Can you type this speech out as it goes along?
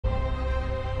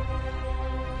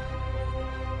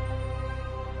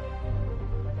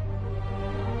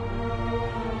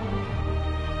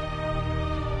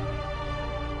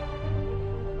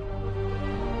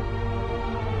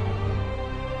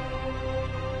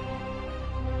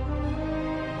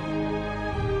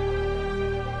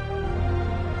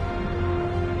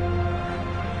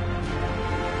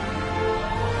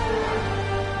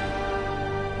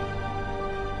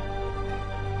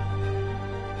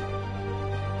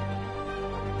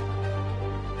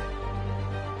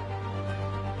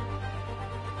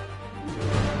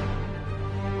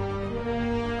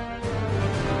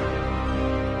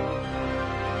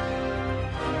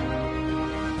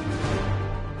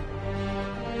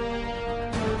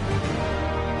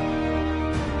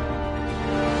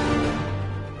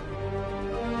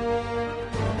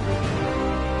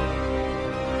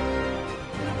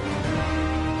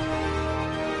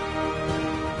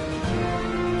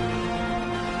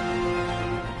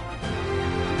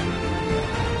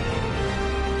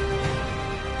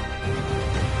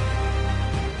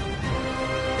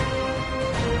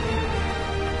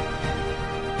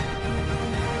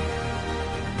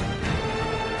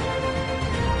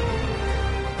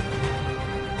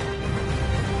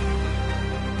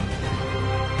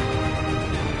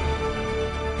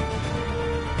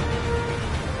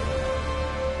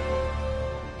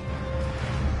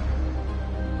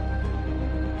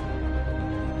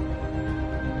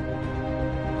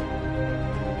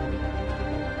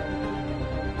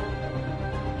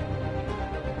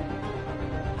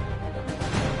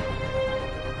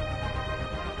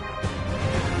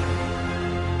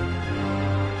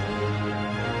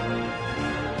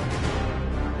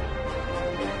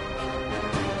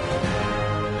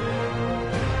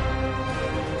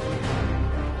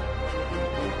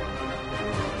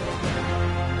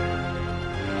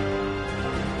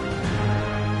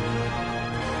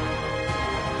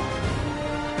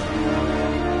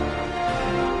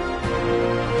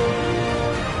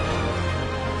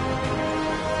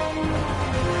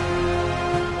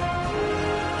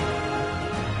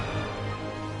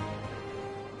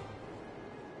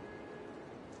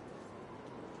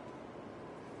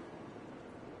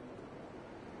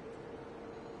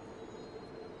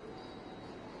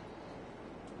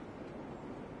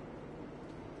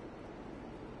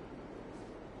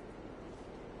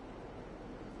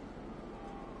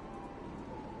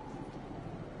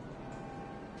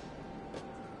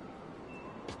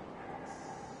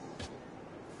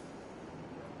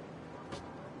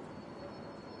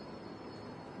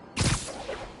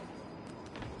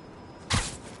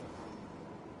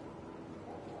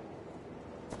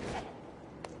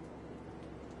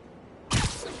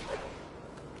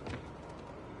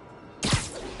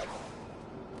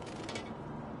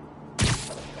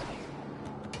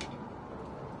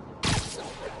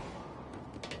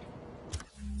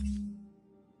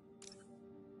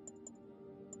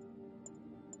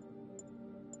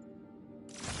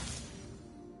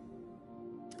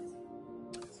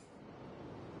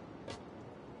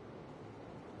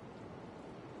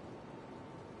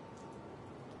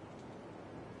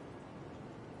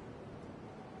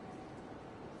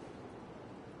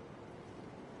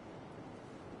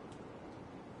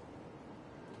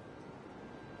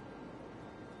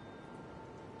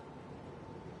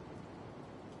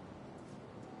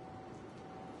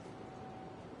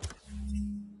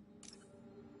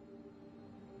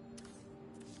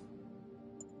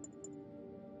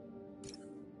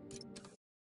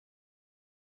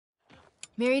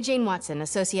Mary Jane Watson,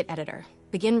 Associate Editor.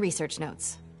 Begin research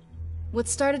notes. What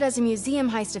started as a museum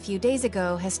heist a few days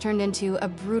ago has turned into a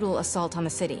brutal assault on the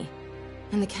city.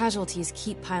 And the casualties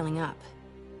keep piling up.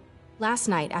 Last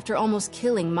night, after almost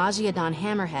killing Majidon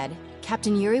Hammerhead,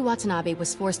 Captain Yuri Watanabe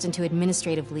was forced into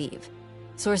administrative leave.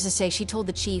 Sources say she told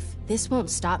the chief, "This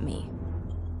won't stop me."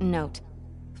 Note,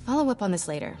 follow up on this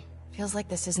later. Feels like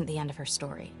this isn't the end of her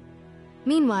story.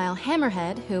 Meanwhile,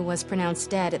 Hammerhead, who was pronounced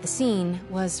dead at the scene,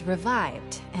 was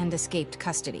revived and escaped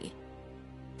custody.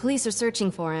 Police are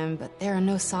searching for him, but there are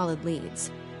no solid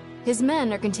leads. His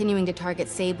men are continuing to target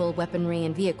Sable weaponry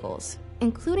and vehicles,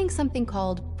 including something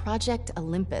called Project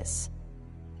Olympus.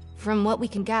 From what we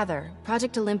can gather,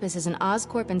 Project Olympus is an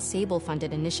Oscorp and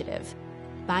Sable-funded initiative.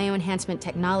 Bioenhancement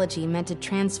technology meant to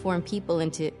transform people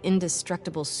into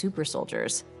indestructible super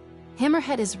soldiers.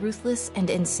 Hammerhead is ruthless and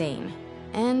insane,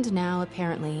 and now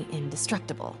apparently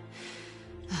indestructible.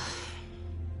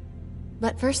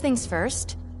 But first things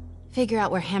first, figure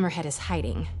out where Hammerhead is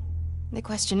hiding. The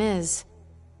question is,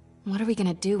 what are we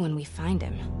gonna do when we find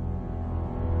him?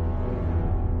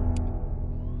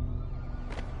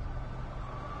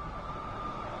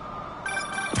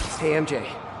 Hey MJ,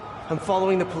 I'm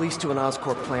following the police to an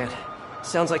Oscorp plant.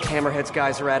 Sounds like Hammerhead's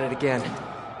guys are at it again.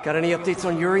 Got any updates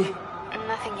on Yuri?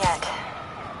 Nothing yet.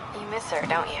 You miss her,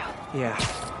 don't you? Yeah,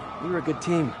 we were a good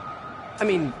team. I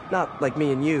mean, not like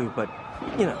me and you, but,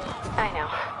 you know. I know.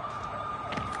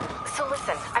 So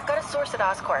listen, I've got a source at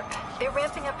Oscorp. They're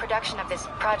ramping up production of this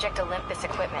Project Olympus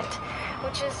equipment,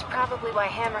 which is probably why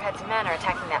Hammerhead's men are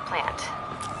attacking that plant.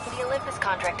 The Olympus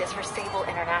contract is for Sable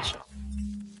International.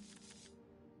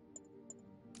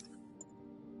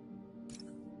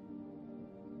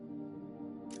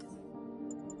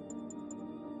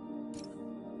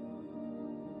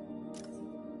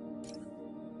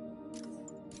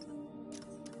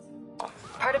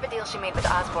 Part of a deal she made with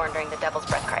Osborn during the Devil's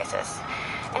Breath crisis.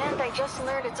 And I just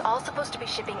learned it's all supposed to be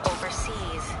shipping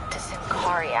overseas to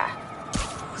Symkaria.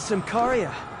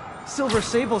 Symkaria? Silver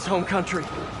Sable's home country.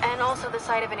 And also the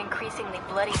site of an increasingly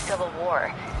bloody civil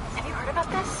war. Have you heard about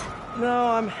this?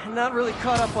 No, I'm not really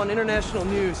caught up on international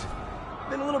news.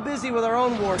 Been a little busy with our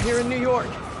own war here in New York.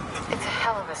 It's a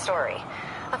hell of a story.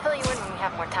 I'll fill you in when we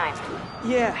have more time.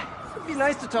 Yeah, it'd be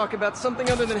nice to talk about something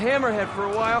other than Hammerhead for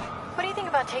a while. What do you think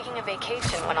about taking a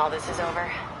vacation when all this is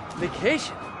over?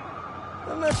 Vacation?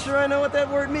 I'm not sure I know what that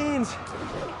word means.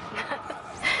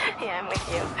 Yeah, I'm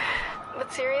with you.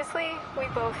 But seriously, we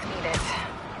both need it.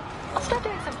 I'll start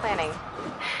doing some planning.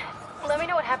 Let me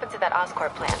know what happens at that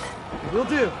Oscorp plant. Will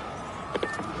do.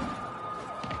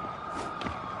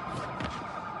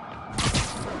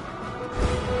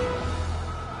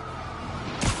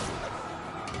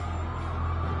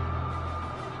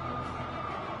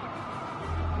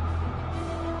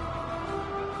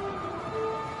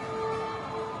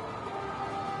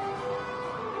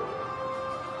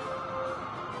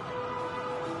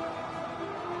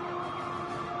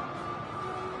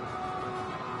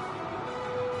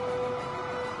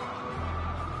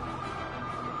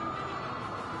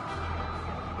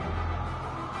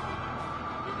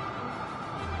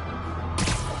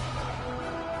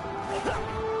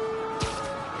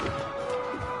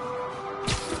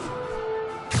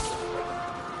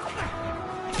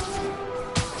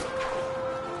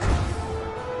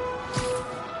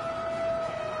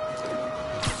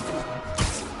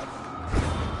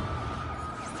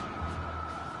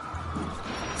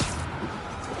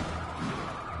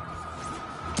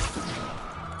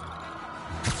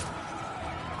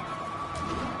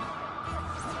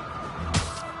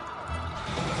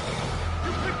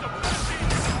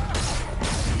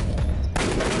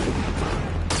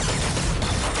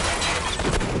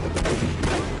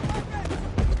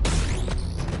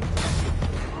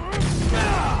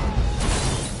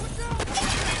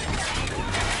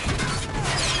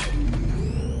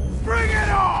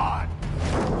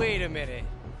 Wait a minute.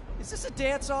 Is this a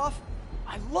dance-off?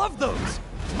 I love those!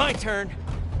 My turn.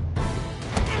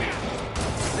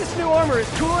 This new armor is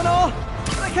cool and all,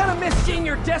 but I kinda miss seeing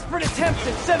your desperate attempts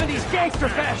at 70s gangster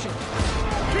fashion.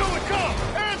 Kill the cop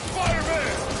and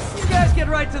Spider-Man! You guys get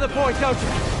right to the point, don't you?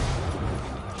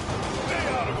 Stay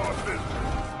out of our business!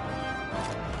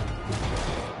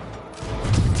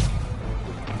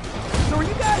 So are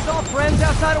you guys all friends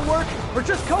outside of work, or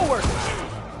just co-workers?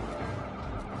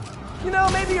 You know,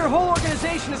 maybe your whole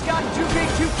organization has gotten too big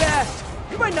too fast.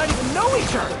 You might not even know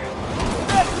each other. If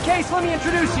that's the case, let me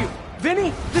introduce you.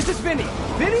 Vinny, this is Vinny.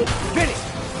 Vinny, Vinny.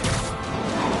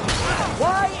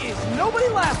 Why is nobody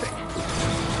laughing?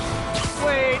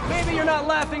 Wait, maybe you're not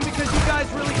laughing because you guys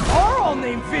really are all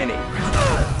named Vinny.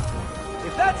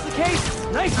 If that's the case,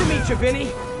 nice to meet you,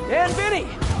 Vinny. And Vinny.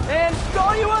 And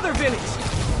all you other Vinnies!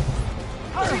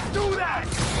 How do you do that?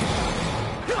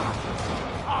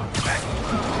 Oh, heck.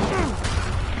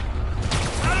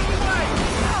 Out of the way!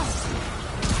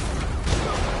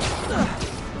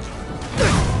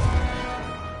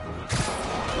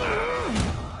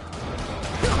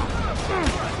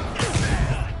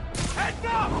 Heads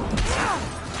up!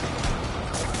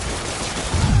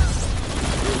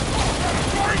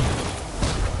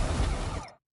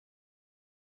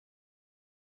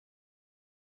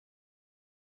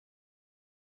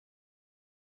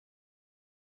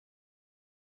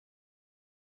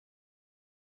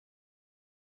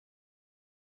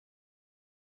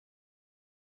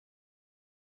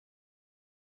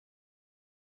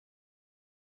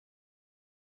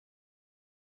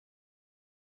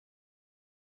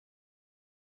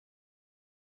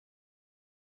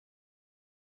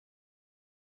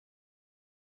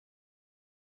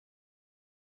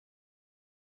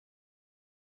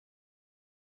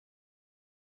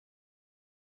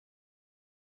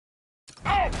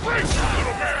 Oh, brace you,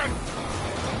 little man!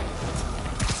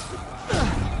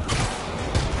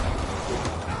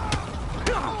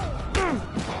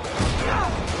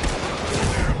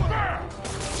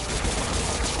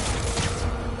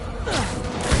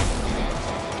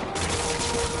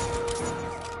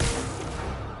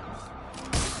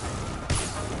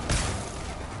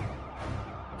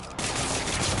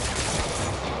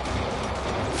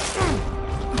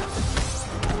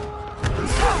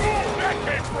 That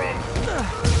came from...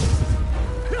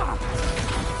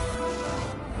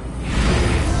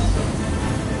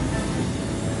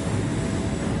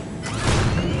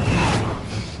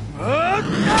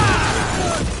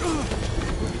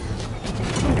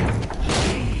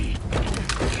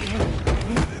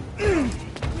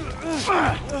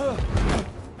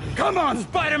 Come on,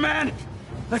 Spider-Man!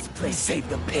 Let's play Save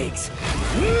the Pigs.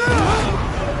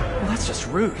 Well, that's just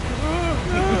rude.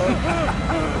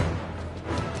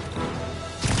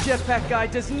 Jetpack guy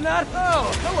does not...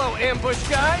 Oh, hello, ambush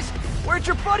guys. Where'd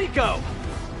your buddy go?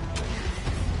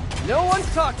 No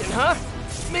one's talking, huh?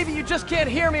 Maybe you just can't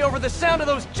hear me over the sound of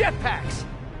those jetpacks.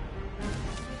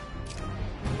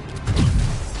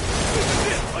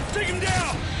 Let's take him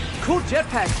down! Cool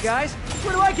jetpacks, guys.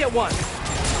 Where do I get one?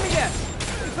 Let me guess.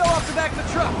 They fell off the back of the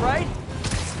truck, right?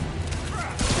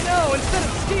 You know, instead of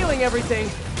stealing everything,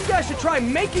 you guys should try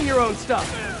making your own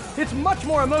stuff. It's much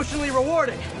more emotionally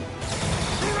rewarding.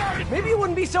 Maybe you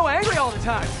wouldn't be so angry all the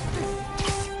time.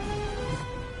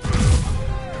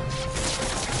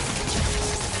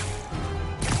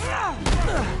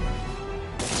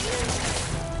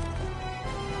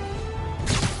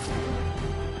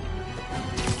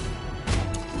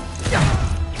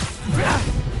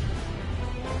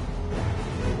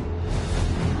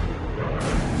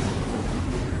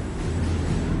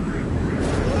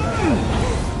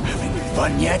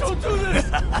 Fun yet? Don't do this!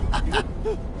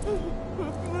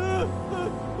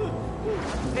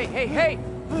 Hey!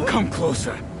 Come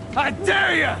closer. I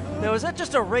dare ya! Now, is that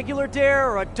just a regular dare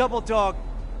or a double dog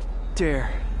dare?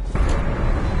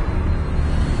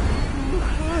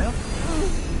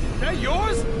 Is that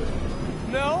yours?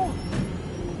 No?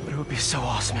 But it would be so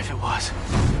awesome if it was.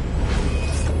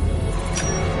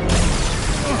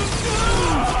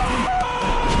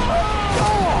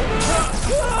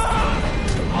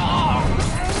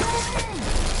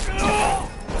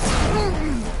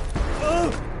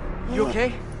 You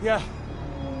okay? Yeah.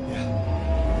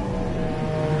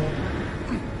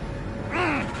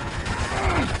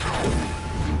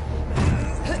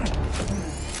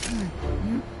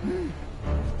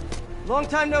 Long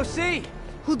time no see.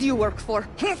 Who do you work for?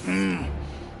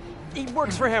 He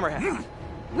works for Hammerhead.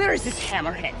 Where is this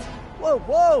hammerhead?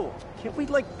 Whoa! Can't we,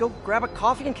 like, go grab a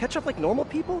coffee and catch up like normal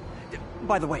people?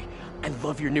 By the way, I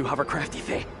love your new hovercrafty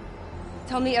thing.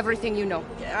 Tell me everything you know.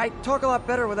 I talk a lot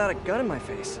better without a gun in my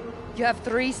face. You have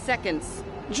 3 seconds.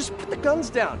 Just put the guns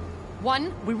down.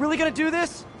 1, We really gonna do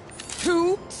this?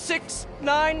 2, 6,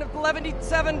 9, 11,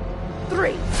 7,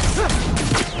 3.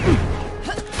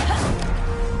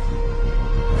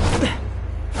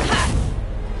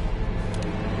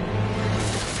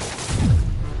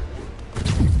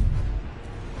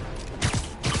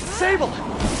 Sable,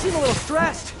 you seem a little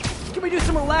stressed. Can we do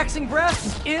some relaxing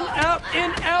breaths? In, out,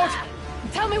 in, out.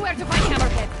 tell me where to find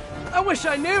Hammerhead. I wish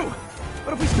I knew.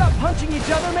 But if we stop punching each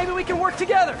other, maybe we can work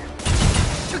together.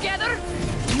 Together?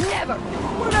 Never.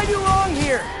 What did I do wrong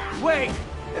here? Wait,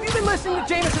 have you been listening to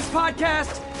James's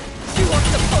podcast? You are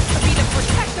supposed to be the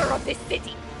protector of this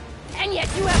city. And yet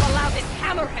you have allowed this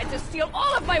hammerhead to steal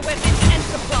all of my weapons and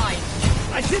supplies.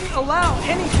 I didn't allow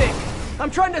anything.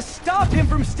 I'm trying to stop him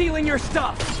from stealing your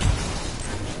stuff.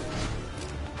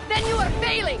 then you are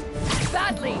failing!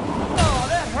 Badly! Oh,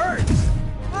 that hurts!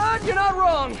 But you're not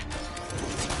wrong!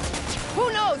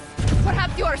 Who knows?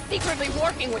 Perhaps you are secretly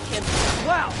working with him.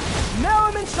 Wow, now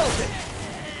I'm insulted!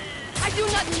 I do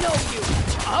not know you!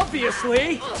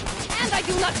 Obviously! And I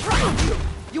do not trust you!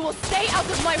 You will stay out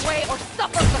of my way or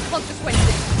suffer the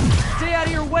consequences! Stay out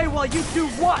of your way while you do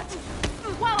what?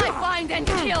 While I find and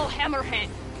kill Hammerhead!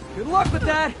 Good luck with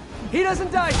that! He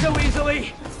doesn't die so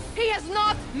easily! He has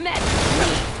not met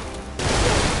me!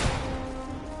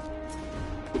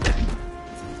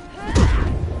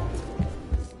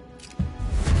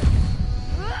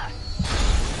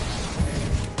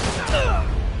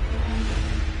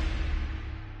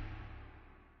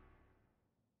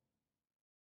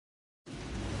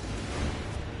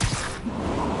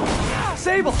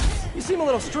 Sable! You seem a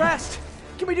little stressed.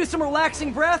 Can we do some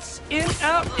relaxing breaths? In,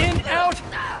 out, in, out!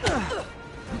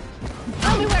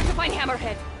 Tell me where to find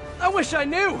Hammerhead! I wish I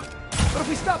knew! But if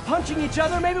we stop punching each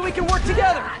other, maybe we can work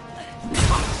together!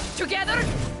 Together?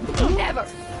 Never!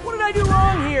 What did I do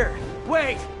wrong here?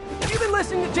 Wait, have you been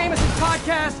listening to Jameson's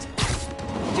podcast?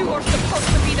 You are supposed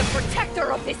to be the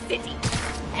protector of this city!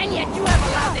 And yet you have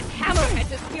allowed this Hammerhead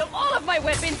to steal all of my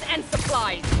weapons and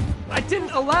supplies! I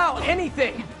didn't allow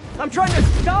anything! I'm trying to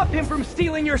stop him from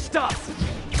stealing your stuff!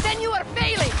 Then you are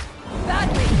failing!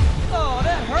 Badly! Oh,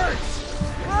 that hurts!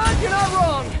 But you're not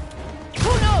wrong! Who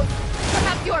knows?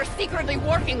 Perhaps you are secretly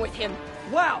working with him.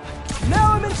 Wow,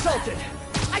 now I'm insulted!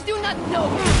 I do not know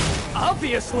you!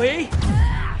 Obviously!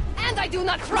 And I do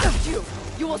not trust you!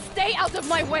 You will stay out of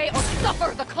my way or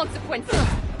suffer the consequences!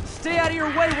 Stay out of your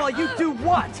way while you do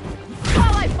what?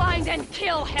 While I find and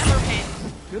kill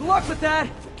Hammerhead! Good luck with that!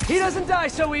 He doesn't die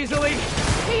so easily!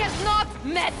 He has not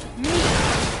met me!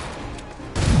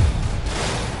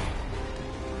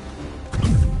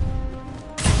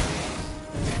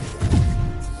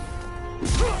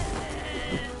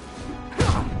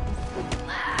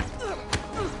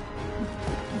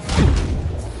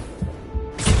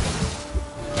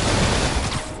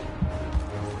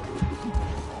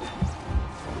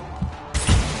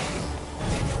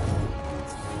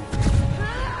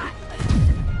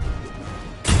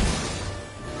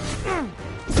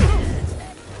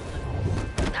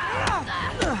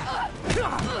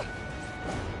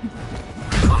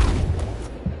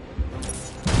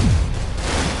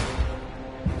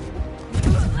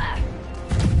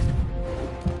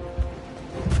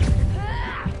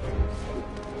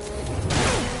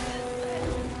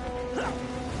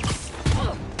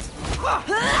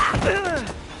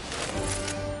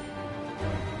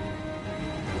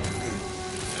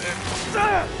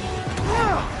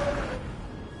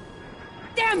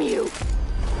 Damn you!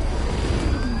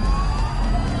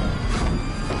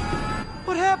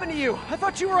 What happened to you? I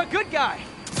thought you were a good guy!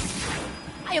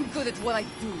 I am good at what I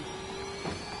do.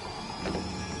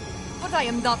 But I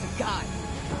am not a guy.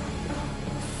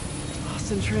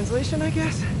 Lost in translation, I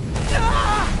guess?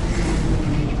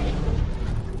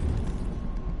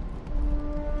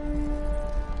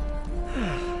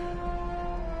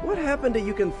 What happened to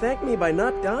you can thank me by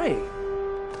not dying?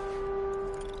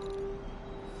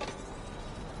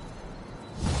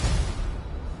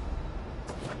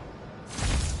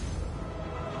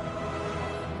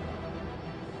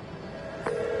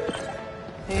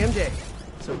 Hey, MJ.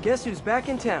 So guess who's back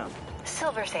in town?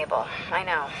 Silver Sable, I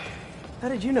know. How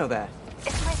did you know that?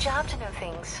 It's my job to know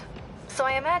things. So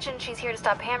I imagine she's here to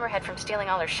stop Hammerhead from stealing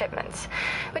all her shipments.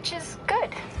 Which is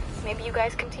good. Maybe you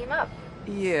guys can team up.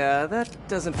 Yeah, that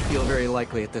doesn't feel very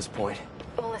likely at this point.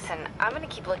 Well, listen, I'm gonna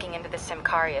keep looking into the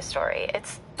Symkaria story.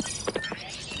 It's...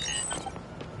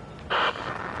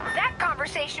 That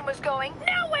conversation was going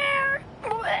nowhere!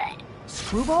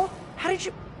 Screwball? How did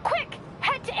you... Quick!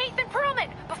 Head to 8th and Perlman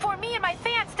before me and my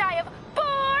fans die of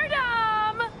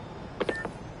boredom!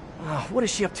 Oh, what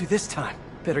is she up to this time?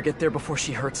 Better get there before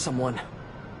she hurts someone.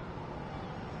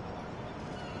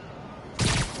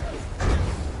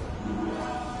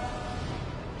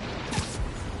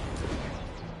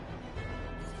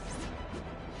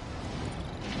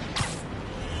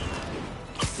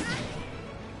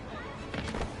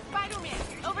 Spider-Man,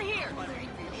 over here!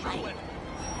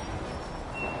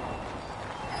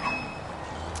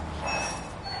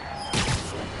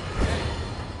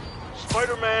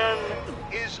 Spider-Man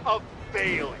is a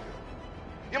failure.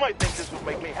 You might think this would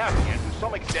make me happy, and to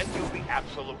some extent you'll be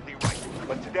absolutely right.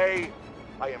 But today,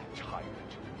 I am tired.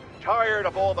 Tired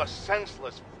of all the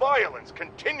senseless violence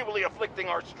continually afflicting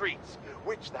our streets,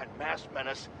 which that masked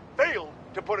menace failed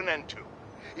to put an end to.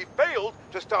 He failed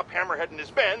to stop Hammerhead and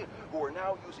his men, who are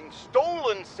now using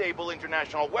stolen Sable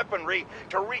International weaponry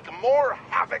to wreak more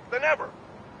havoc than ever.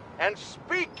 And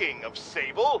speaking of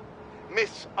Sable,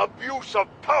 Miss Abuse of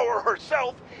Power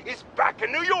herself is back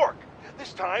in New York.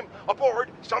 This time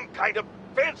aboard some kind of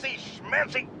fancy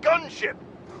schmancy gunship.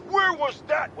 Where was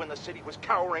that when the city was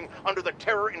cowering under the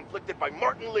terror inflicted by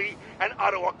Martin Lee and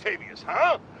Otto Octavius,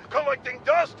 huh? Collecting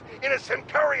dust in a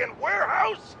Symkarian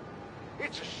warehouse?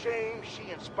 It's a shame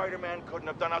she and Spider-Man couldn't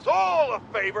have done us all a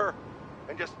favor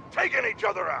and just taken each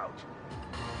other out.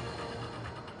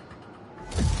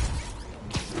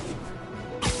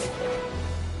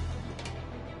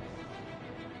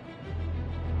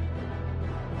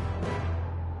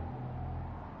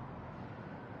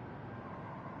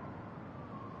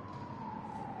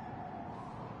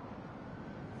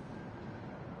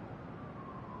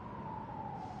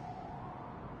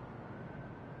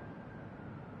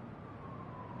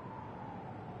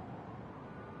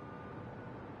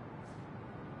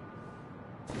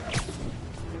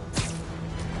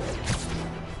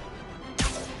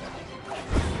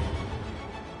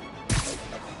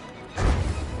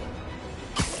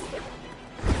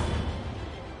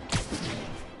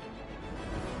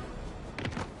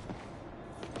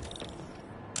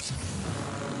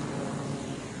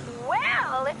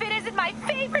 Well, if it isn't my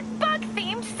favorite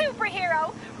bug-themed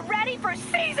superhero, ready for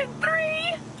Season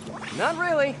 3? Not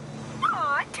really.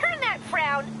 Aw, turn that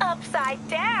frown upside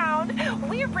down.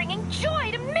 We're bringing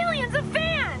joy to millions of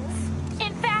fans.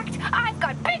 In fact, I've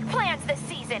got big plans this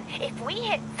season. If we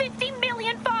hit 50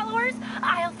 million followers,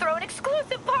 I'll throw an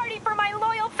exclusive party for my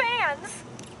loyal fans.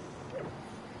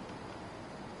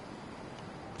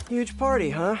 Huge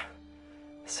party, huh?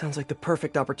 Sounds like the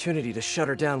perfect opportunity to shut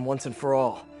her down once and for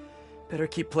all. Better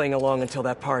keep playing along until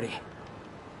that party.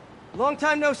 Long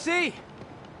time no see!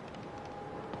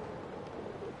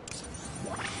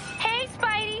 Hey,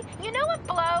 Spidey, you know what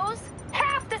blows?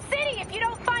 Half the city if you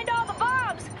don't find all the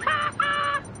bombs. Ha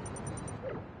ha!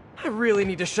 I really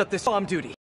need to shut this bomb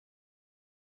duty.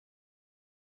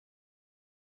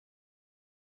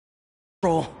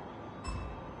 Roll.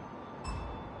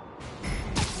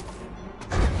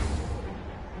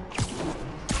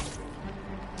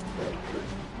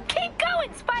 Keep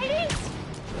going, Spidey!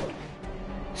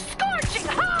 Scorching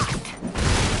hot!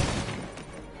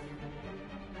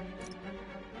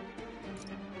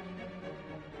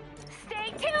 Stay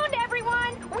tuned,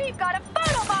 everyone! We've got a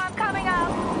photobomb coming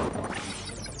up!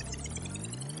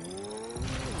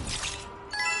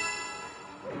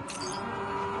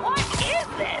 What is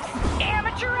this?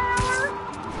 Amateur hour?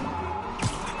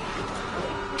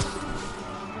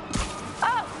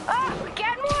 Oh,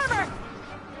 getting warmer!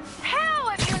 How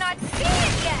have you not seen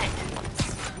it yet?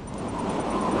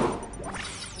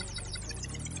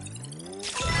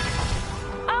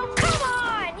 Oh, come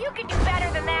on! You can do better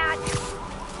than that!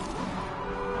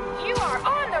 You are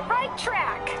on the right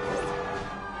track!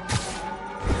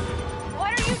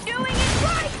 What are you doing? It's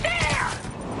right there!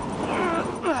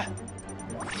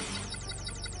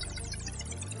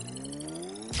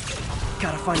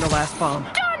 Gotta find the last bomb.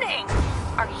 Stunning!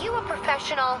 Are you a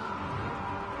professional?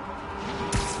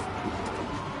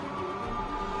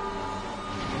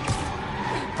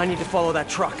 I need to follow that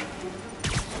truck.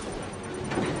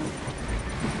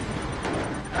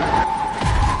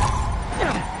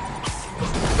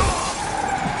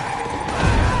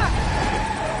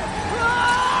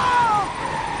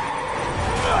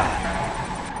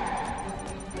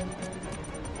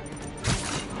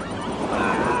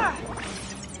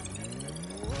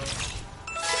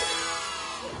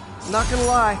 Not gonna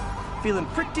lie, feeling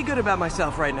pretty good about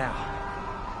myself right now.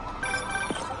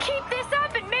 Keep this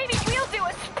up and maybe we'll do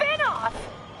a spin-off!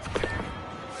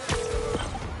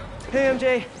 Hey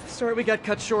MJ, sorry we got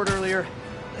cut short earlier.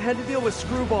 I had to deal with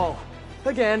Screwball.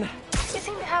 Again. You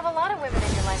seem to have a lot of women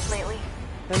in your life lately.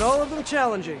 And all of them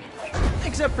challenging.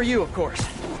 Except for you, of course.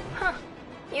 Huh.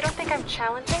 You don't think I'm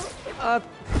challenging?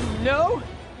 No?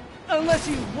 Unless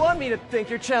you want me to think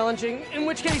you're challenging, in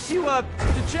which case you, to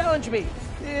challenge me.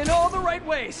 In all the right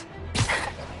ways.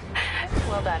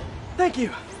 Well done. Thank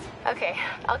you. Okay,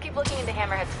 I'll keep looking into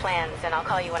Hammerhead's plans, and I'll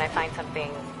call you when I find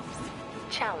something...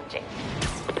 challenging.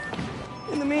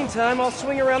 In the meantime, I'll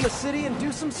swing around the city and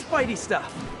do some Spidey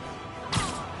stuff.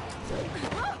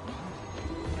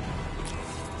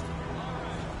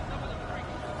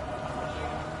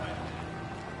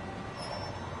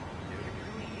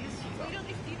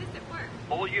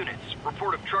 All units,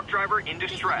 report of truck driver in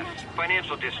distress.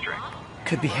 Financial district.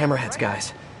 Could be Hammerhead's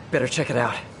guys. Better check it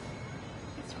out.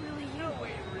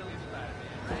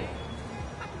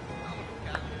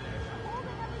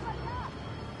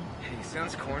 Hey,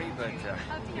 sounds corny, but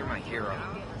you're my hero.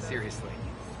 Seriously.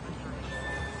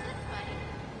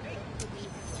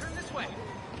 Turn this way.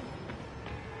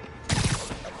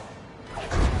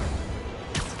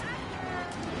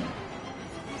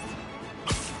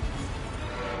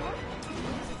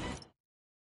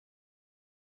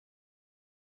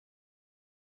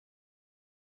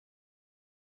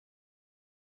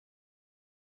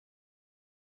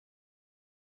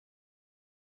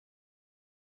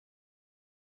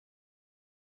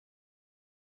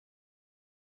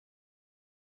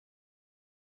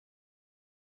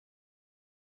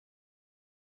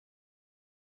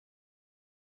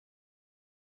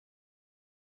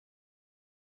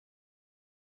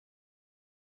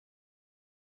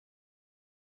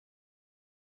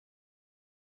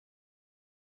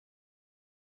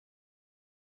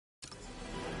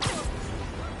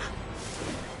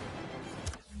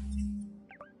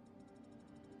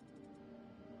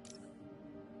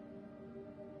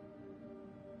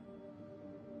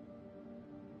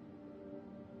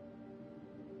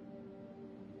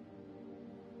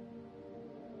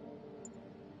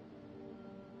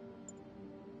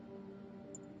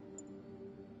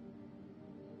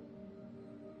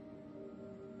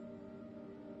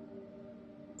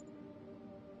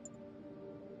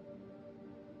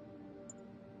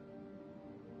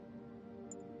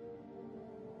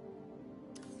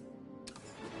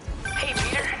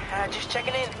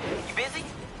 checking in. You busy?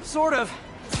 Sort of.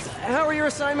 How are your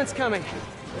assignments coming?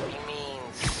 You mean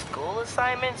school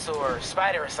assignments or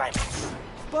spider assignments?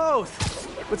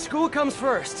 Both. But school comes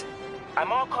first.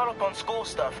 I'm all caught up on school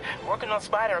stuff, working on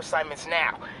spider assignments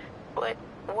now. But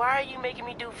why are you making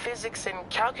me do physics and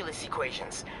calculus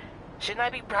equations? Shouldn't I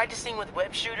be practicing with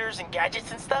web shooters and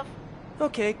gadgets and stuff?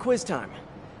 Okay, quiz time.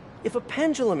 If a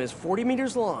pendulum is 40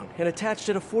 meters long and attached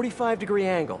at a 45-degree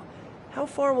angle, how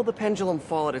far will the pendulum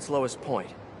fall at its lowest point?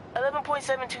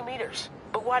 11.72 meters.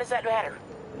 But why does that matter?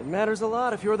 It matters a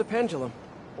lot if you're the pendulum.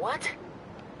 What?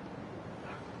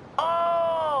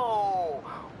 Oh!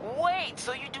 Wait,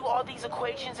 so you do all these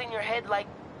equations in your head, like,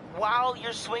 while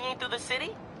you're swinging through the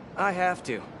city? I have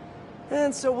to.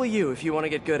 And so will you if you want to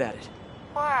get good at it.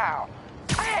 Wow.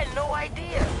 I had no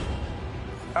idea.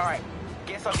 All right.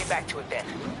 Guess I'll get back to it then.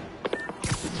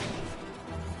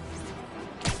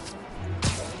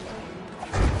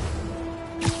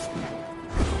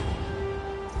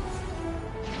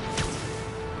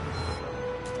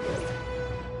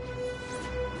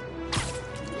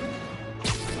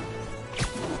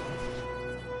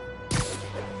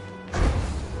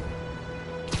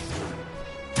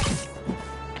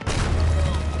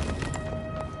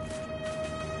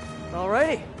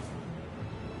 Alrighty.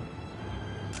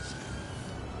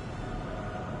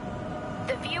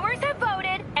 The viewers have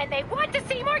voted, and they want to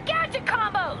see more gadget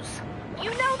combos. You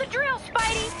know the drill,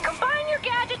 Spidey. Combine your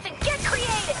gadgets and get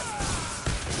creative.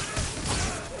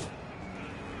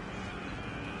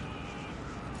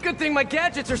 Good thing my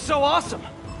gadgets are so awesome.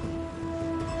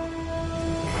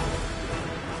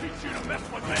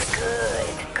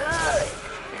 Good, good.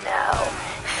 Now,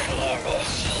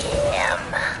 finish him.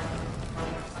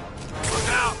 Look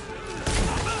out!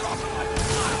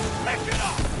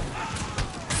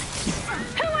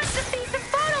 Who wants to see some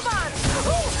photobombs?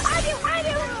 Ooh, I do!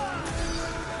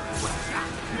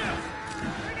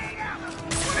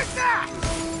 What is that?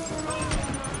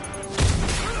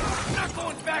 I'm not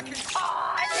going back and... Aw,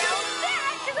 now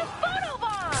that is a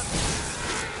photobomb!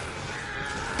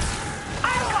 I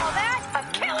call that a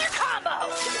killer combo!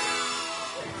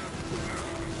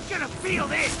 Gonna feel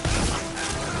this!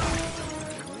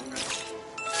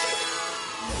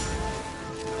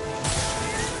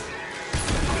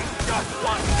 Just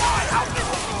one guy out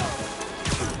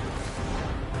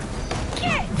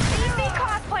Get DC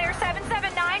Cosplayer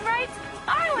 779 writes, I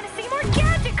want to see more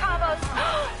gadget combos!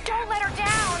 Don't let her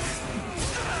down!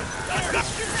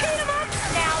 Beat him up,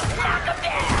 now knock him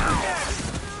down!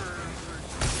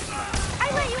 I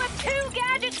let you have 2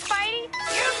 gadgets, Spidey!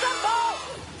 Use them both!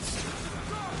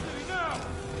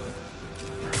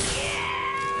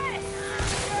 Yes!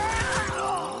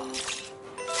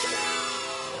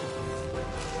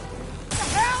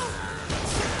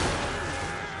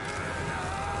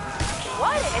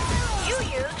 What if you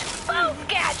used both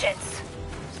gadgets?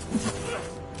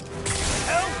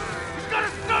 hell! He's got a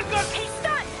stun gun! He's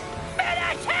stunned!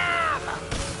 Finish him!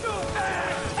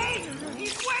 Hey!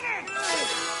 He's winning!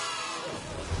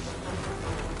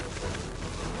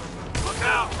 Look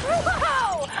out!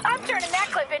 Whoa! I'm turning that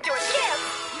clip into a gift!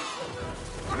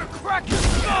 I'm gonna crack your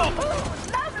skull! Ooh,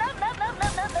 love, love, love, love,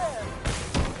 love, love, love.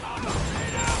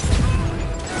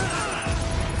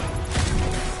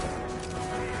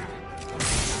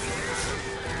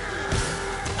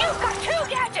 You've got 2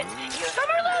 gadgets! Use them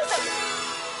or lose them!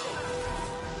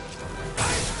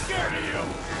 I'm scared of you!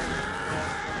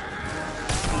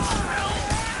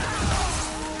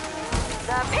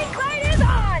 The pink light is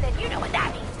on, and you know what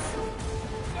that means.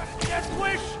 Death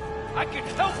wish? I can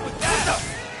help with that!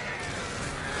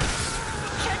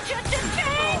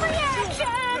 Chain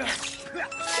reaction!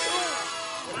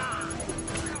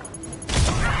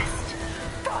 Rest!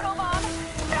 Photobomb,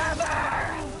 never!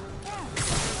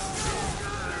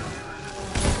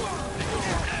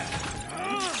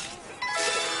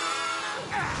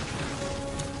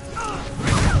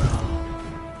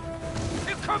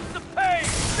 Here comes the pain!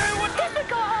 Stay with This would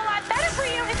go a whole lot better for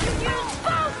you if you used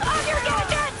both of your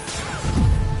gadgets!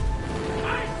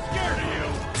 I'm scared of you!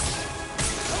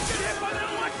 Don't get hit by that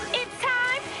electric... It's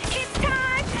time! It's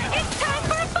time! It's time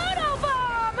for a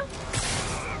photobomb!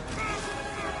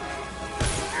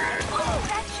 Ooh,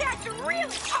 that chat's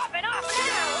really popping off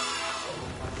now!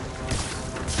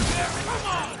 Yeah, come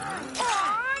on!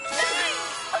 Aw, nice!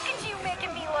 Look at you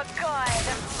making me look good!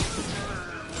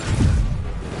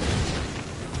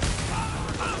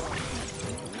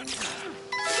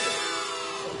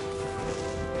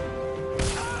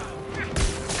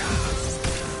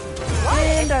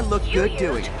 And I look You good used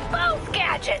doing it. both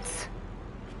gadgets!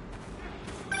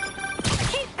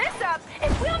 Keep this up,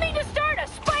 and we'll need to start a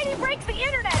Spidey Breaks the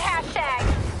Internet hashtag!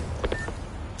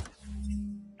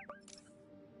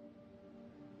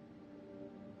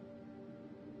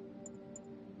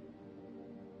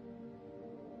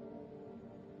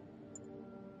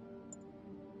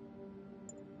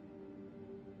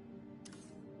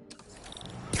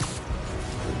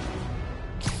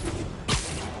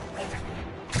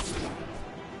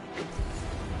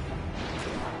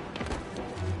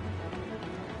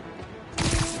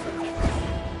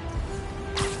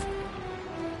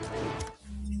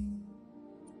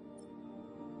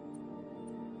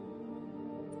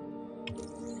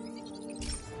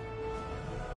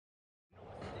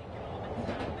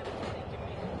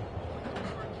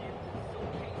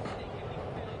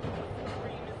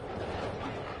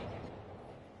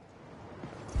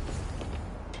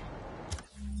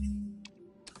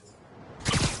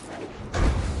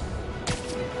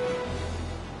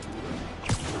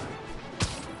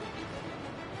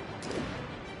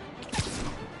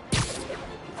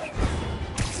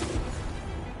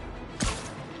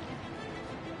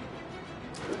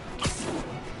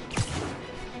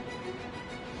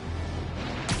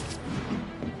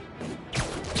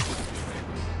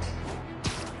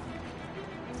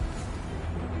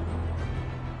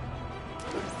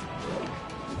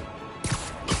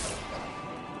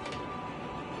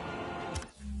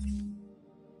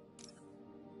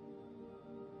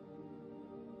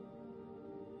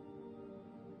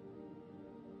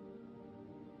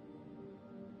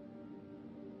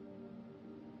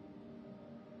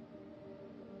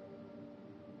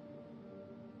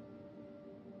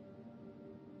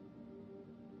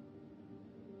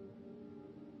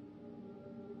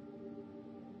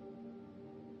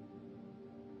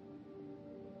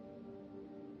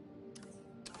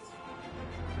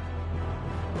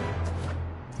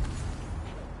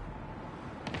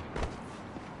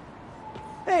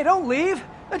 Hey, don't leave!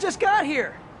 I just got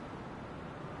here!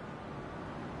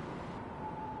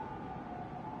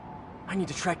 I need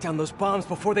to track down those bombs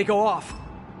before they go off.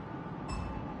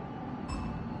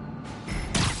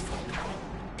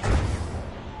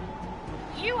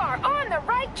 You are on the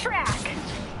right track.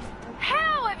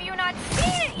 How have you not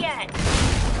seen it yet?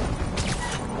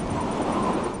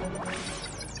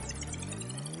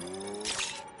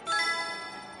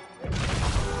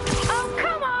 Oh,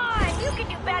 come on! You can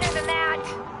do better than that.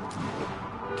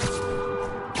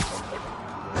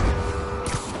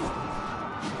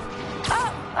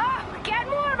 Oh,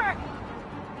 getting warmer.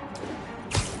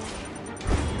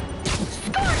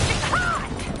 Scorching hot!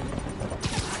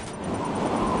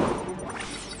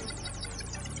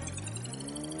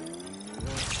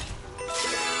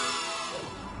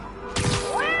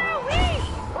 Wowee!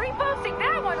 Reposting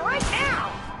that one right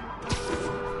now!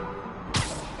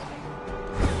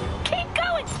 Keep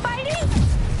going, Spidey!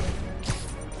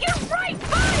 You're right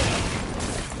by it!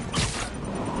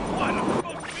 What? I'm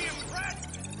supposed to be impressed?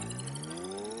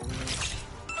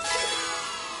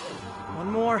 One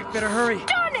more, better hurry.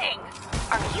 Stunning!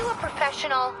 Are you a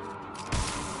professional?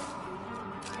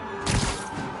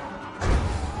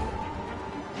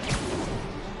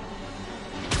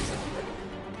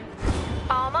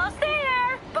 Almost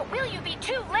there, but will you be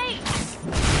too late?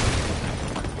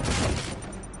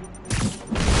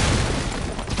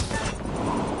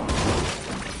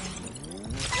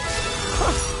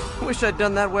 Wish I'd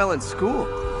done that well in school.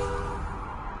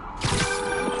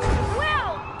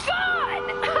 Well done!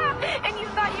 And you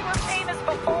thought you were famous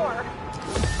before.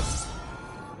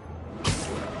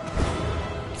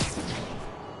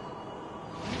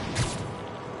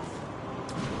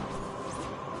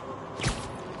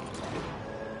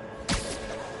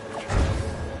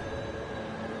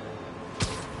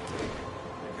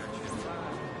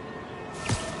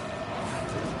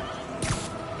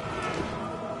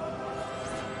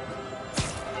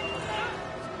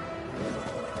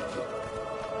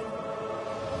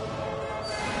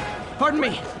 Pardon me.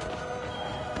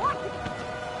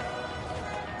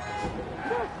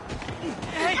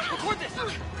 Hey, record this!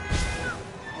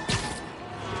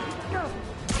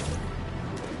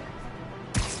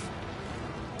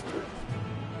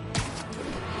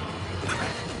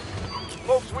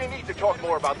 Folks, we need to talk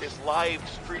more about this live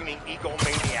streaming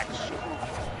egomaniac Scrooge.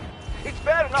 It's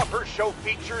bad enough her show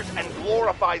features and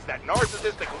glorifies that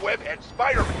narcissistic webhead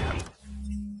Spider-Man.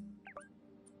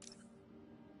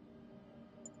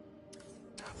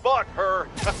 But her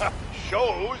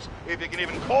shows, if you can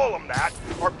even call them that,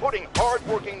 are putting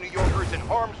hard-working New Yorkers in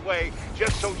harm's way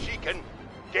just so she can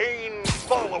gain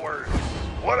followers.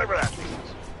 Whatever that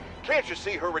means. Can't you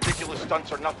see her ridiculous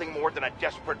stunts are nothing more than a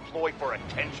desperate ploy for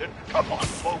attention? Come on,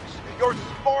 folks. You're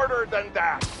smarter than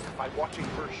that. By watching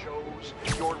her shows,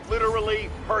 you're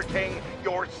literally hurting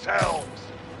yourselves.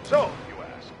 So, you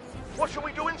ask, what should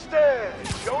we do instead,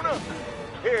 Jonah?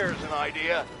 Here's an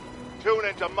idea. Tune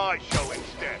into my show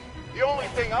instead. The only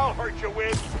thing I'll hurt you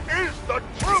with is the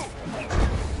truth.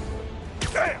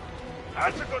 Damn,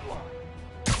 that's a good line.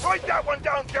 Write that one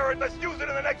down, Garrett. Let's use it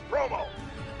in the next promo.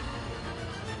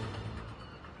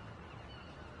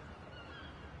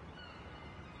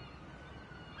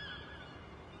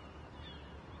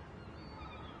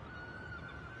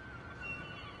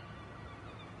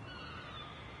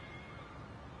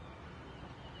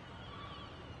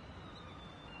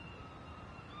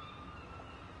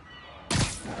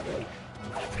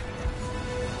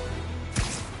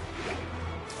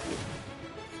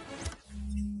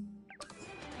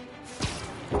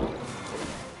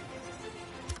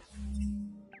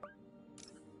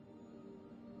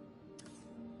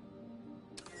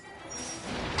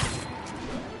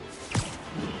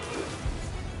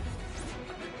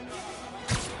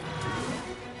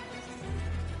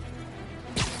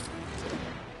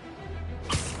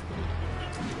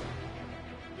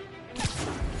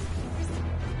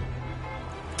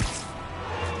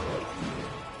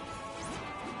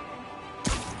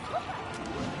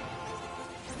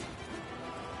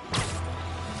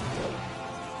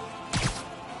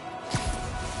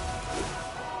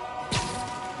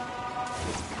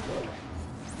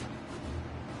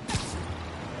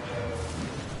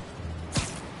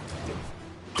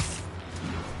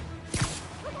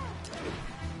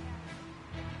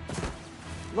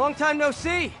 Long time no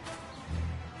see.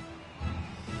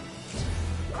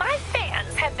 My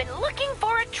fans have been looking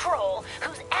for a troll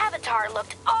whose avatar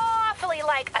looked awfully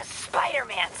like a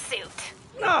Spider-Man suit.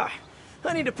 Ah,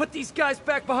 I need to put these guys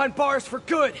back behind bars for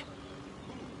good.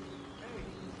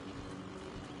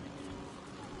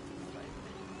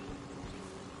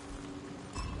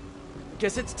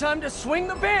 Guess it's time to swing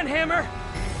the banhammer.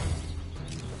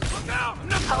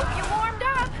 Hope you warmed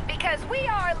up, because we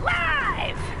are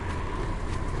live!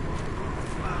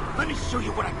 Let me show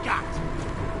you what I got.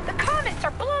 The comments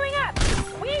are blowing up!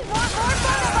 We want more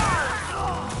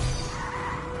photobombs!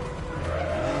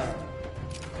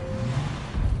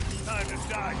 Time to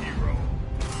die, hero.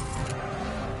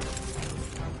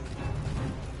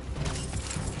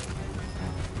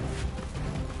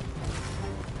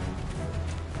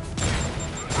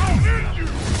 I'll end you!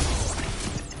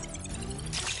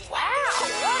 Wow,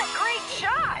 what a great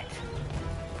shot!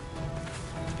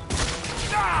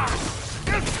 Ah!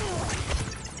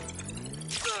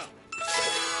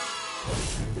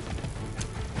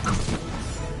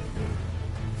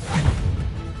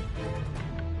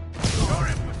 You're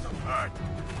in for some hurt.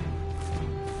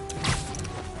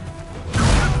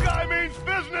 This guy means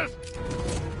business!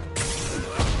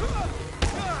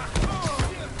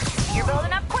 You're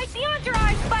building up quite the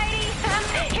entourage,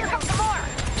 Spidey! Here comes some more!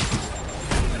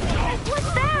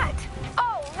 What's that?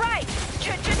 Oh, right!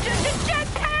 Jetpacks!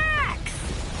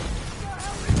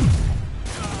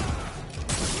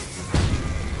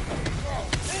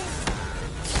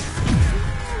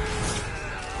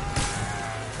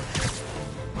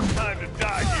 Time to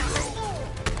die, hero.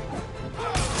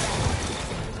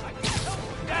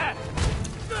 Dad!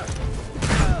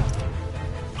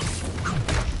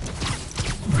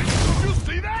 Did you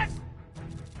see that?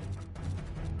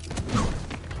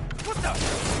 What the?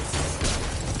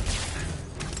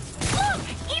 Look!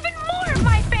 Even more of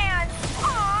my fans!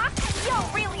 Aw! Y'all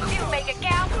really do make a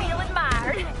gal feel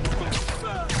admired.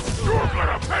 You're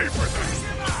gonna pay for this!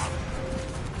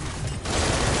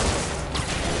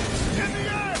 In the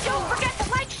air! Don't forget to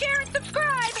like, share, and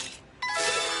subscribe!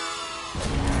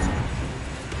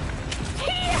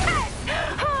 Yes!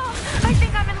 Oh, I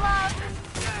think I'm in love.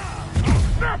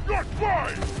 Snap your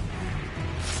spine!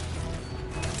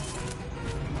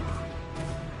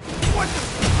 What the?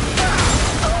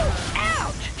 Oh,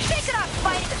 ouch! Shake it up,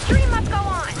 Spidey. The stream must go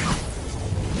on.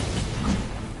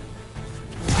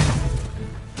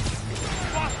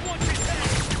 Boss wants his head!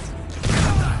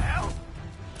 What the hell?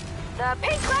 The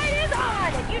pink light is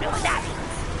on, and you know what that means.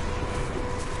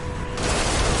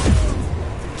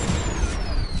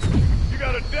 You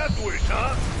got a death wish,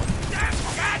 huh?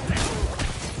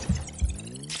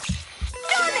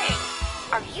 Stunning!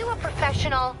 Are you a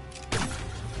professional?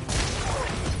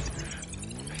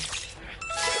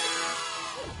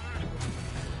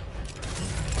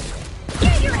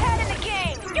 Get your head in the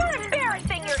game! You're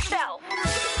embarrassing yourself!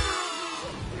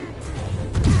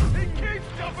 He keeps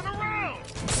jumping around!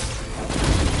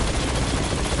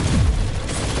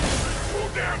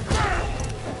 Move down, ground!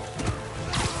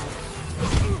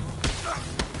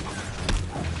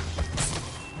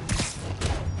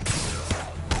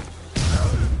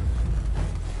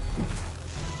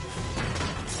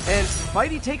 And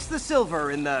Spidey takes the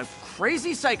silver in the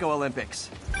Crazy Psycho Olympics.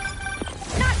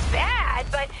 Not bad,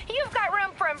 but you've got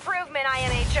room for improvement,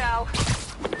 IMHO.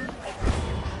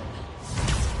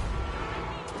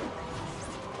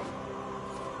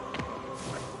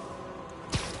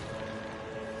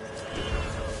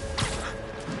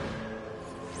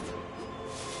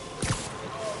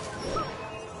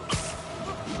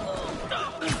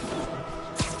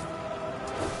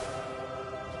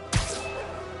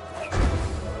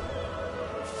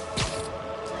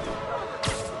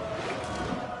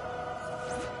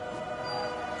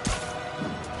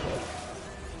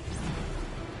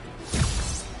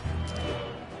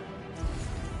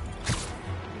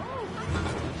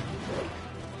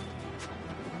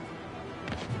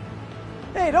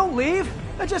 Hey, don't leave!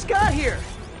 I just got here!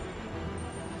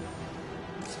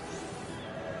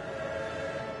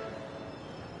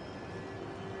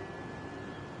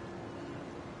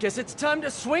 Guess it's time to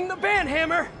swing the band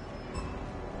hammer!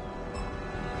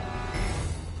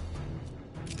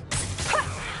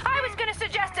 I was gonna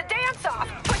suggest a dance-off,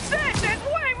 but this is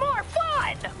way more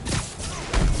fun!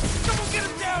 Someone get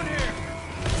him down here!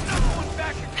 Another one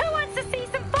back! Who wants to see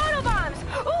some photobombs?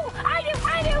 Ooh, I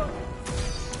do!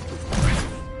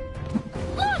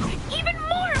 Look, even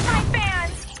more of my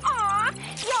fans! Aw,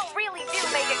 y'all really do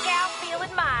make a gal feel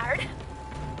admired.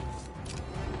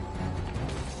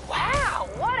 Wow,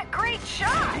 what a great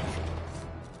shot!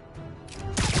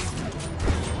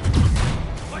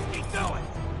 What's he doing?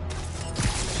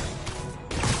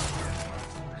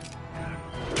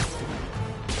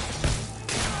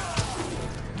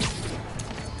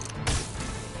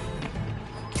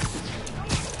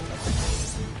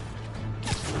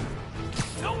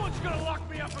 No one's gonna lock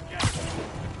me up again!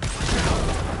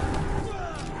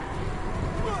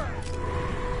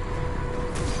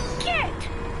 Get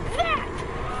that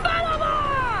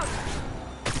photobomb!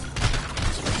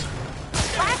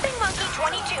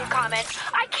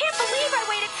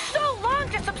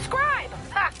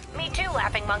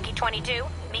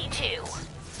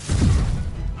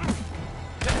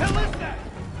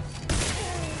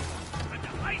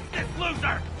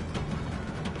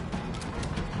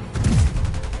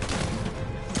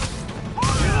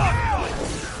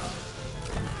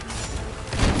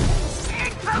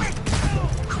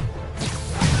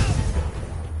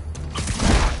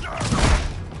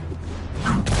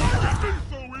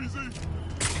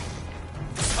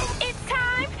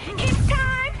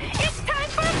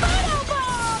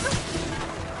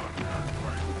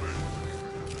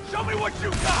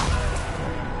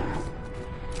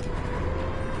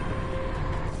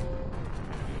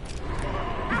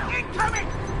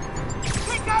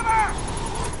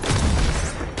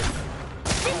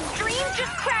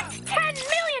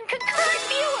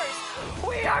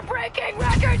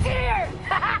 Records here!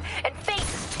 And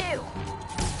faces too.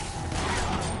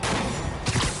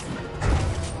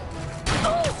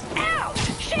 Ooh, ow!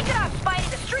 Shake it off, Spidey.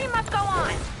 The stream must go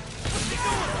on.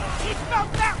 He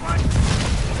smelled that one!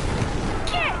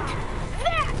 Get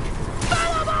that!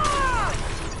 Follow on!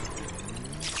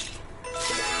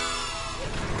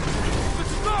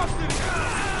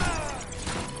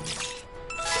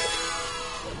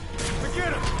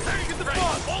 Forget him! Get the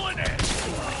boss! Pull in there!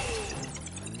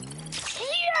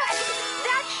 Yes!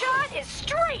 That shot is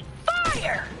straight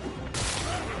fire!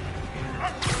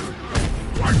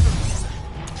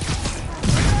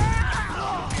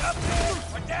 Up there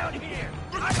or down here?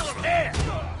 I don't care!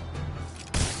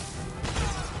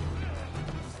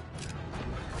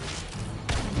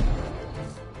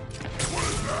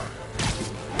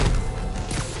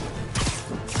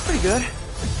 Pretty good.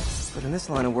 But in this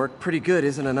line of work, pretty good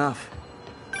isn't enough.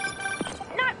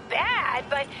 Not bad,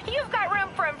 but you've got room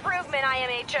for improvement,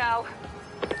 IMHO.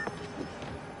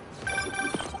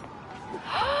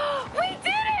 We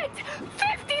did it!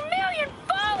 50 million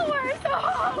followers!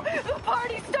 Oh, the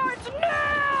party starts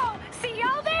now! See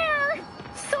y'all there!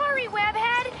 Sorry,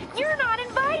 Webhead, you're not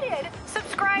invited.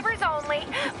 Subscribers only,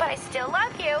 but I still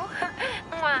love you.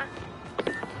 Mwah.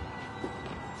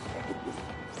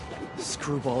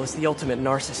 Screwball is the ultimate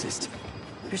narcissist.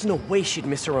 There's no way she'd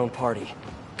miss her own party.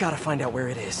 Gotta find out where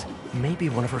it is. Maybe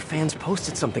one of her fans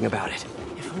posted something about it.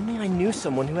 If only I knew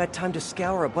someone who had time to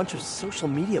scour a bunch of social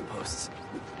media posts.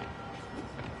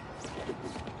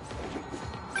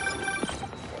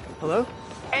 Hello?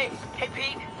 Hey,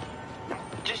 Pete.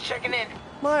 Just checking in.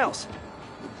 Miles!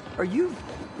 Are you...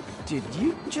 Did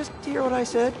you just hear what I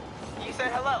said? You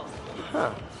said hello.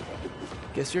 Huh.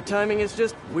 Guess your timing is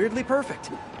just weirdly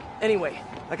perfect. Anyway,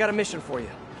 I got a mission for you.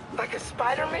 Like a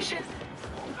spider mission?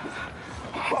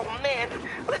 Oh man,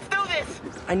 let's do this!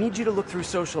 I need you to look through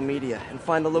social media and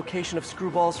find the location of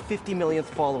Screwball's 50 millionth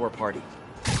follower party.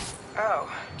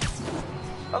 Oh.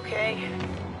 Okay.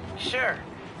 Sure.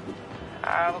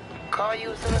 I'll call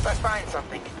you as soon as I find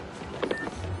something.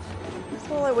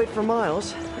 While I wait for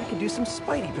Miles, I can do some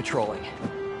Spidey patrolling.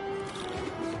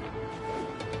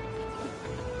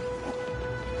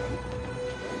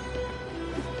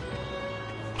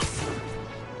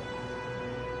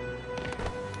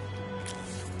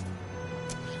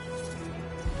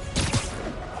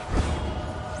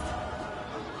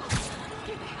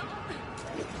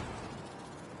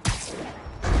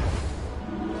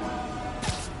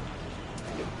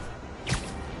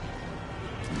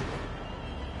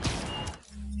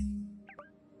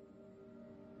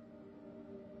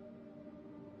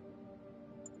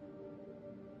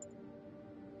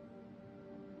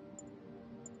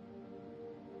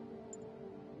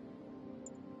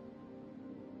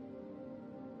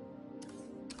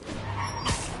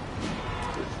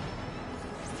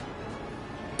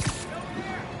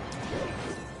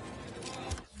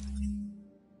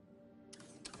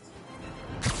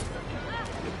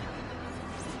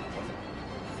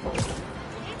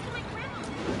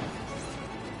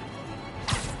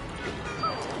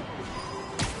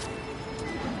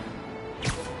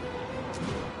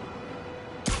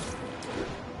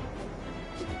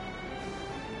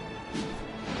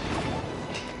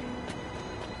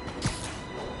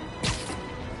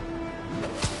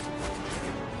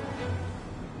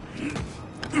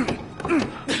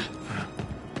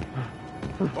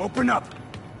 Open up!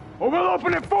 Or we'll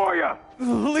open it for you!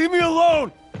 Leave me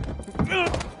alone!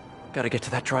 Gotta get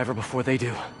to that driver before they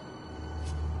do.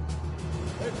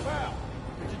 Hey, pal!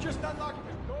 Did you just unlock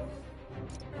the door?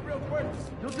 Real quick.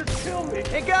 You'll just kill me!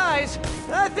 Hey guys,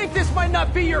 I think this might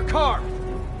not be your car.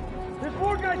 There's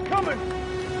more guys coming!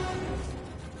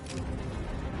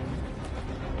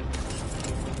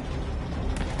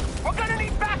 We're gonna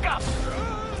need backup!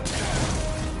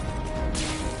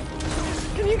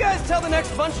 Can you guys tell the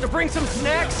next bunch to bring some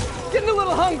snacks? Getting a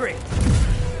little hungry.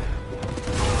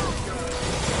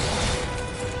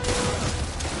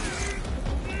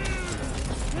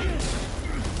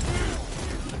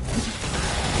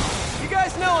 You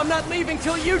guys know I'm not leaving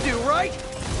till you do, right?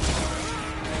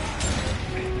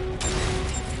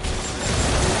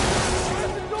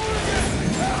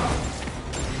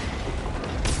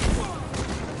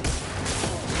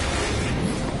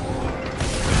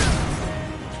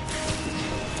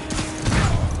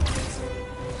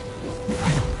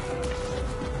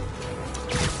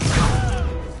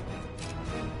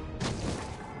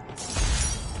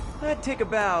 I'd take a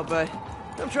bow, but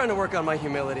I'm trying to work on my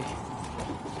humility.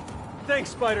 Thanks,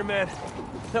 Spider-Man.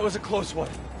 That was a close one.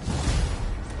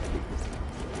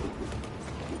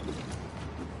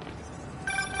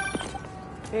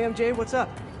 Hey, MJ, what's up?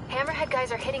 Hammerhead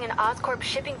guys are hitting an Oscorp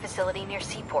shipping facility near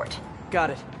Seaport. Got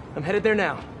it. I'm headed there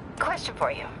now. Question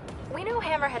for you. We know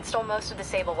Hammerhead stole most of the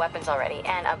Sable weapons already,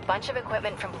 and a bunch of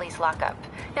equipment from police lockup.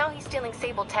 Now he's stealing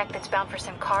Sable tech that's bound for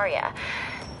Symkaria.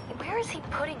 Where is he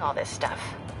putting all this stuff?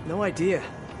 No idea.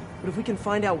 But if we can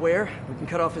find out where, we can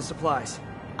cut off his supplies.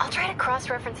 I'll try to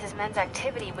cross-reference his men's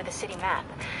activity with the city map.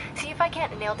 See if I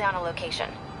can't nail down a location.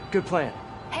 Good plan.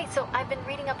 Hey, so I've been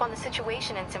reading up on the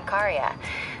situation in Symkaria.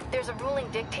 There's a ruling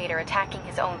dictator attacking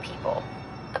his own people.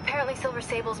 Apparently Silver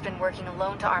Sable's been working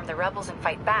alone to arm the rebels and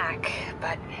fight back,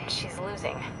 but she's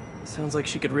losing. Sounds like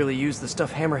she could really use the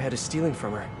stuff Hammerhead is stealing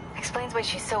from her. Explains why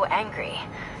she's so angry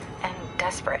and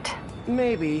desperate.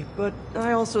 Maybe, but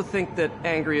I also think that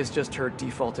angry is just her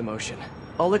default emotion.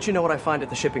 I'll let you know what I find at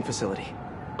the shipping facility.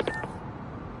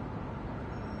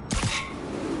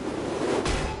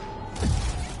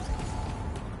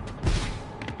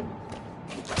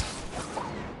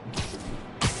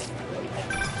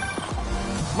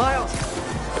 Miles!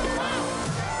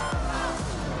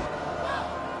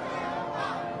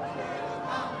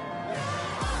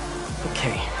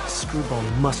 Okay, Screwball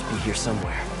must be here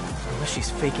somewhere. Unless she's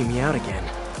faking me out again.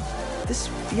 This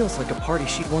feels like a party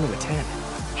she'd want to attend.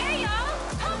 Hey, y'all!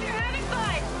 Hope you're having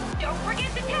fun! Don't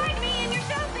forget to tag me in your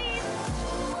selfies!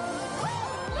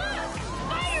 Look!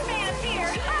 Spider-Man's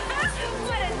here!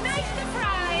 What a nice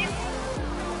surprise!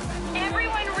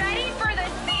 Everyone ready for the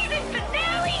season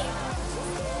finale?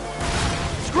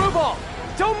 Screwball!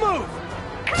 Don't move!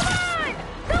 Come on!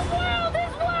 The world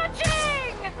is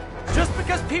watching! Just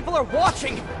because people are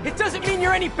watching, it doesn't mean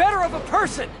you're any better of a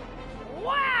person!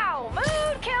 Wow!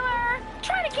 Mood killer!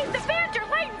 Try to keep the banter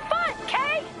light and fun,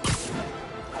 Kay!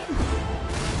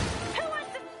 Who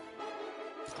wants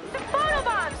some photo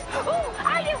bombs? Ooh,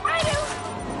 I do!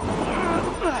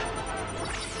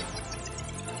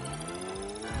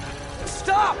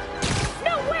 Stop!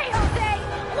 No way, Jose!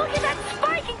 Look at that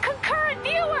spike in concurrent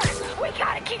viewers! We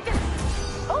gotta keep this...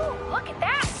 Ooh, look at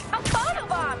that! A photo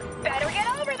bomb! Better get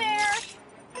over there!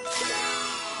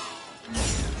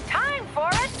 Time for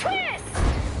a twist!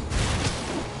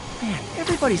 Man,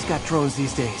 everybody's got drones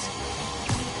these days.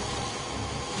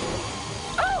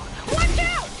 Oh, watch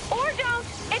out! Or don't.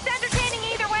 It's entertaining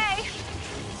either way.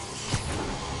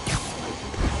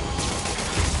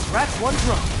 That's one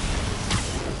drone.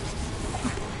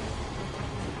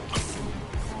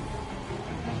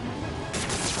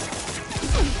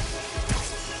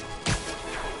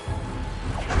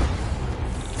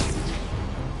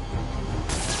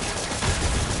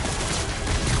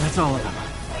 That's all of them.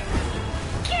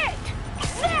 Get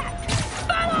that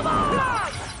photo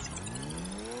bomb!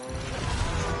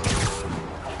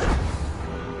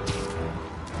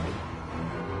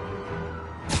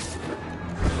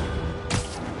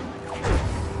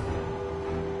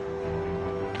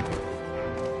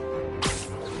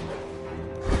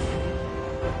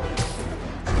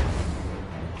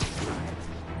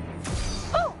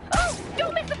 Oh,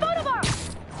 don't miss the photo bomb!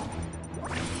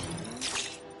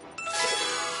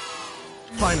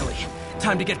 Finally,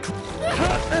 time to get...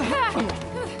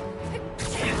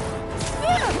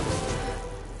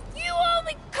 You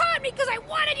only caught me because I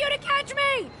wanted you to catch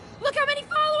me! Look how many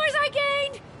followers I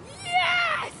gained!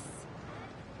 Yes!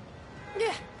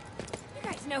 You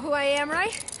guys know who I am,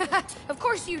 right? Of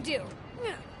course you do.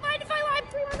 Mind if I live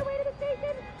stream on the way to the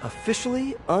station?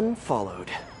 Officially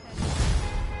unfollowed.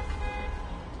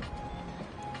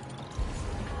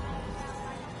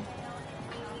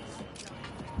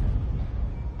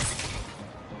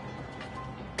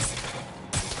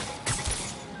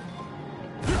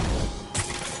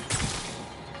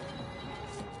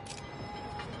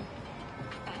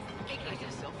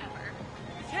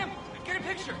 Tim, get a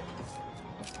picture.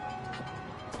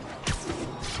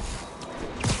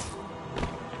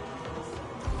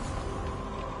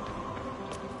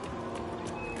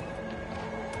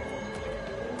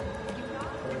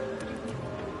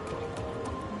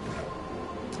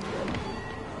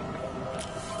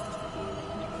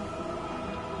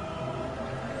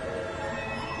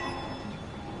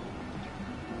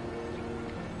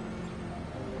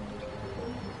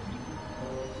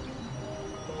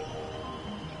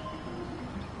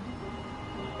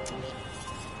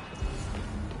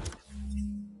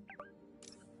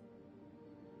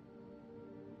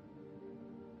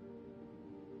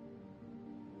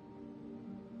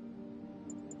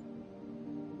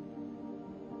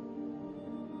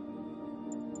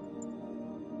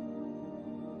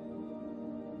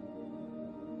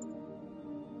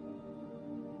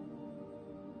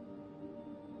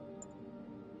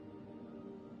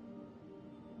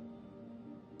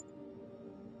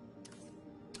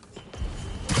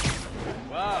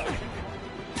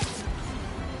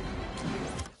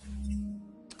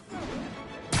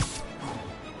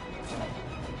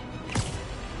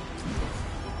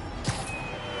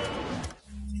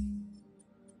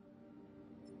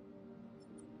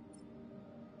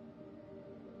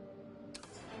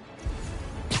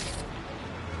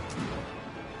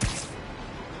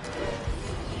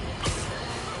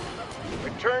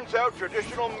 turns out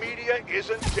traditional media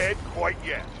isn't dead quite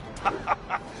yet.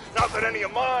 Not that any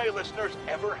of my listeners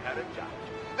ever had a doubt.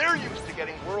 They're used to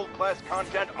getting world-class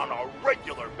content on a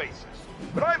regular basis.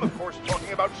 But I'm, of course,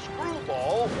 talking about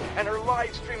Screwball and her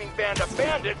live-streaming band of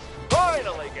bandits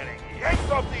finally getting yanked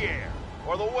off the air,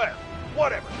 or the web,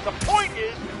 whatever. The point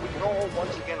is, we can all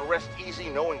once again rest easy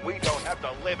knowing we don't have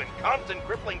to live in constant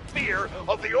crippling fear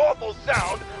of the awful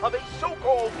sound of a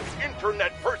so-called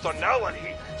internet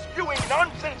personality spewing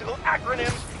nonsensical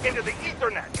acronyms into the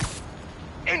Ethernet.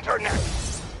 Internet.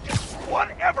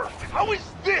 Whatever. How is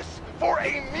this for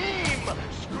a meme,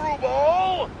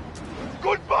 Screwball?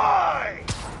 Goodbye!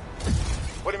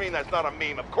 What do you mean that's not a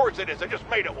meme? Of course it is. I just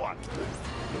made it one.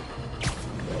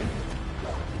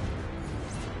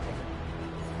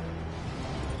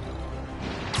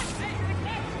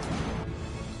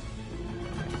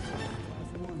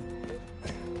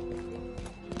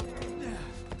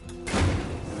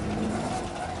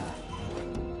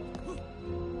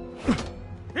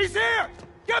 He's here!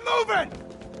 Get moving!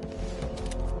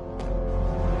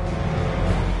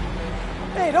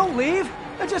 Hey, don't leave!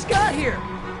 I just got here!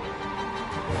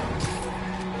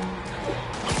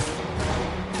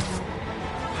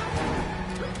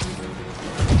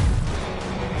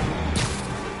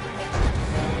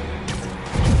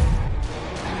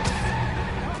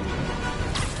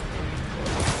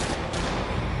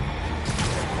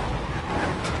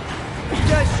 You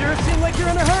guys sure seem like you're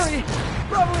in a hurry.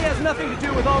 Probably has nothing to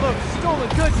do with all those stolen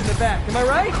goods in the back, am I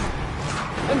right?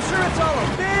 I'm sure it's all a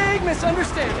big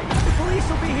misunderstanding. The police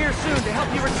will be here soon to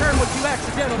help you return what you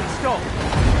accidentally stole.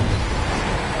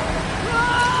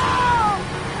 No!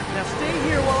 Now stay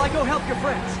here while I go help your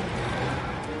friends.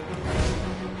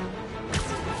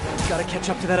 Gotta catch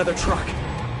up to that other truck.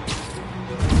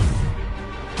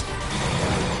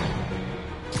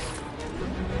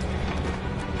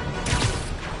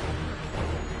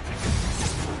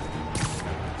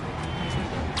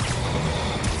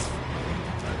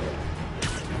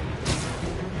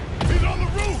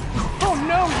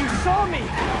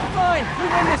 Fine, we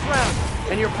win this round.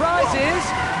 And your prize is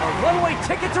a one-way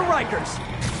ticket to Rikers.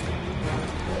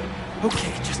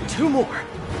 Okay, just 2 more.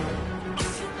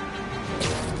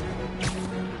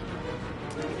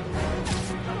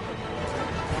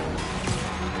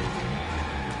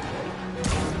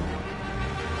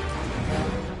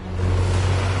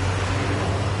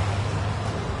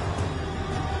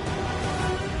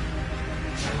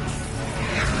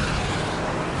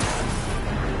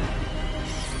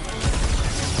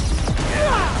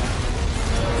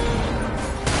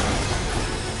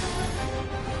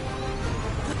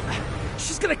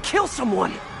 Kill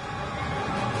someone!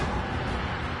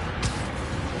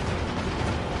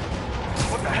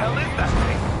 What the hell is that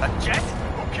thing? A jet?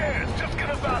 Who cares? Just get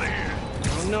us out of here!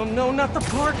 No, not the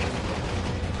park!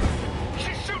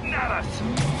 She's shooting at us!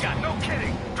 Yeah, no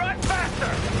kidding! Drive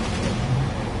faster!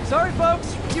 Sorry,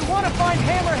 folks. If you want to find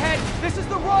Hammerhead, this is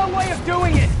the wrong way of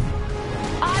doing it!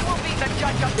 I will be the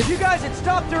judge of... If you guys had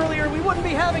stopped earlier, we wouldn't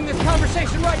be having this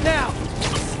conversation right now!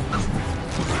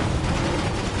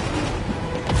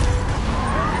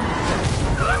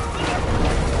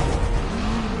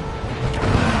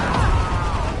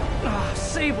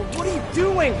 Sable, what are you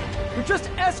doing? You're just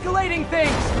escalating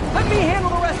things! Let me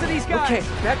handle the rest of these guys! Okay,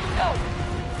 No!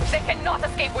 They cannot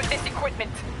escape with this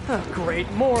equipment! Oh, great,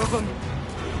 more of them!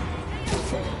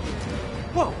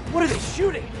 Whoa, what are they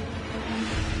shooting?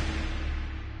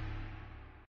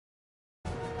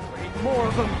 Great, more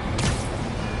of them!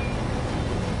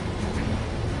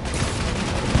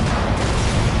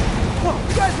 Whoa,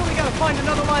 you guys really gotta find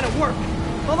another line of work!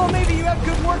 Although maybe you have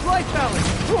good work-life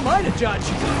balance. Who am I to judge?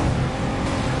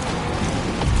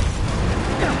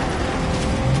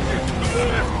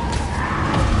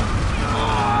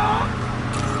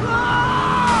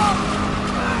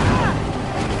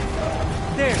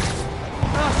 There.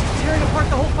 Oh, she's tearing apart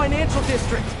the whole financial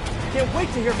district. Can't wait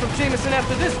to hear from Jameson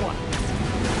after this one.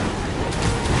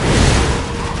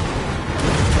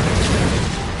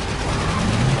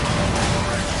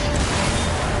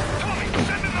 Tommy,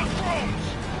 send in those drones!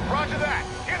 Roger that.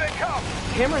 Here they come!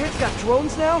 Hammerhead's got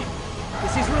drones now?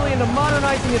 Guess he's really into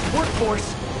modernizing his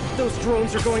workforce. Those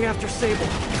drones are going after Sable.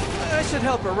 I should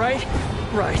help her, right?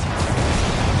 Right.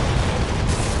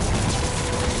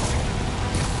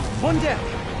 One down.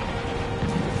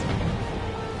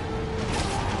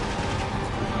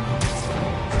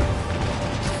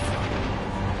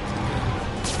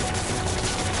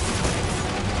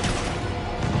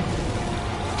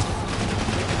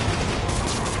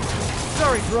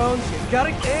 Sorry, drones. You got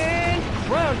it and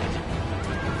grounded.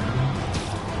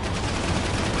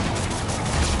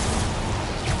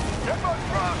 Get those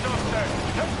drones! house, officer.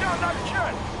 Touchdown, not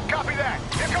shut. Copy that.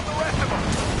 Here come the rest of them.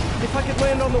 If I could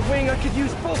land on the wing, I could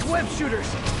use both web shooters.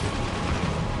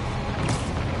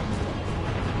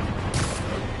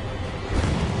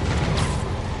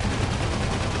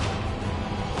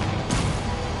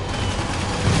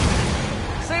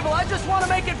 Sable, I just want to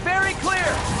make it very clear.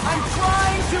 I'm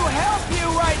trying to help you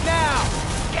right now.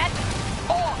 Get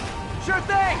off! Sure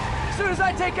thing. As soon as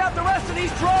I take out the rest of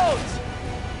these drones.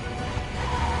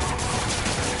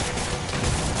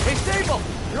 Hey, Sable,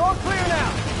 you're all clear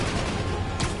now.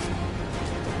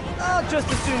 I'll just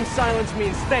assume silence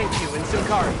means thank you in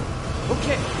Symkaria.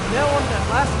 Okay, now on to that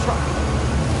last truck.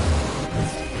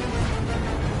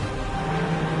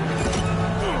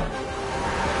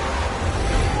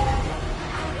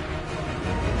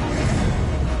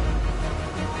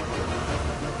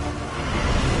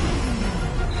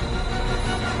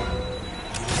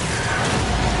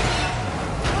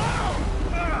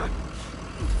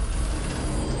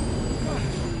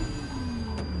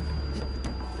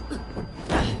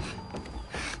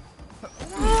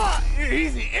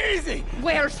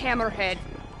 Where's Hammerhead?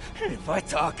 If I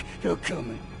talk, he'll kill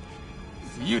me.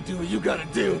 So you do what you gotta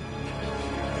do.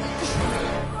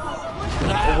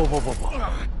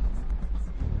 Whoa.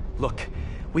 Look,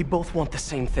 we both want the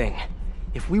same thing.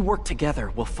 If we work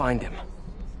together, we'll find him.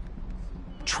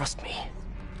 Trust me.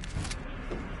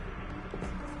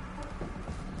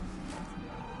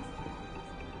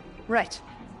 Right.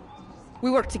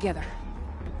 We work together.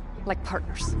 Like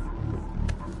partners.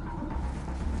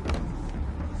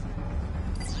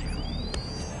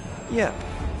 Yeah,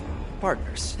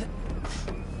 partners.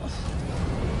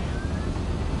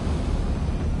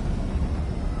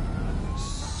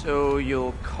 So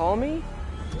you'll call me?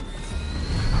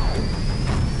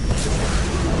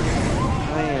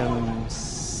 I am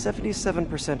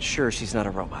 77% sure she's not a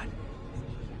robot.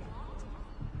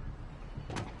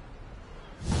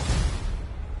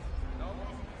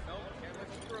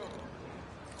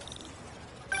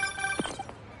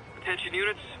 Attention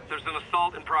units, there's an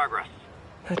assault in progress.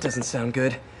 That doesn't sound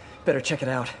good. Better check it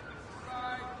out.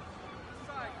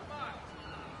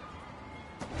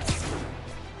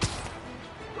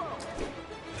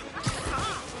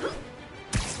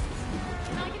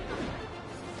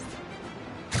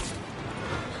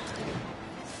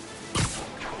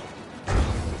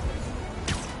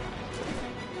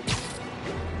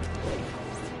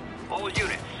 All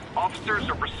units, officers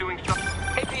are pursuing some...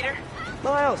 Hey, Peter.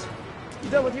 Miles, you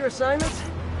done with your assignments?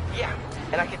 Yeah,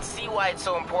 and I can see why it's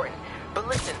so important. But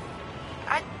listen,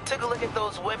 I took a look at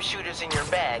those web shooters in your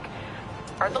bag.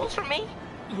 Are those for me?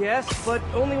 Yes, but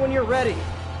only when you're ready.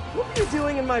 What were you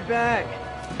doing in my bag?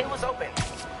 It was open,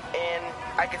 and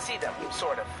I could see them,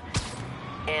 sort of.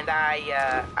 And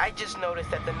I just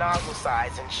noticed that the nozzle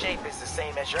size and shape is the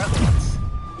same as your other ones.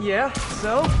 Yeah,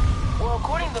 so? Well,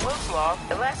 according to Hooke's law,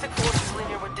 elastic force is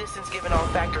linear with distance given all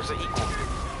factors are equal.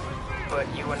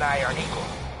 But you and I aren't equal.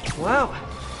 Wow,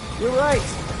 you're right.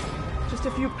 Just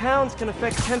a few pounds can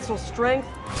affect tensile strength,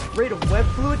 rate of web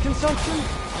fluid consumption,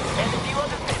 and a few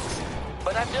other things.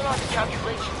 But I've done all the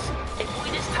calculations. If we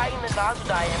just tighten the nozzle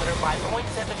diameter by 0.7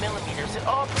 millimeters, it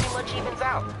all pretty much evens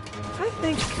out. I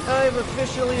think I've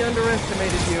officially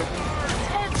underestimated you.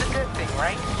 That's a good thing,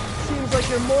 right? Seems like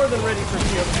you're more than ready for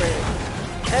field training.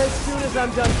 As soon as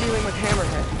I'm done dealing with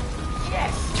Hammerhead.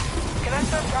 Yes! Can I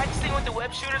start practicing with the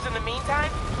web shooters in the meantime?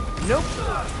 Nope.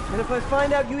 And if I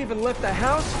find out you even left the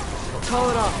house, I'll call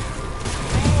it off.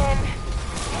 Man,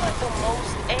 you're like the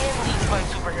most and least fun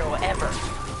superhero ever.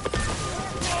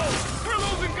 We're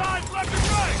losing guys left and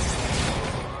right!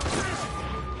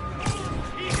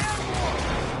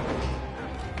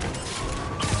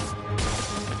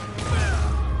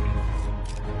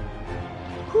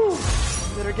 Whew.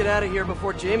 Better get out of here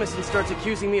before Jameson starts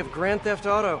accusing me of Grand Theft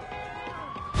Auto.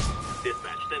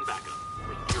 Dispatch, send backup.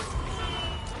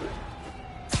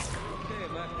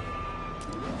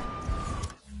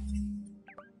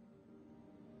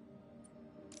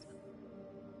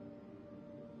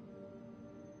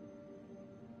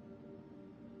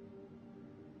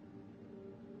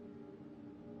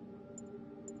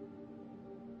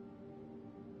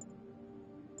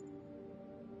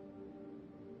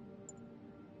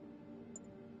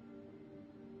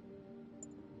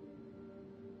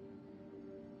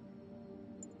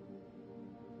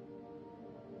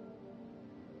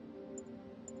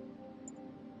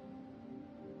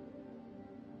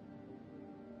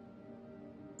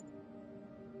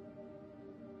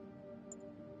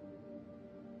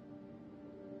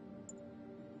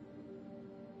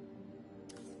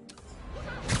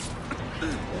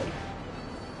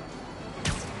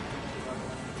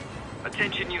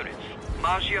 Attention units.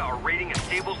 Maggia are raiding a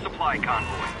stable supply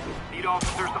convoy. Need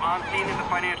officers on scene in the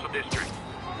financial district.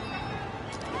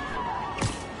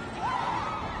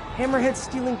 Hammerhead's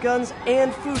stealing guns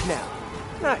and food now.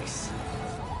 Nice.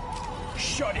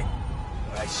 Shut it!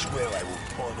 I swear I will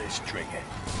pull this trigger.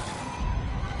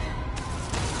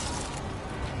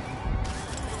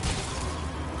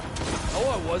 Oh,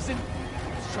 I wasn't.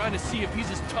 I was trying to see if he's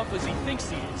as tough as he thinks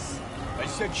he is. I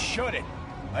said shut it.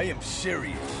 I am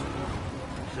serious.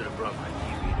 Should have brought my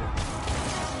e-reader.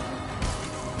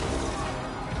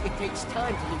 It takes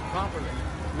time to loot properly.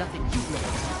 Nothing you know.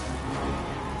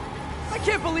 I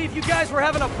can't believe you guys were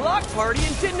having a block party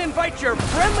and didn't invite your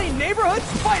friendly neighborhood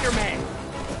Spider-Man!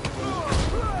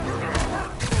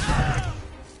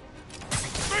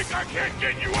 Think I can't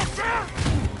get you up there?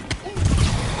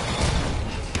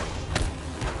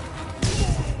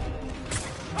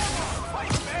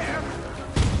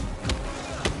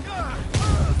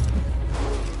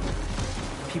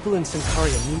 People in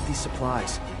Centaria need these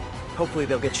supplies. Hopefully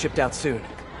they'll get shipped out soon.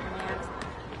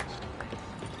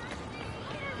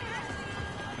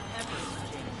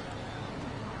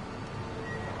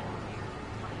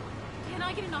 Can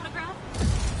I get an autograph?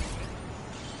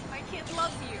 My kid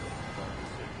loves you.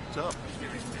 What's up? You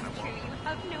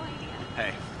have no idea.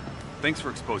 Hey, thanks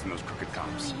for exposing those crooked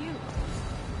cops. Only you.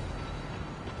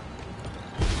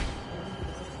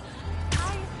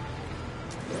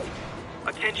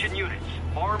 Attention units.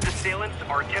 Armed assailants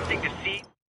are attempting to seize...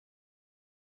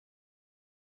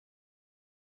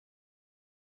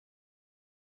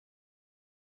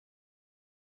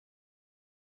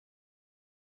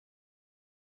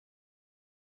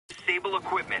 disable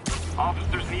equipment.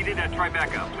 Officers needed at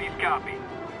Tribeca. Please copy.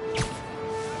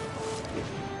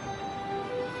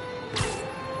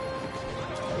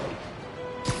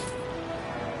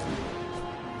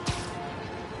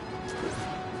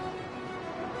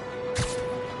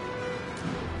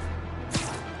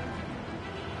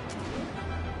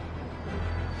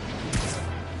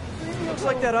 Looks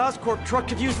like that Oscorp truck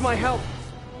could use my help.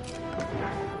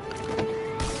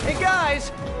 Hey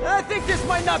guys, I think this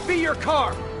might not be your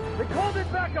car. They called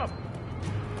it back up!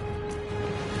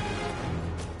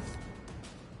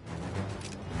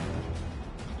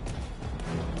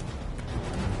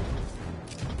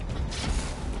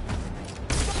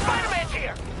 Spider-Man's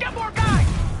here! Get more guys!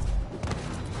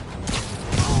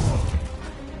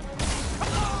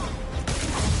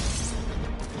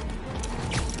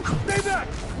 Stay back!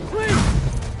 Please!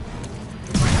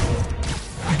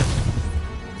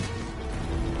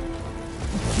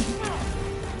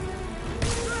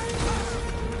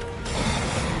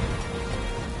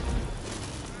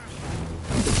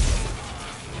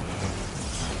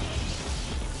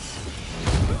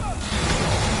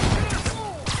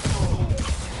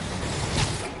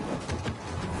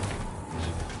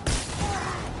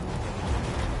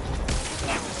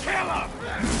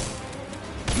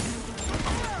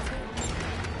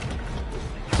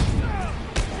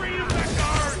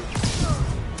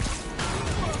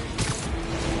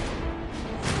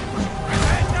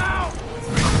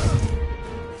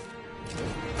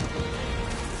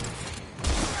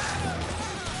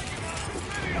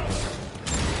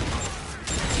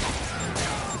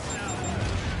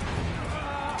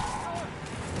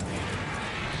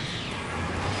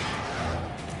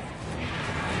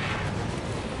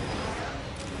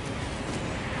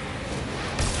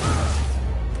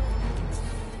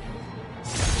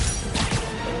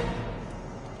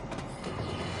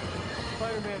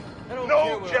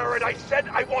 No, Jared, I said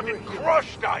I wanted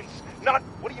crushed ice, not...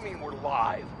 What do you mean we're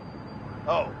live?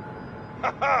 Oh.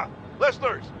 Haha!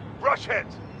 Listeners,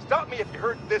 brushheads, stop me if you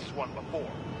heard this one before.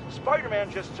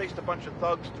 Spider-Man just chased a bunch of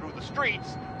thugs through the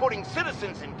streets, putting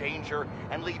citizens in danger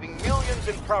and leaving millions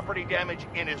in property damage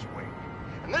in his wake.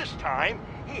 And this time,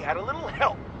 he had a little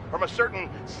help from a certain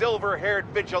silver-haired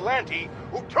vigilante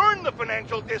who turned the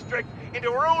financial district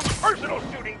into her own personal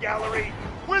shooting gallery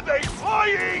with a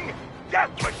flying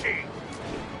death machine.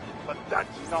 But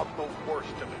that's not the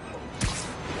worst of it, folks.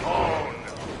 Oh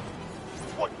no.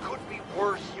 What could be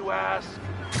worse, you ask?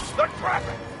 The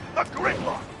traffic, the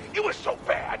gridlock. It was so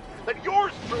bad that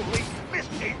yours truly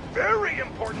missed a very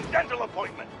important dental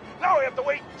appointment. Now I have to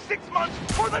wait 6 months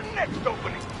for the next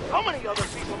opening. How many other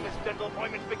people miss dental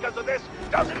appointments because of this?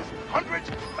 Dozens? Hundreds?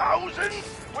 Thousands?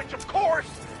 Which, of course,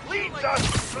 leads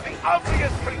us to the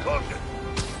obvious conclusion.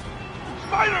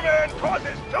 Spider-Man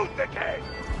causes tooth decay!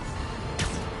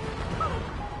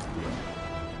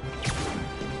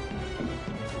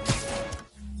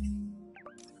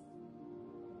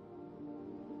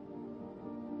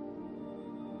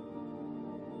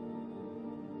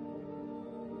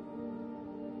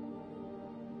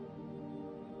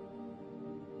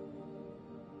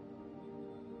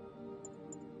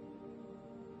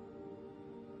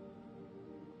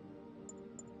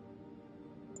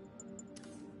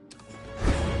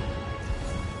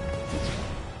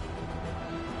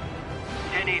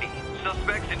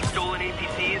 Sable and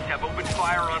APCs have opened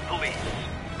fire on police.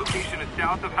 Location is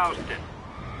south of Houston.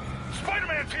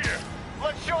 Spider-Man's here!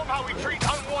 Let's show him how we treat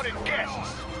unwanted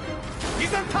guests!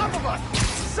 He's on top of us!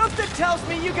 Something tells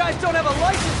me you guys don't have a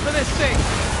license for this thing!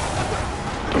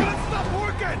 It's not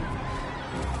working!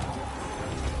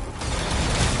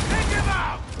 Take him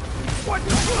out! What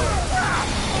the fuck?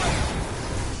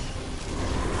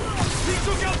 He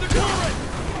took out the turret!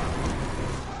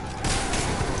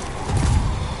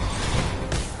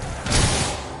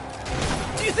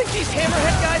 Do you think these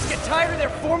Hammerhead guys get tired of their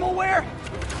formal wear?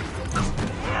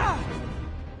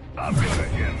 I'm gonna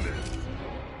end this.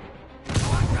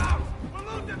 Watch out! We'll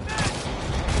lose the net!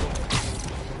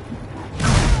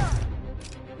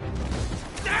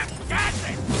 That's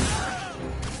it!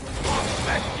 I'll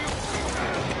bet you!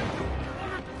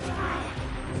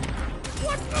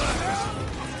 What the hell?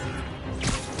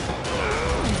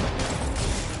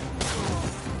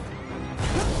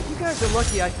 You guys are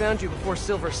lucky I found you before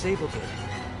Silver Sable did.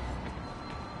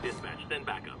 Dispatch, send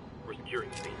backup. We're securing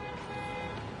the scene.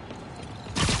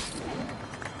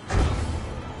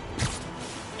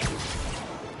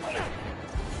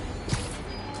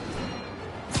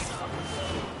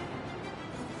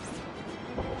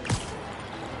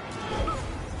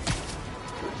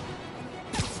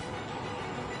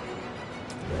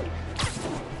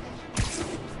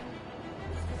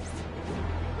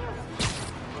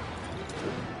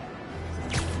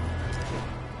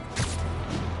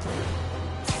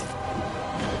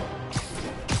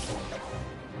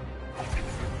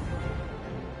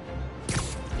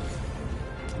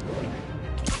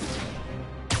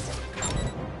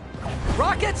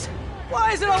 Rockets?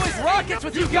 Why is it always rockets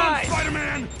with you guys?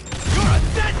 Spider-Man! You're a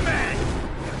dead man!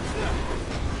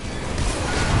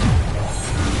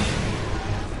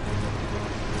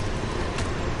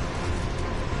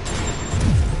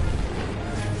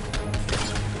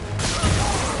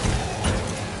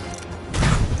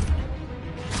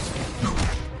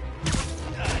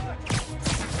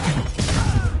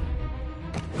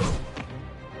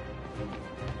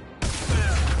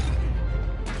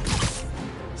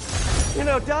 You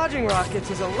know, dodging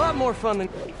rockets is a lot more fun than...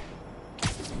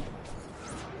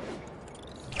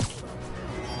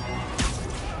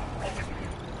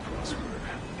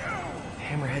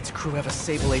 Hammerhead's crew have a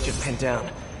Sable agent pinned down.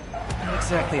 Not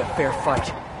exactly a fair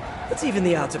fight. Let's even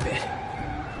the odds a bit.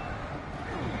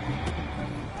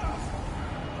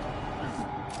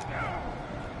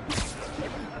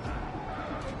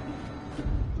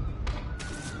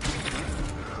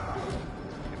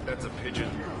 If that's a pigeon,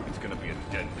 it's gonna be a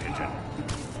dead pigeon.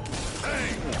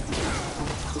 Hey!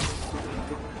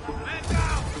 Man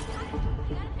down!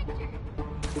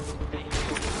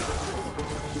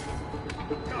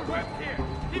 Got a web here!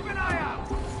 Keep an eye out!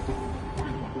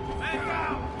 Man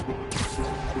down!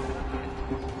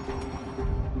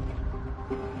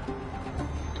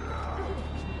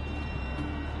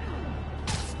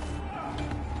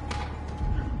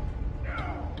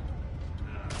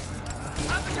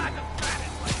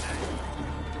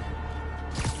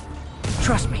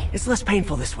 Trust me, it's less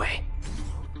painful this way.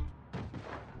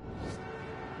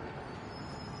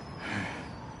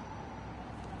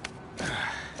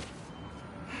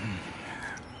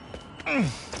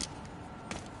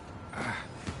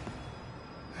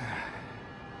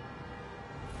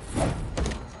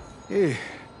 Hey,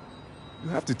 you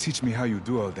have to teach me how you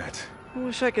do all that. I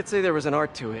wish I could say there was an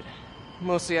art to it.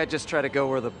 Mostly I just try to go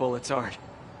where the bullets aren't.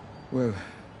 Well,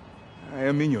 I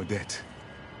am in your debt.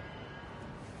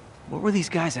 What were these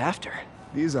guys after?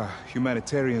 These are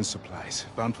humanitarian supplies,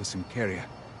 bound for Symkaria.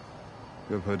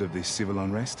 You have heard of the civil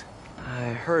unrest?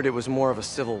 I heard it was more of a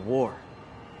civil war.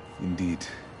 Indeed.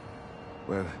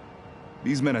 Well,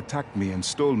 these men attacked me and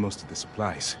stole most of the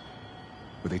supplies.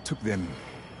 Where they took them,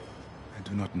 I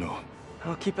do not know.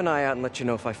 I'll keep an eye out and let you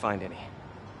know if I find any.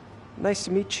 Nice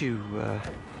to meet you,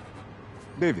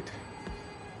 David.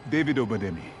 David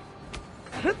Obademi.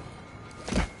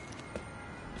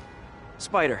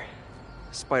 Spider.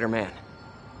 Spider-Man.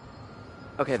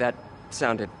 Okay, that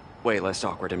sounded way less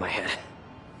awkward in my head.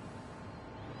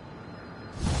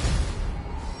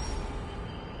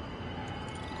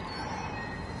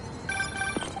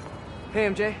 Hey,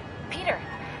 MJ. Peter,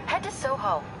 head to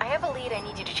Soho. I have a lead I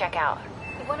need you to check out.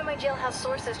 One of my jailhouse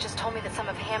sources just told me that some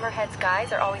of Hammerhead's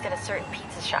guys are always at a certain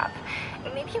pizza shop.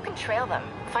 Maybe you can trail them.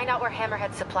 Find out where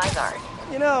Hammerhead's supplies are.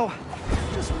 You know,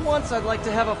 just once I'd like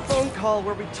to have a phone call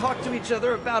where we talk to each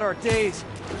other about our days,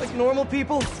 like normal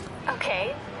people.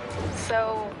 Okay.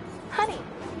 So, honey,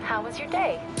 how was your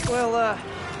day? Well,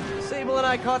 Sable and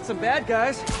I caught some bad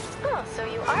guys. Oh, so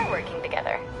you are working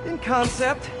together. In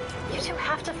concept. You two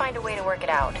have to find a way to work it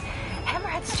out.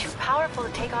 Hammerhead's too powerful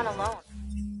to take on alone.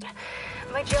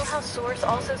 My jailhouse source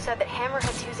also said that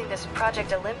Hammerhead's using this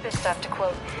Project Olympus stuff to,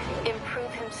 quote, improve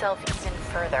himself even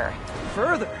further.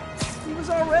 Further? He was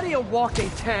already a walking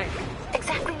tank.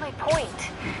 Exactly my point.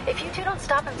 If you two don't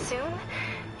stop him soon,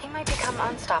 he might become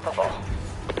unstoppable.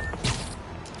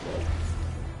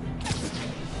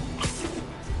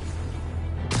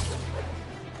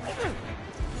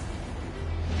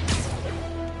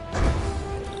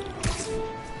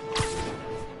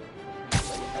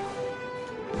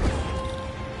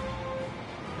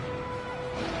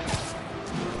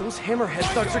 Those Hammerhead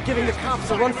thugs are giving the cops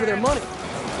a run for their money.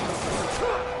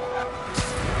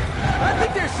 I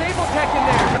think there's Sable Tech in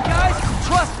there. And guys,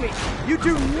 trust me, you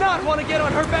do not want to get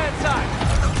on her bad side.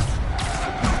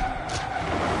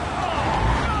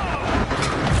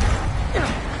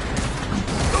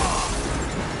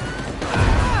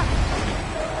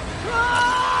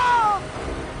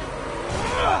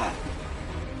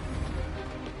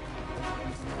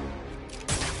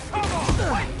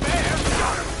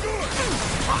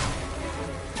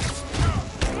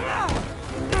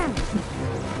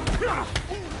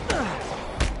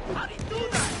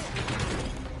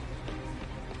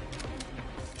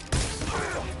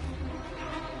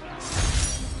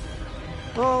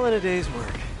 All in a day's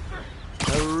work.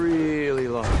 A really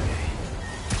long day.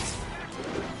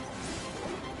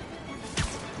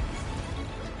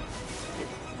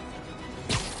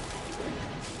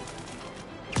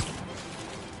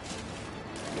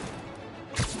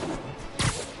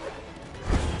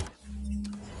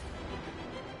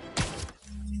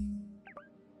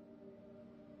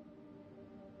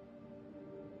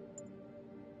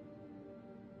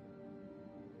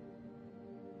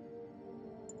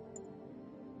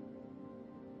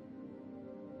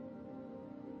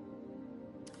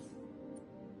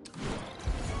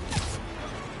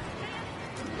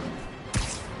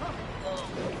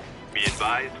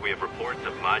 We have reports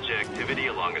of Maja activity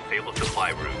along a Sable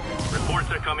supply route. Reports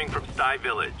are coming from Sty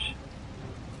Village.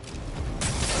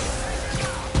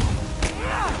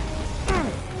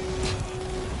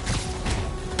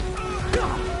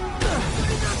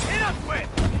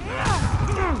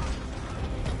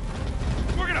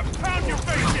 We're gonna pound your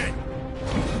face in!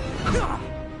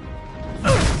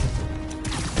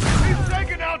 He's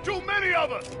taking out too many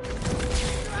of us!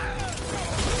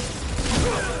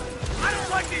 I don't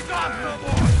like these odds no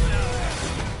more!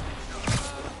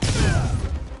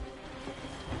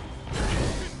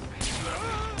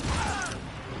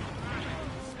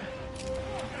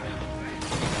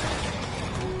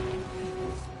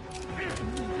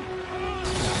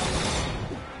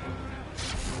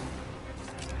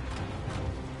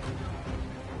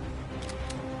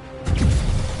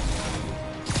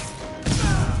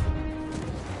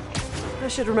 I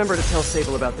should remember to tell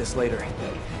Sable about this later.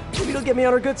 Maybe it'll get me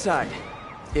on her good side.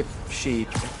 If she...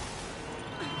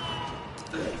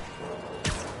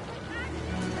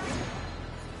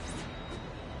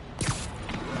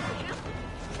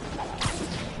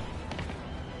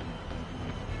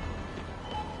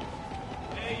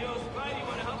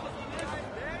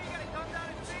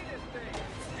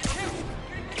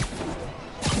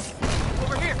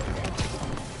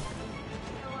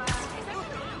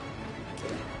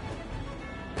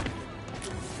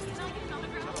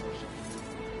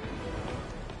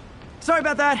 Sorry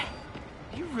about that.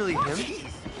 You really him?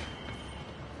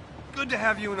 Good to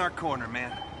have you in our corner,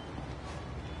 man.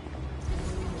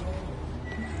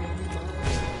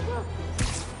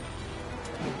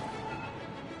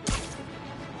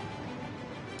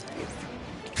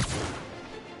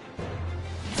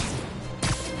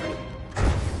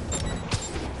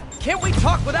 Can't we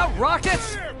talk without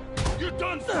rockets? You're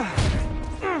done, sir!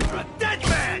 You're a dead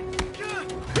man!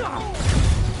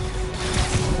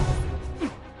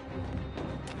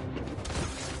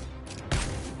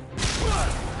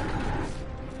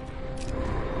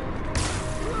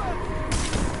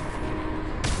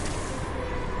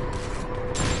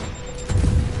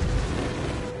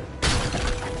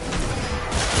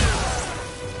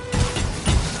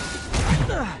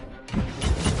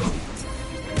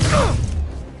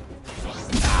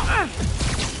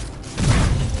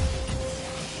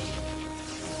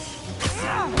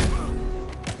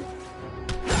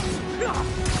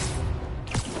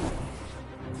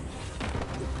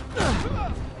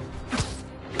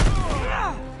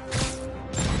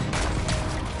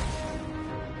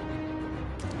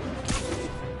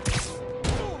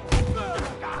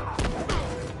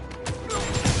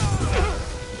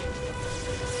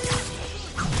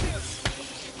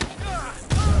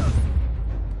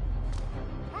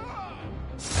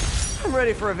 I'm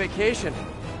ready for a vacation.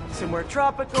 Somewhere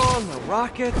tropical, no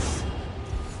rockets.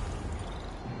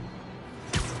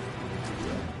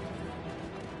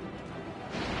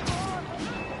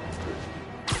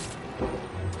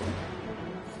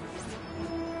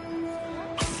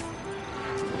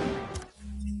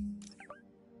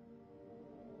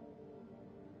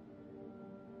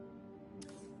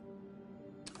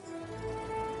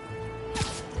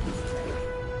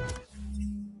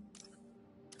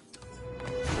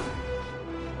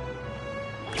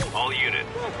 All units,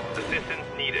 assistance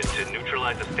needed to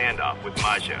neutralize a standoff with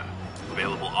Maja.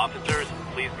 Available officers,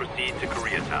 please proceed to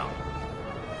Koreatown.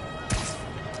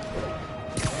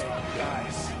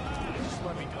 Guys, just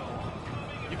let me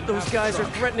go. Those guys are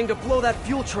threatening to blow that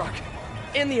fuel truck.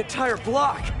 And the entire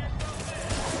block.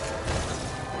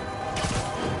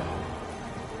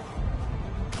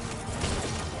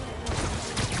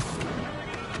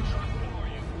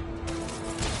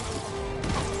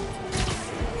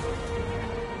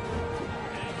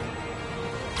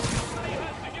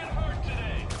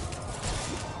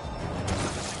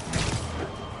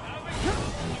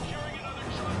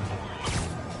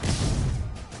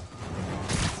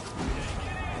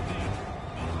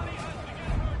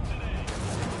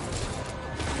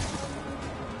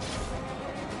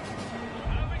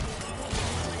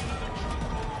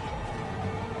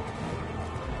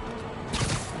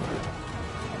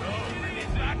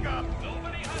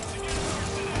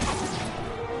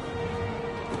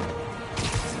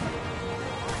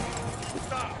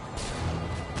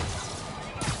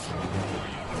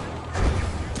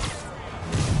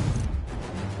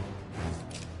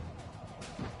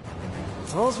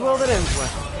 All's well that ends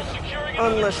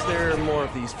well. Unless there are more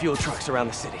of these fuel trucks around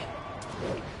the city.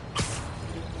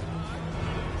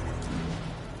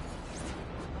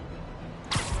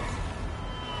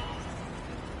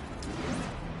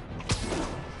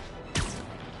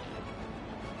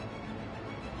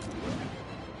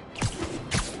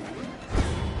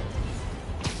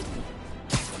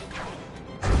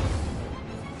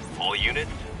 All units,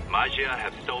 Magia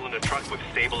have stolen a truck with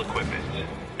stable equipment.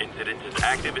 Incident is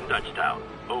active in Dutchtown.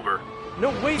 Over. No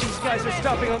way these guys are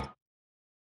stopping on...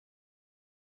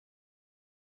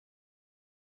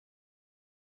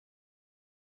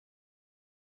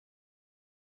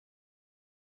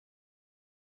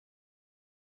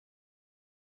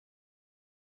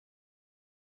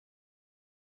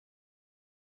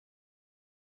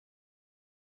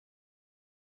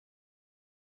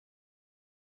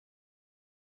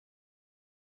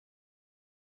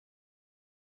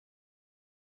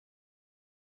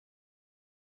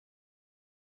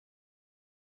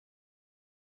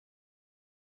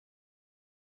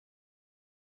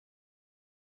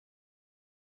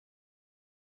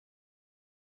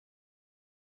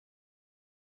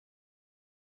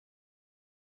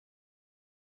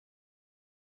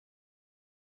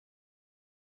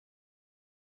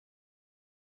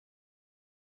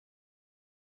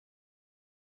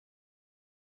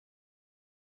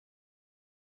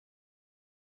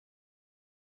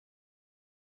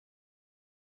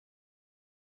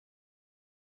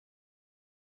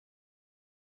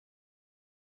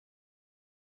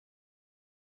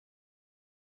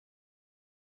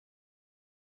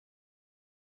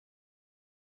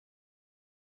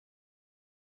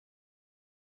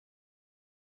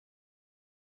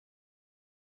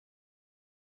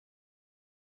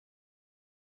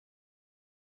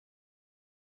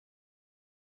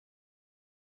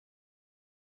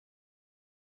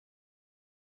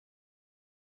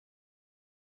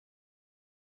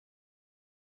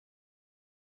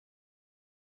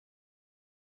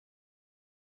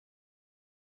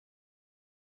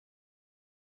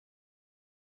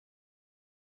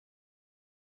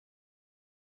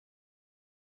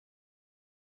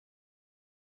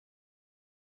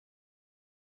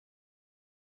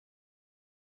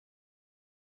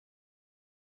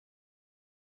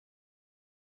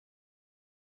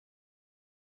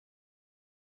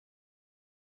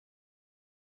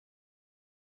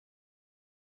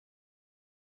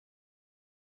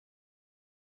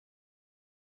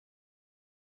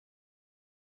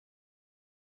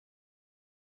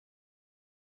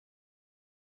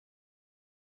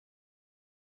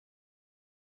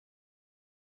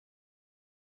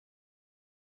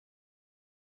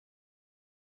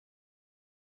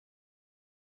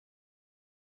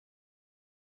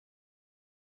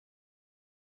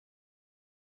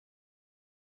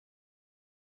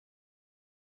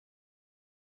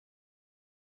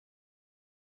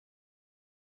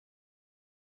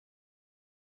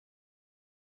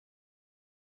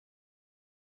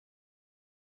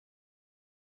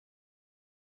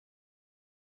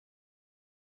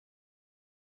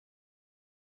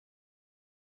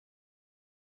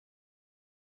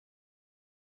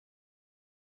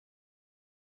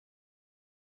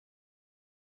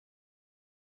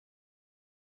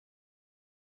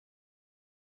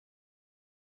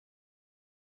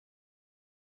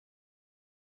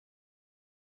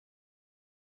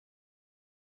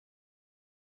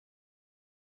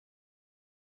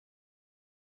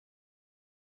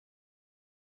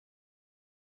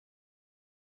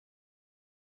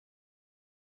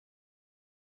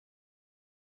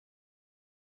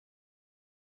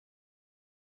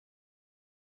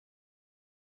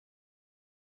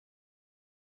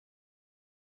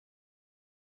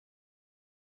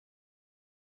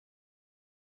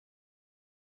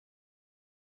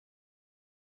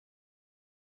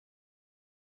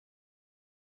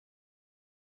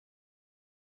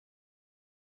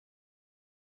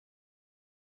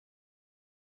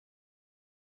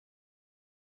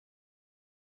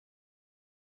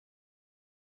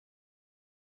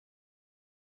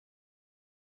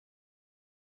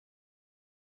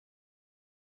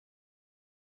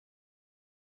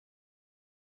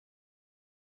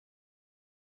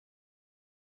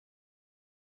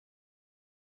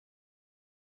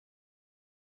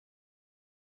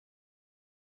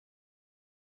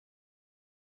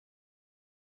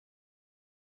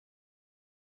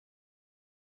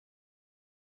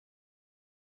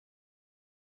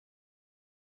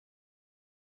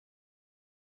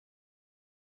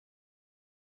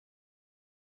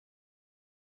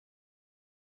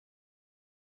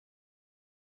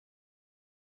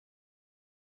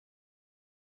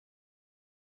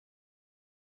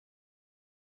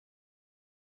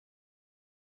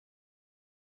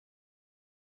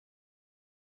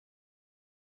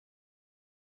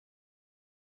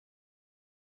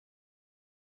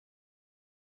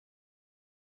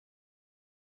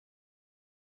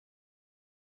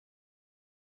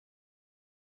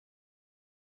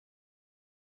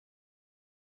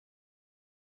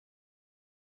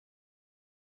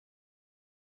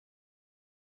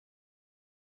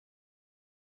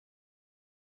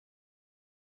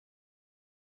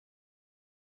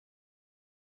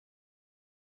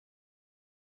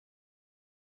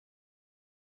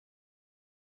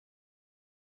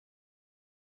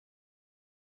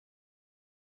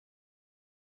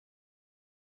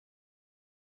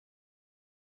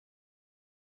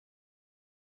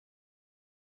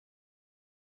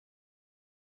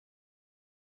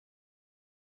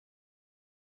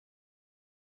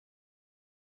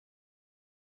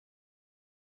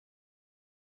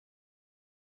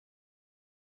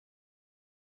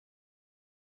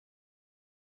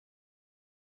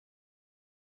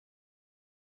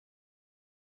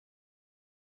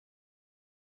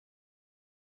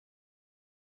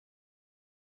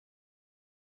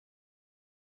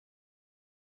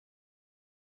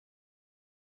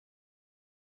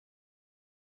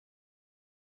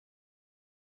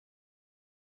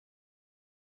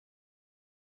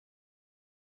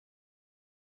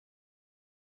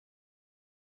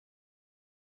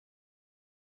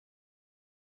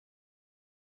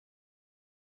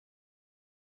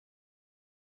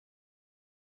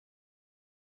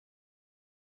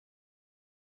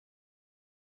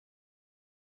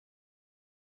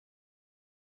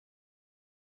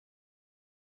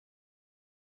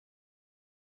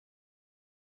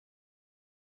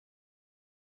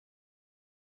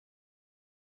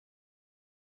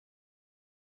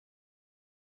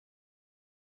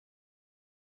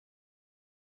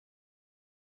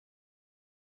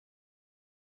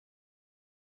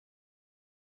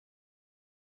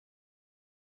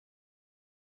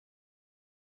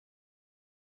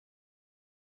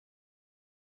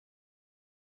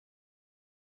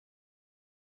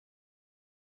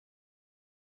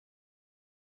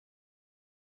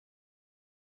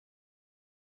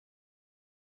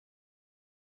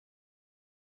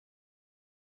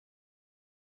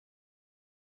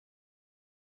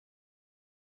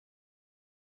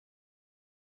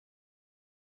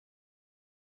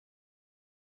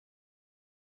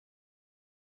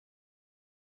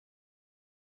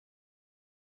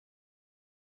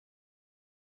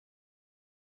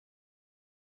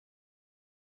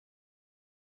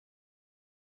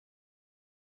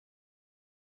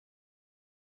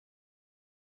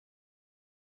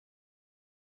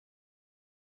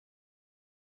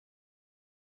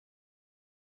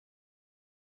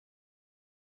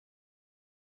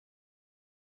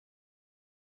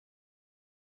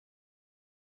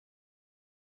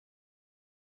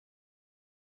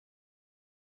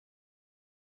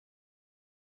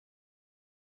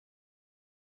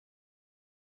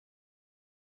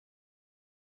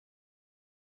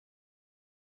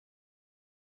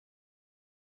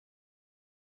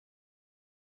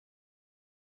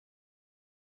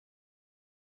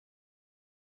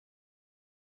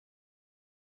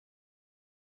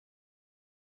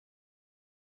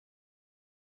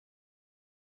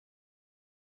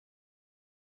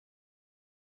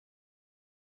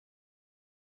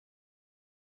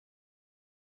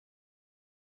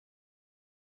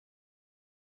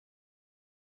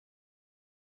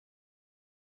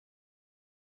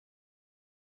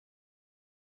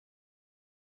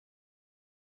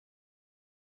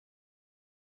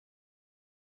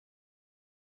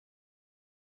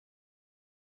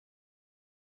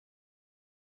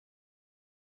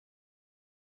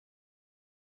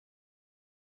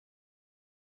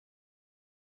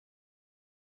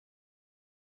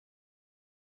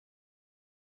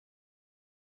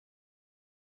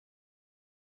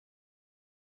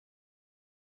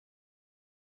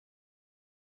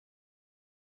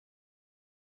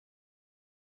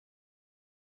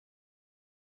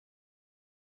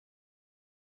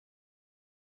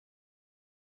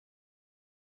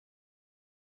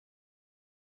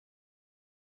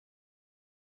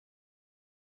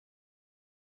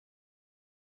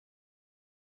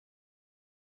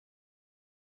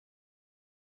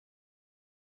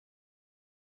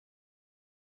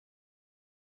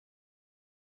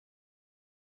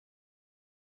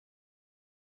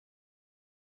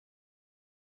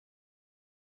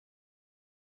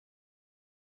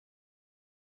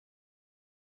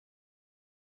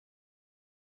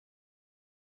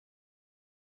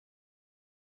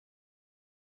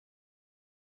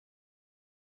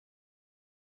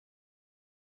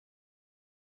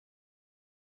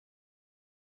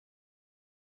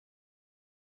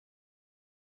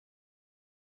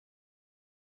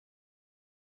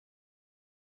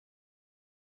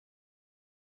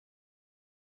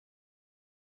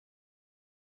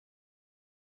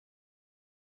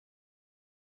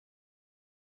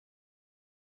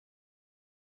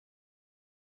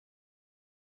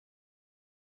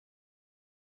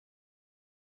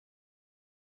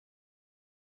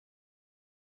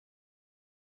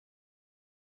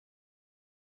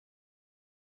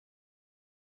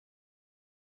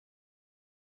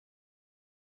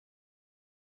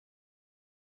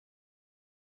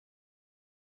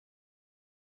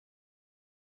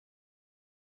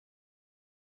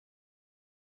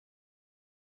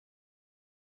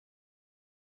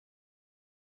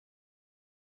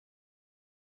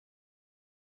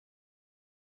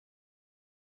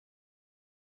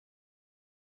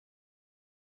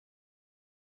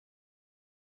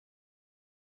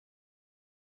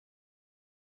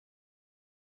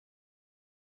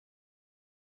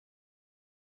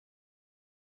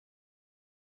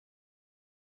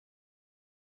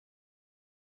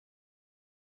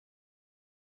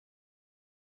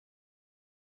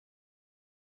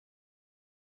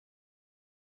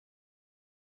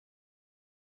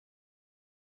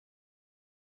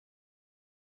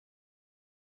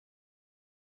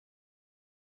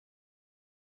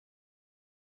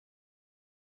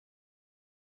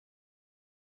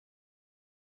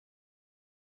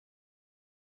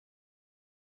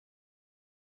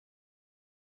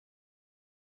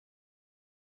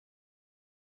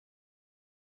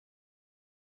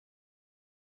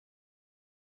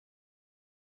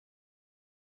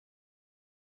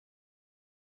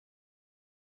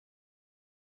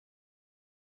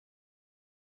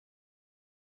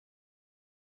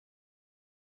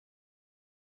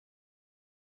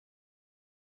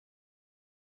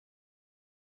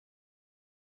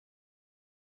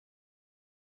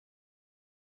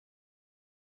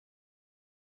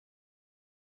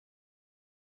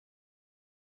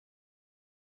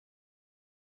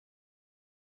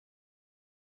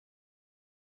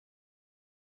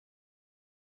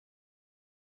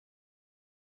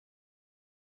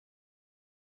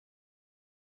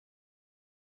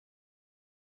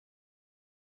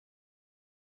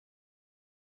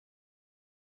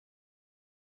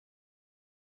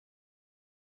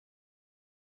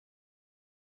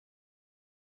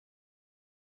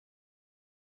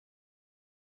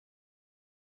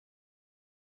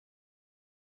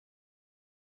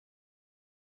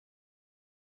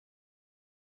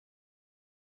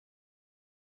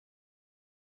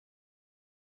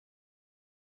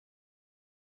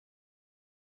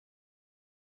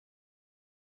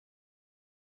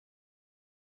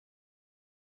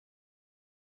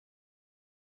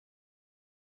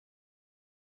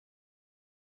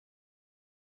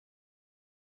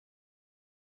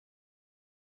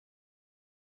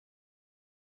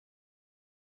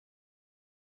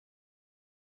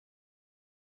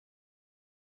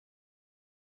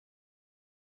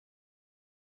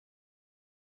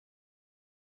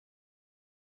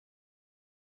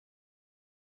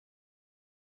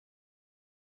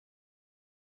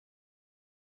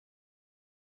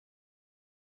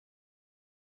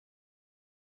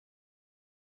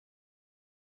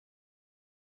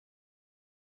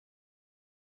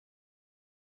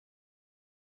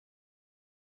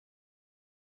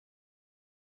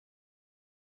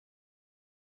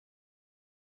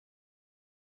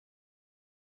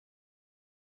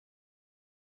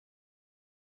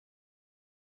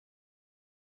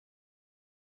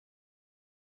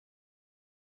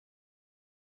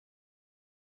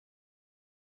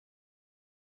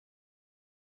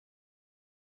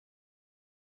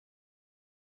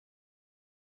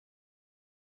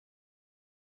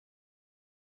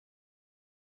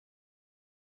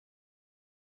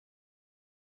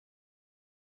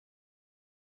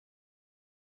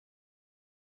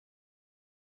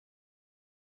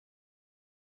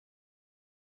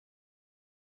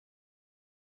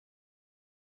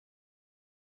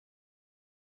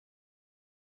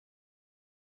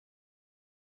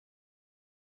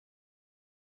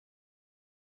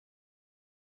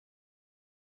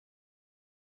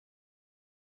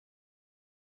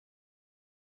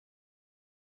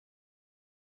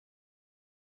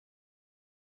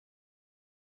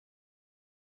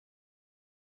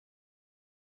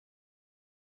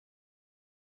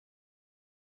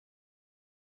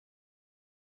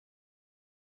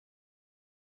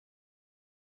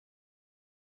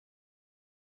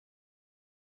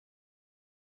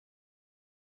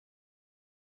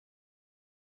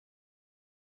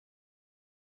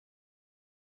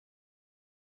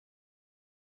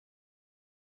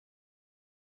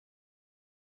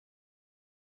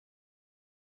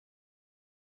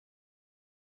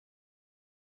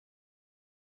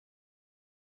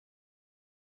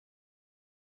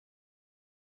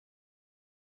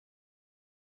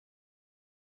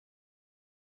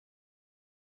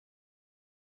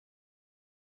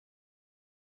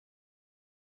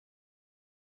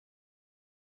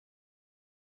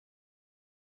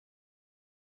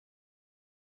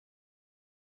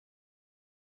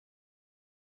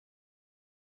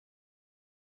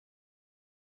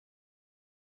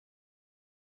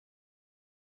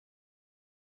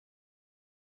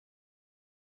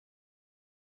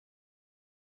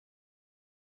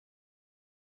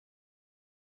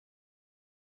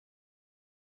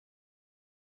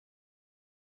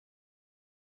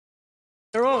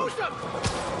 Their own.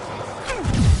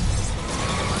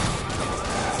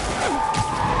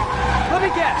 Let me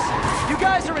guess. You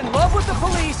guys are in love with the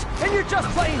police, and you're just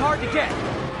playing hard to get.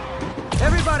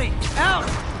 Everybody, out!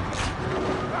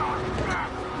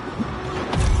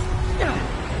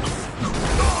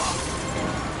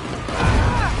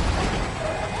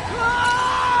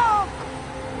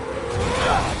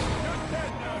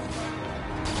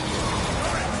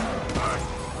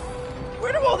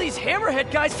 Where do all these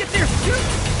Hammerhead guys get their suits?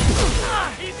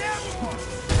 He's out!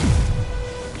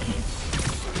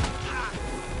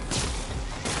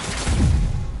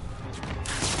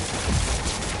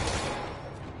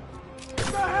 What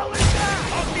the hell is that?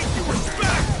 I'll teach you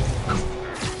respect!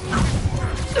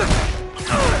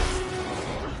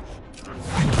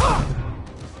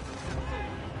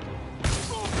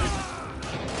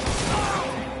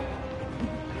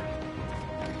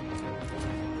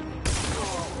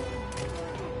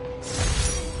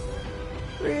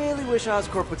 Really wish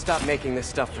Oscorp would stop making this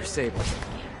stuff for Sable.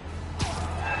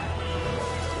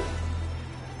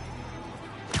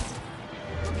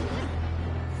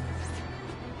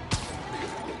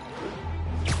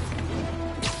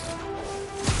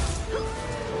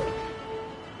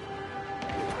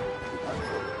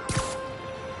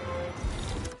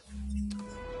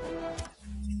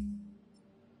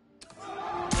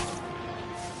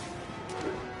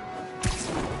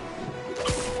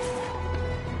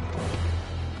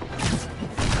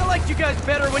 I liked you guys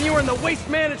better when you were in the waste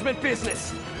management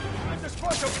business. Just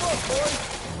fuck a boat, boys.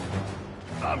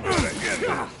 I'm gonna get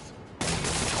him.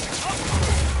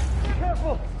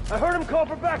 Careful! I heard him call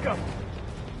for backup.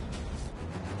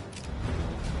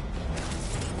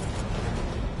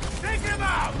 Take him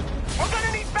out! We're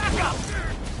gonna need backup!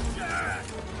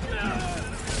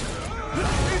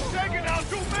 He's taking out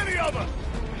too many of us!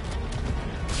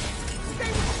 Stay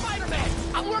with Spider-Man!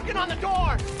 I'm working on the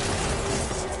door!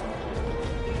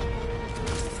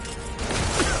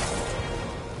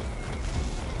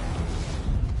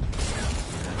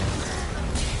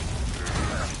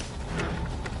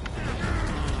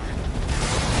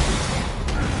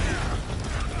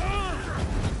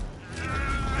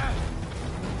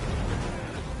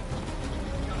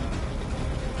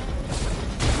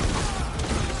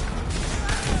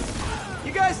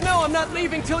 You guys know I'm not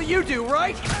leaving till you do,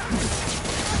 right?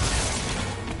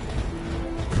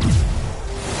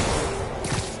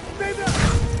 Stay there!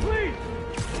 Please!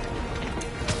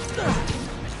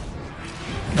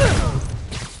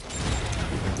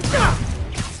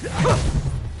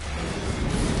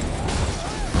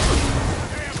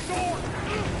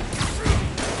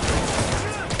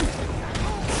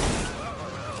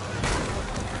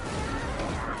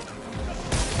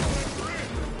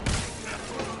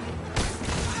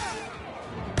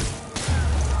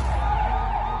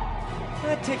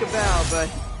 I'd take a bow, but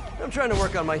I'm trying to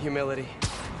work on my humility.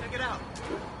 Check it out.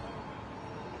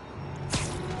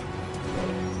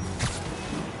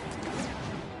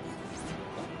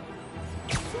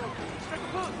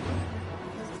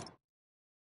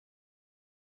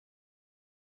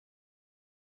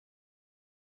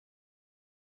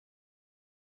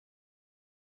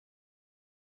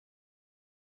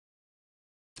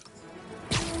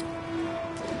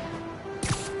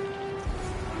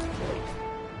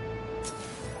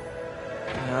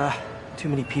 Too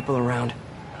many people around.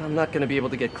 I'm not gonna be able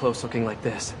to get close looking like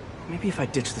this. Maybe if I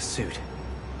ditch the suit.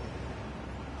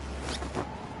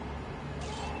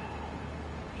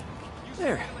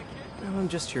 There. Now I'm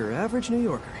just your average New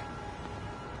Yorker.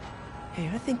 Hey,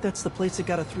 I think that's the place that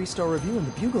got a 3-star review in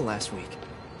the Bugle last week.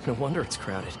 No wonder it's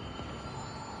crowded.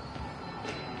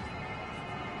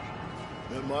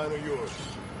 That mine or yours?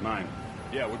 Mine.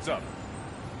 Yeah, what's up?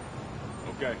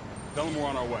 Okay, tell him we're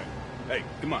on our way. Hey,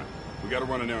 come on. We gotta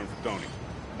run an errand for Tony.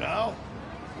 Now?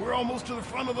 We're almost to the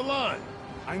front of the line.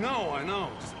 I know.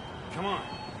 Just come on.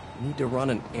 Need to run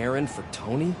an errand for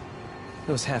Tony?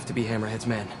 Those have to be Hammerhead's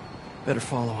men. Better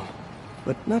follow him.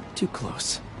 But not too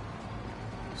close.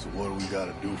 So what do we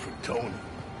gotta do for Tony?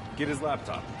 Get his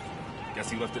laptop.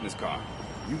 Guess he left it in his car.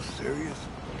 You serious?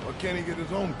 Why can't he get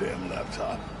his own damn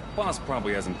laptop? Boss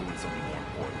probably hasn't doing something more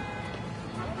important.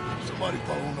 Somebody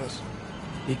following us?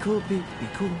 Be cool, Pete. Be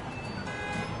cool.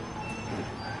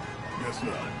 Guess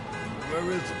not.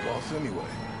 Where is the boss anyway?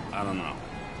 I don't know.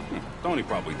 Tony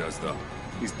probably does, though.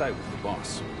 He's tight with the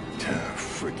boss. Damn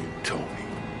freaking Tony.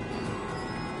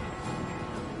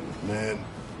 Man,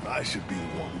 I should be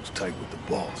the one who's tight with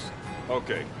the boss.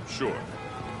 Okay, sure.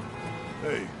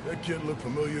 Hey, that kid look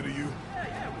familiar to you?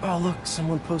 Oh, look,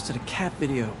 someone posted a cat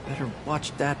video. Better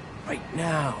watch that right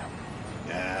now.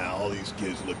 Yeah, all these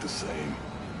kids look the same.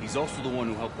 He's also the one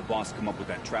who helped the boss come up with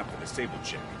that trap for the Sable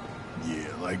chick. Yeah,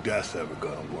 like that's ever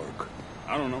gonna work.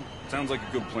 I don't know. Sounds like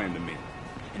a good plan to me.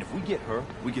 And if we get her,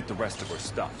 we get the rest of her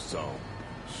stuff, so...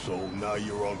 So now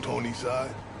you're on Tony's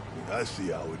side? I see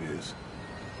how it is.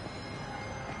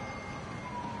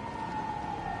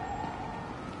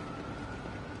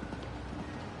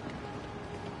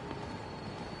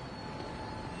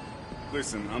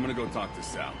 Listen, I'm gonna go talk to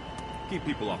Sal. Keep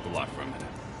people off the lot for a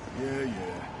minute.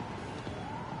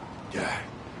 Yeah.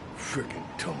 Frickin'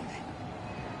 Tony.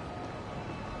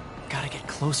 Gotta get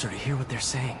closer to hear what they're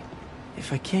saying.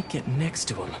 If I can't get next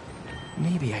to him,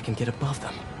 maybe I can get above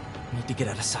them. Need to get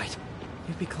out of sight.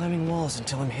 You'd be climbing walls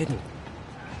until I'm hidden.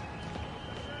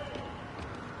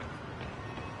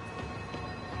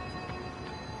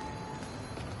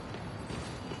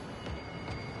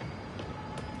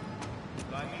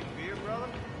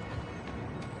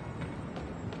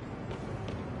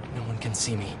 No one can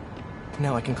see me.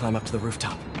 Now I can climb up to the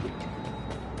rooftop.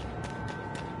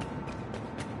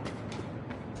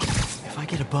 If I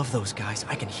get above those guys,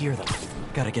 I can hear them.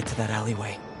 Gotta get to that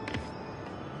alleyway.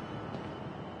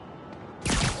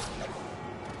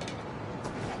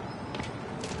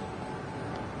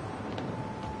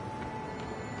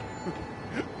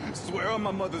 Swear on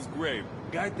my mother's grave,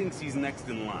 guy thinks he's next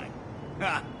in line.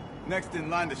 Ha! Next in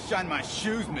line to shine my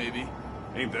shoes, maybe.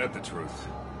 Ain't that the truth?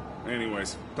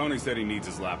 Anyways, Tony said he needs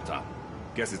his laptop.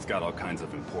 Guess it's got all kinds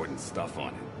of important stuff on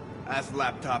it. As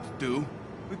laptops do.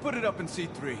 We put it up in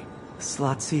C3.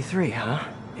 Slot C3, huh?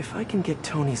 If I can get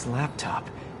Tony's laptop,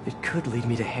 it could lead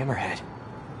me to Hammerhead.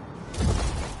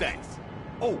 Thanks.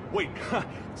 Oh, wait.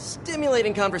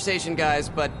 Stimulating conversation, guys,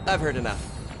 but I've heard enough.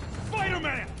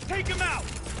 Spider-Man! Take him out!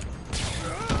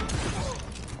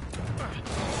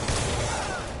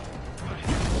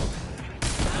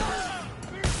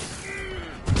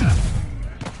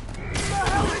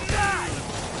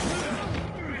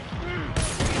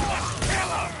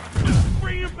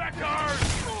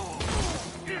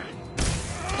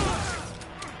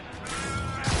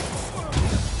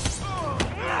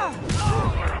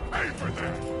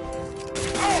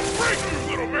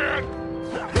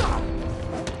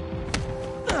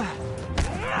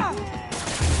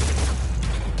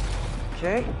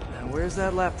 Okay, now where's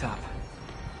that laptop?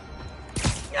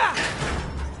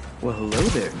 Well, hello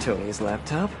there, Tony's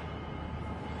laptop.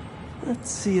 Let's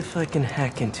see if I can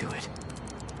hack into it.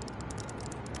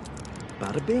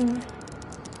 Bada bing.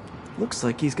 Looks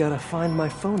like he's got a Find My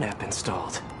Phone app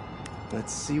installed.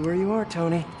 Let's see where you are,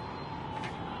 Tony.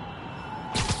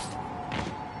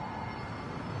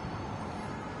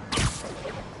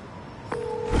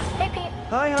 Hey, Pete.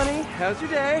 Hi, honey. How's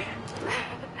your day?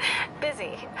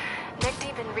 Busy. Neck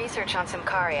deep in research on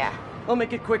Symkaria. I'll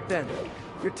make it quick then.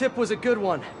 Your tip was a good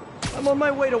one. I'm on my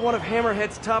way to one of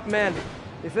Hammerhead's top men.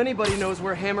 If anybody knows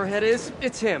where Hammerhead is,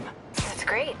 it's him. That's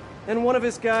great. And one of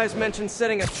his guys mentioned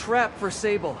setting a trap for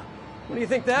Sable. What do you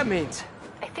think that means?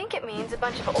 I think it means a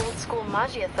bunch of old-school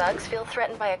Maggia thugs feel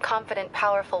threatened by a confident,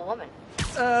 powerful woman.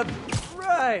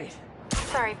 Right.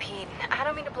 Sorry, Pete. I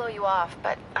don't mean to blow you off,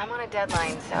 but I'm on a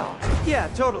deadline, so... Yeah,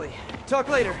 totally. Talk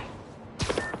later.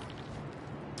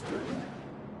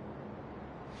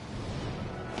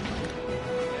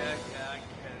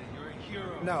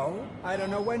 No, I don't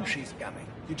know when she's coming.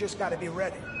 You just gotta be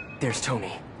ready. There's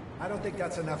Tony. I don't think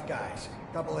that's enough guys.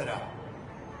 Double it up.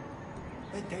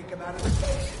 Then take him out of the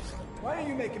faces. Why are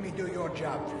you making me do your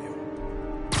job for you?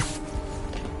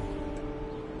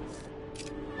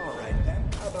 All right, then.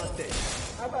 How about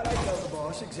this? How about I tell the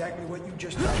boss exactly what you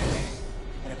just told me?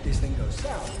 And if this thing goes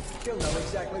south, he'll know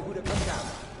exactly who to come down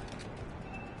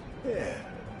on. Yeah,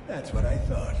 that's what I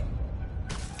thought.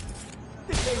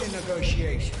 This ain't a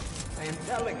negotiation. I am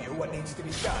telling you what needs to be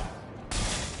done.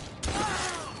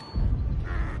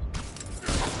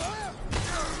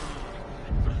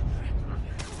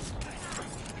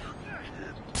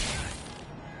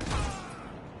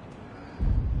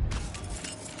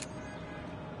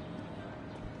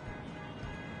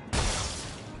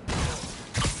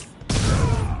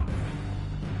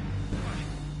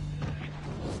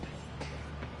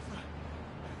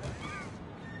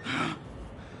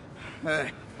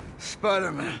 Hey,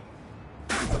 Spider-Man.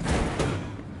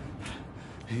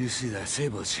 You see that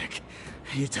Sable chick?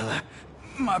 You tell her,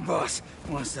 my boss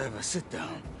wants to have a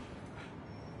sit-down.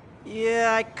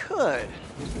 Yeah, I could.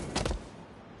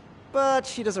 But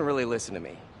she doesn't really listen to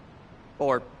me.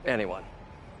 Or anyone.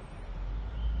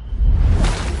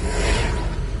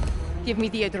 Give me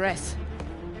the address.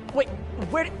 Wait,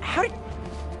 how did...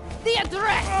 The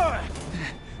address!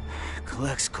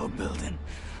 Colexco building.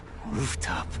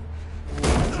 Rooftop.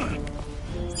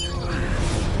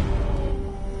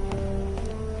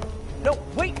 No,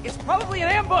 wait, it's probably an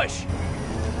ambush!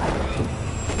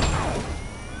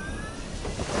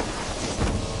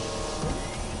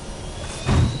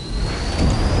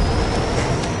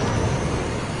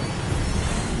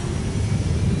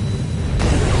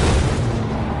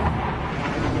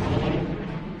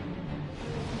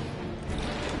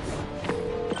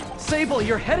 Sable,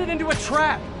 you're headed into a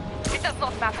trap! It does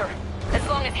not matter, as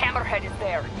long as Hammerhead is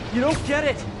there. You don't get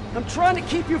it! I'm trying to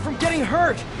keep you from getting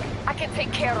hurt! I can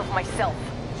take care of myself.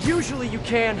 Usually you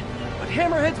can, but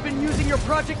Hammerhead's been using your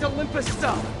Project Olympus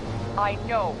stuff. I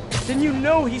know. Then you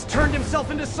know he's turned himself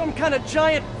into some kind of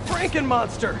giant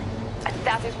Franken-monster! And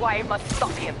that is why I must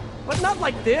stop him. But not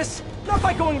like this! Not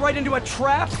by going right into a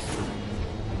trap!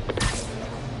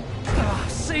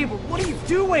 Sable, what are you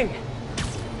doing?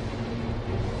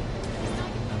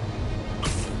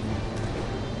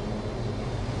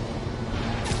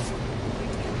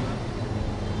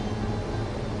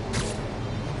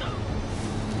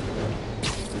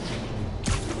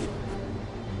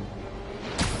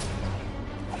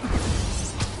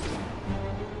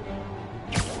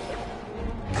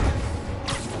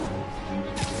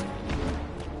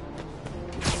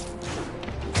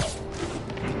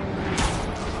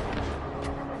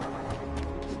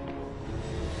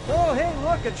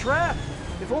 A trap!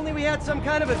 If only we had some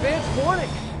kind of advanced warning!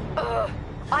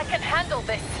 I can handle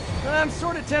this! I'm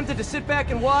sort of tempted to sit back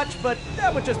and watch, but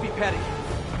that would just be petty.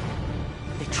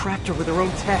 They trapped her with her own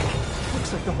tech.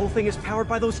 Looks like the whole thing is powered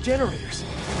by those generators.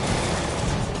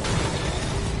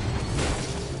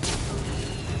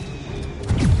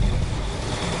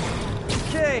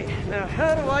 Okay, now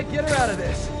how do I get her out of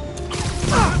this?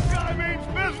 This guy means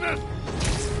business!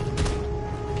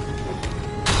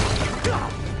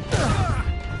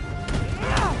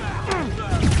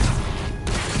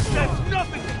 That's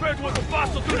nothing compared to what the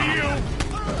boss will do to you!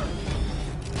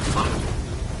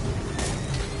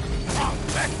 I'll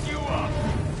back you up!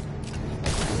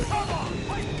 Come on,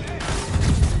 fight me!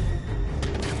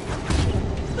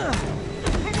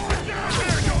 Come on down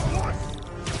there, you horse!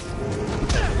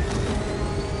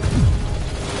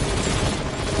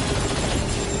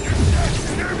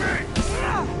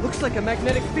 Looks like a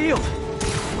magnetic field.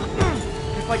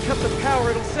 If I cut the power,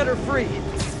 it'll set her free.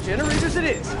 Generators it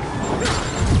is.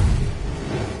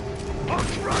 I'll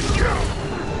crush you!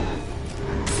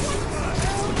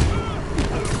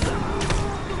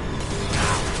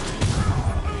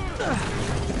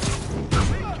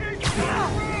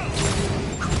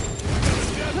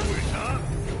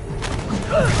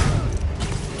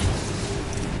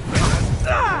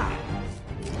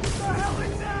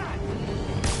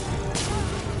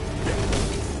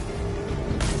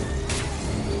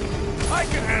 I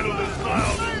can handle this,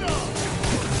 Miles!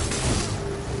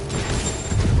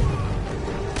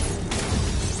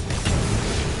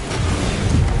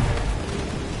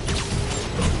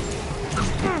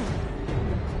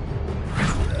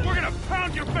 We're gonna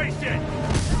pound your face in!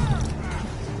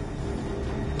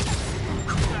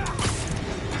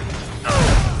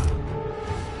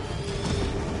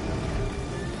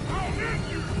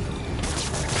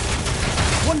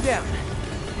 One down.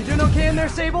 You doing okay in there,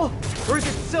 Sable? Or is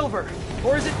it Silver?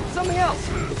 Or is it something else?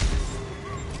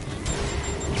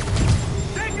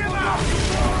 Take him out!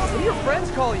 What do your friends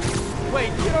call you?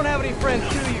 Wait, you don't have any friends,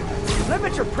 do you? I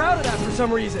bet you're proud of that for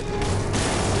some reason.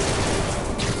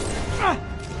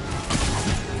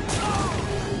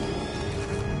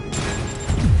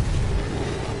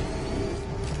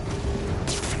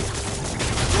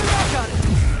 Got it.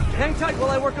 Hang tight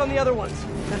while I work on the other ones.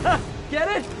 Get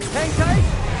it? Hang tight?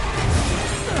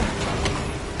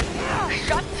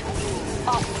 Shut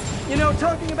up. You know,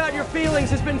 talking about your feelings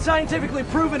has been scientifically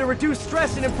proven to reduce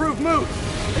stress and improve mood.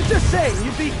 It's just saying,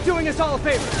 you'd be doing us all a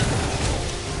favor.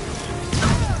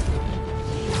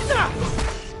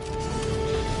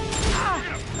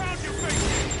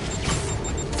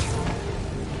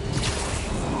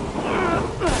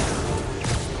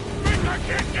 I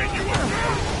can't get you up!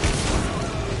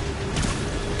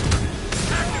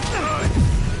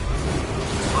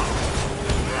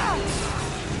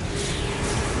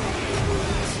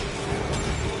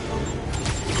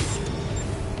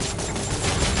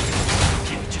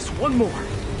 One more.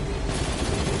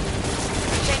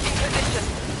 Changing position.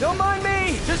 Don't mind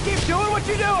me. Just keep doing what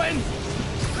you're doing.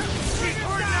 She's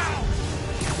hurt now!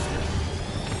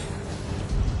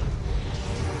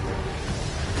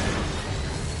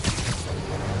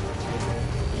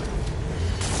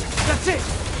 That's it.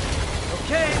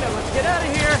 Okay, now let's get out of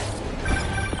here.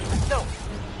 No.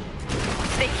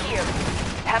 Stay here.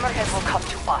 Hammerhead will come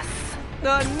to us.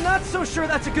 Not so sure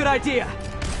that's a good idea.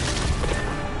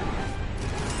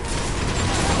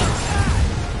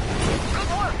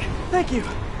 Thank you.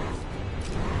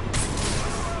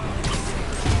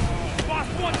 Boss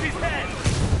wants his head!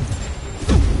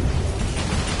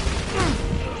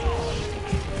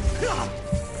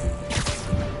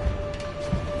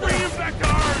 Bring him back to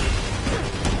Earth!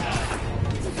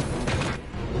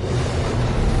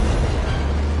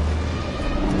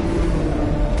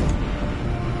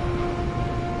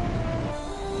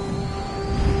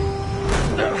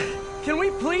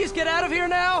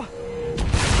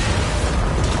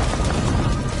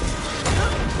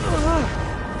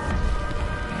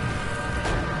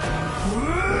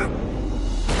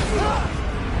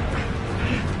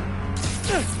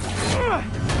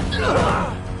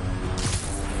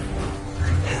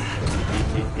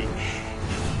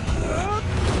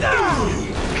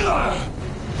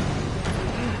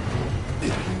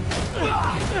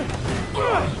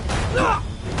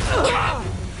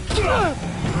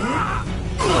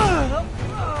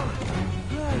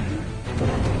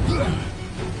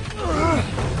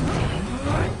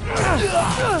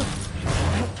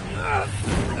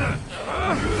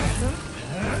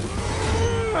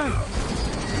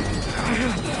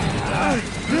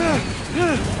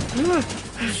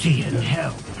 See you in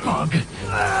hell, bug.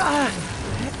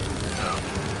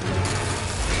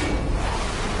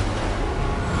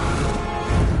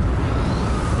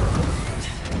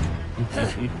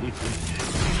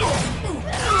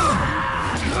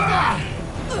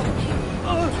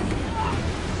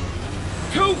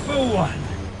 Two for one.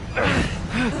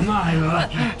 My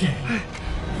lucky day.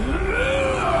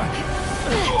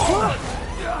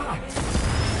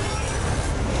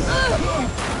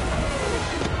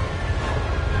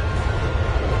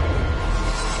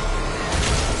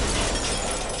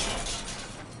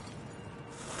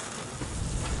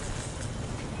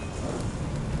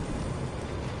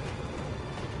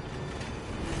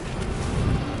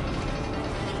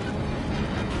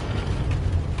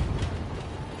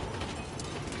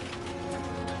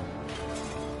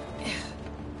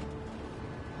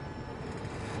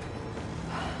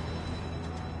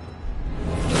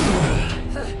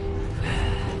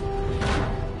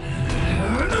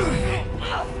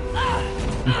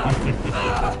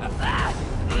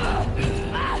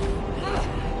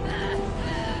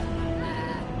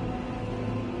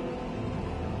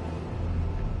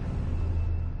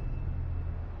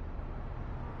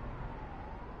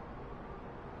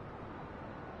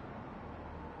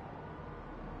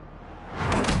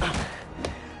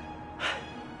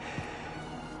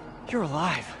 You're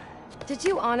alive. Did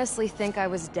you honestly think I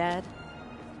was dead?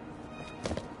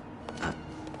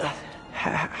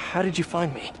 How did you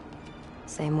find me?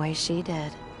 Same way she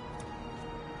did.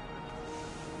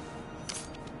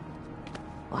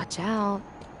 Watch out.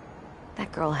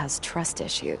 That girl has trust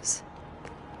issues.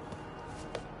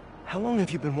 How long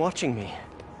have you been watching me?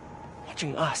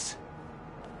 Watching us?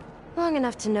 Long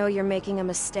enough to know you're making a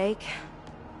mistake.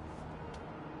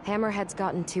 Hammerhead's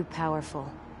gotten too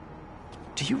powerful.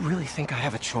 Do you really think I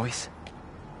have a choice?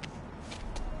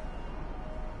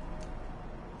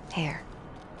 Here.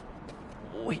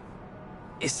 Wait,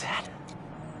 is that?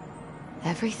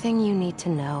 Everything you need to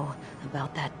know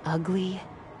about that ugly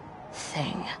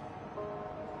thing.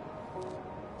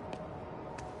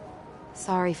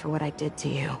 Sorry for what I did to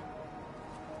you.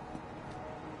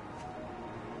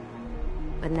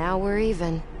 But now we're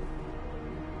even.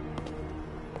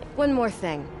 One more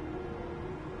thing.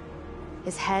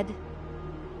 His head,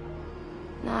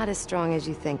 not as strong as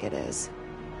you think it is.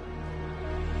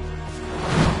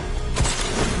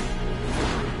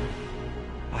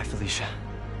 Bye, Felicia.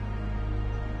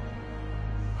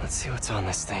 Let's see what's on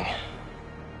this thing.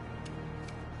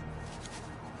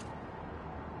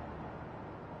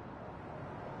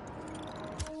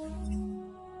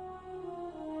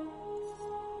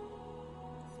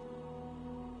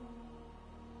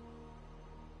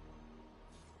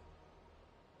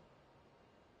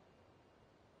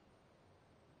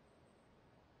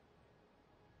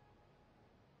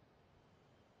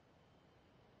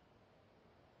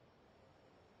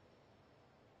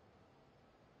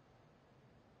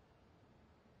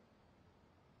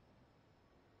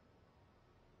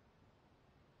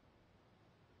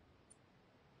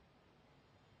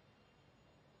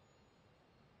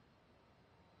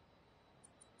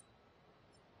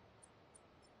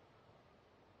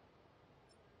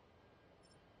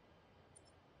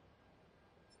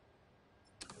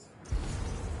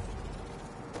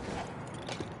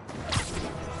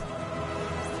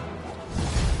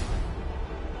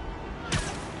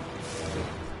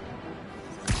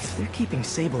 They're keeping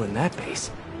Sable in that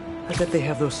base. I bet they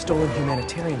have those stolen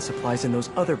humanitarian supplies in those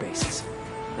other bases.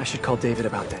 I should call David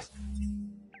about this.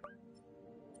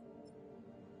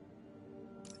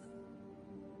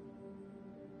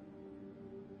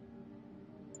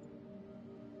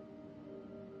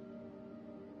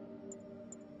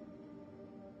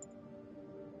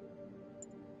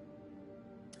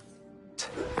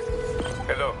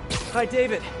 Hello. Hi,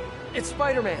 David. It's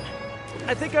Spider-Man.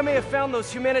 I think I may have found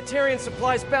those humanitarian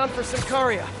supplies bound for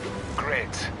Symkaria.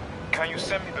 Great. Can you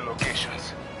send me the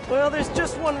locations? Well, there's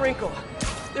just one wrinkle.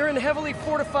 They're in heavily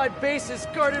fortified bases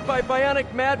guarded by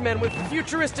bionic madmen with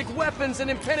futuristic weapons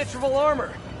and impenetrable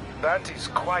armor. That is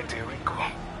quite a wrinkle.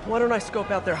 Why don't I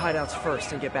scope out their hideouts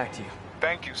first and get back to you?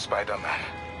 Thank you, Spider-Man.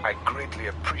 I greatly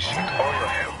appreciate all your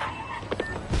help.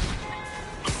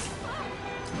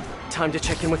 Time to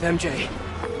check in with MJ.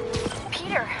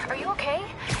 Peter, are you okay?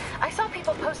 I saw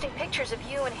people posting pictures of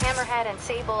you and Hammerhead and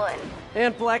Sable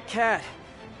And Black Cat.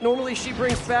 Normally she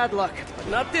brings bad luck, but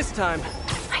not this time.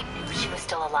 I knew she was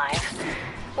still alive.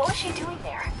 What was she doing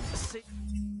there?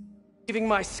 Saving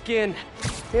my skin.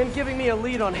 and giving me a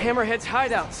lead on Hammerhead's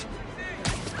hideouts.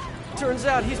 Turns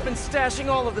out he's been stashing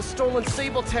all of the stolen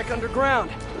Sable tech underground.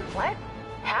 What?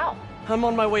 How? I'm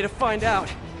on my way to find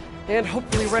out, and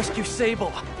hopefully rescue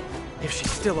Sable, if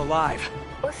she's still alive.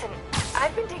 Listen,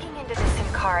 I've been digging into this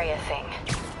Symkaria thing.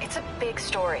 It's a big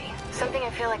story, something I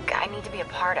feel like I need to be a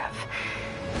part of.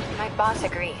 My boss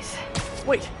agrees.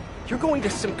 Wait, you're going to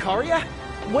Symkaria?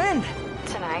 When?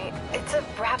 Tonight. It's a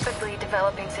rapidly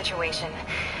developing situation.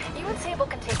 You and Sable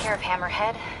can take care of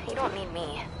Hammerhead. You don't need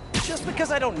me. Just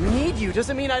because I don't need you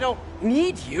doesn't mean I don't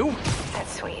need you.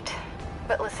 That's sweet.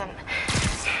 But listen,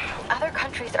 other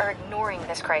countries are ignoring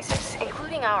this crisis,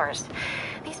 including ours.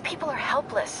 These people are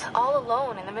helpless, all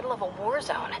alone in the middle of a war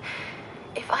zone.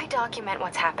 If I document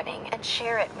what's happening and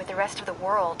share it with the rest of the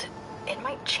world, it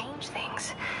might change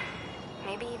things.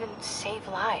 Maybe even save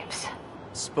lives.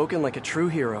 Spoken like a true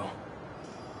hero.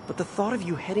 But the thought of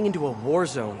you heading into a war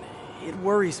zone, it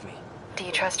worries me. Do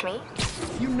you trust me?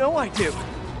 You know I do.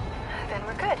 Then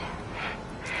we're good.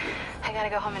 I gotta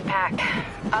go home and pack.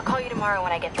 I'll call you tomorrow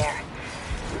when I get there.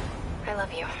 I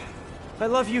love you. I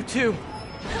love you too.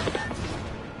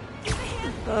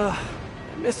 I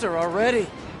miss her already.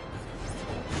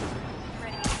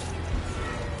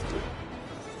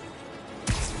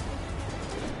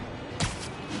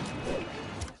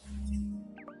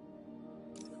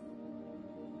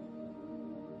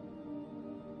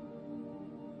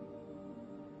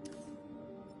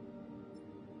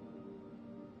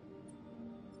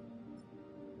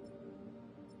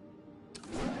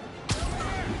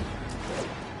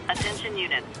 Attention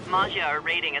units. Maggia are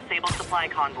raiding a Sable supply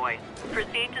convoy.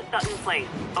 Proceed to Sutton Place.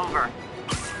 Over.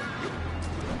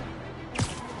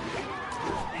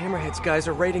 Hammerhead's guys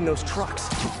are raiding those trucks.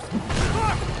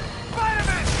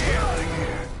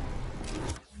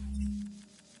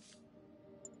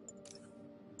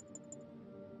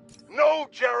 No,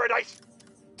 Jared, I...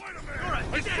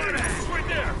 Hey, Spider-Man! He's right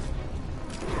there!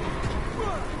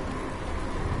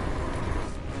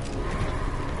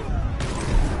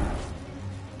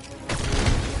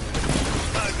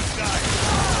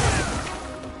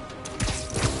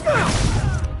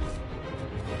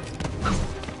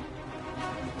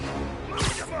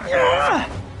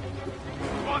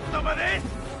 Want some of this?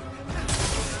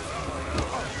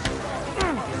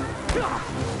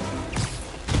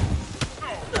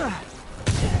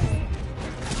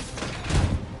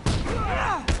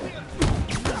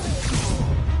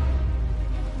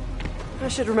 I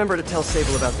should remember to tell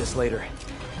Sable about this later.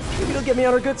 Maybe it'll get me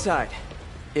on her good side.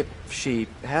 If she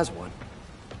has one.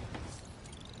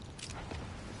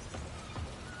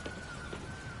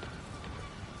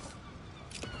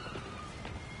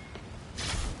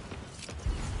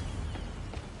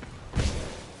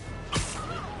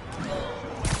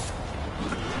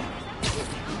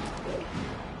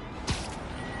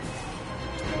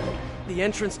 The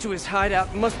entrance to his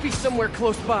hideout must be somewhere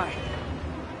close by.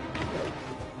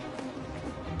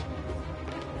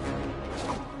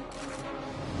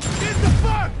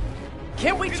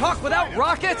 Can't we talk without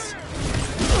rockets?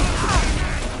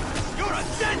 You're a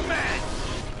dead man!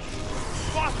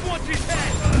 Boss wants his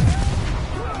head!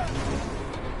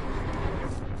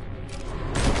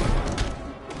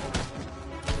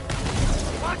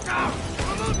 Watch out!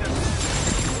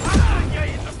 Ah, you're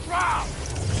in the crowd!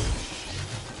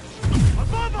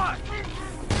 Above us!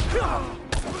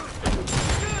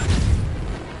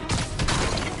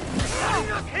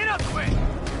 Hit us quick!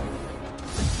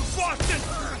 Boston!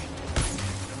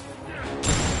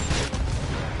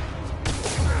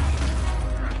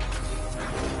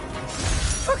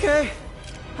 Okay,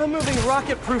 I'm moving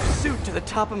rocket-proof suit to the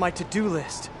top of my to-do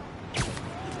list.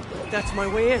 That's my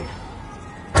way in.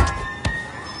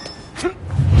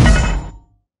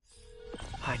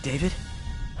 Hi, David.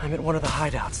 I'm at one of the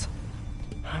hideouts.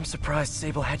 I'm surprised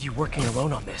Sable had you working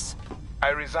alone on this. I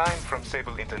resigned from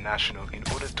Sable International in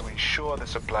order to ensure the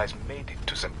supplies made it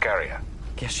to Symkaria.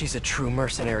 Guess she's a true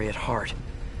mercenary at heart.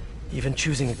 Even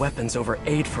choosing weapons over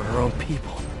aid for her own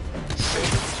people.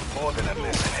 Sable's more than a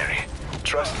mercenary.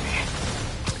 Trust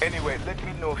me. Anyway, let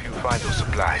me know if you find those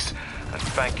supplies. And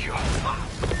thank you.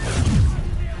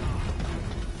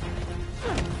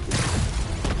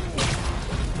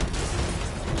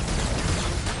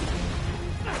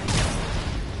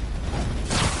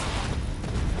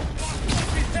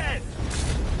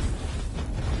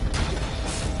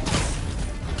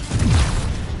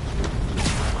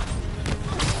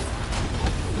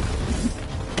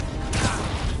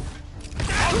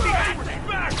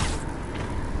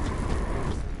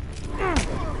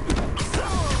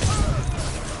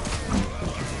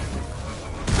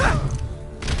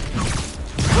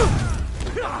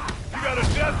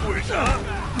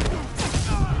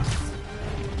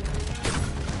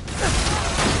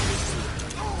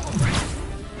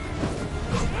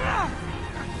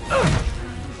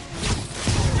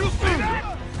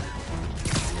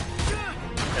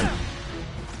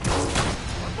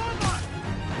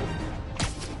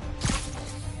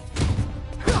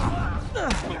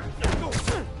 It's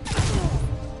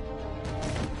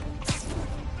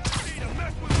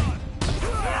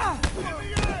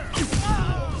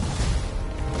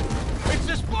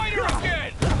the spider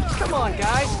again! Come on,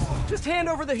 guys. Just hand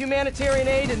over the humanitarian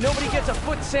aid and nobody gets a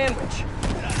foot sandwich.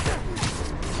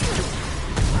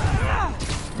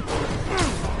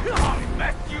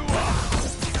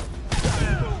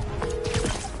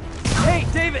 Hey,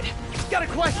 David, got a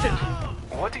question.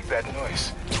 What is that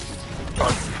noise? Are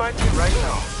you fighting right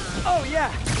now? Oh,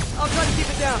 yeah. I'll try to keep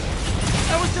it down.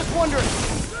 I was just wondering,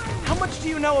 how much do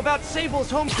you know about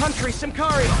Sable's home country,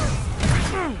 Symkaria?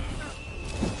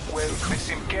 Well, the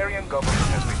Symkarian government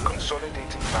has been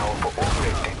consolidating power for over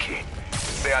a decade.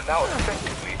 They are now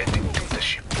effectively a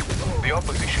dictatorship. The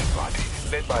opposition party,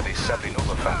 led by the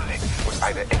Sablinova family, was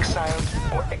either exiled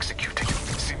or executed.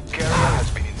 Symkaria has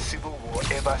been in civil war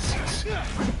ever since.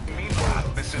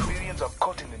 Meanwhile, the civilians are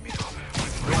caught in the middle,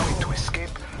 with no way to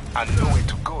escape and nowhere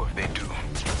to go if they do.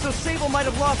 So Sable might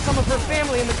have lost some of her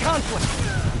family in the conflict.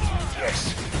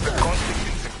 Yes, the conflict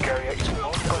in Symkaria is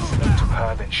more personal to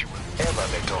her than she will ever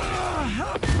let on.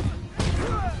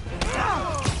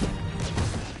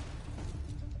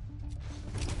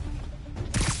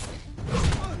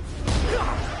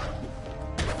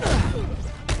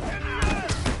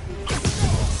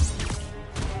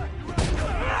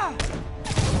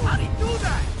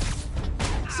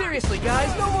 Seriously,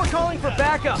 guys, no more calling for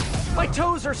backup. My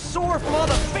toes are sore from all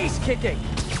the face kicking.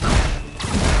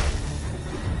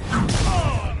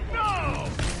 Oh, no!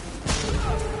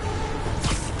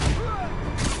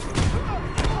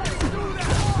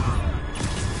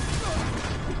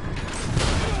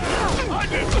 I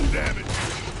did some damage.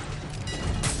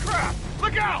 Crap!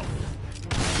 Look out!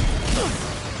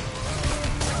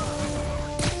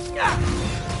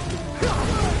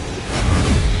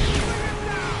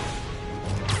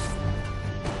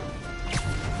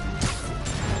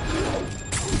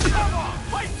 Come on,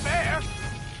 fight fair!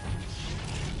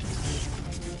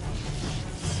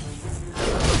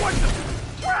 What the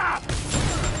crap?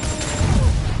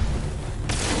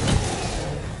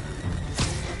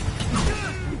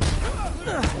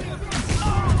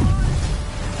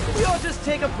 Can we all just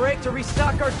take a break to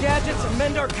restock our gadgets and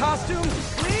mend our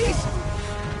costumes, please?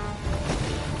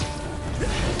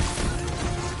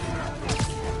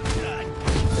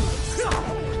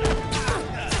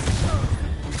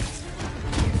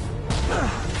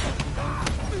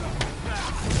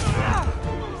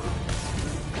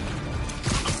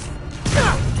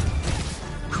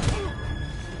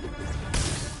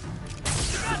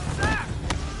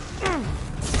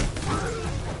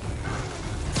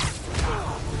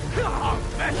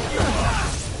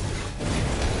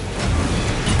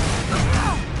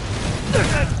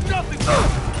 That's nothing!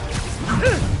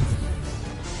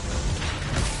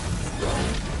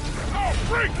 Oh,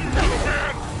 freak!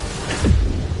 Man!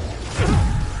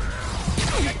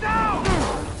 Get down!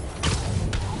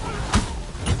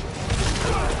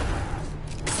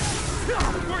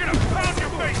 We're gonna pound your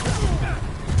face!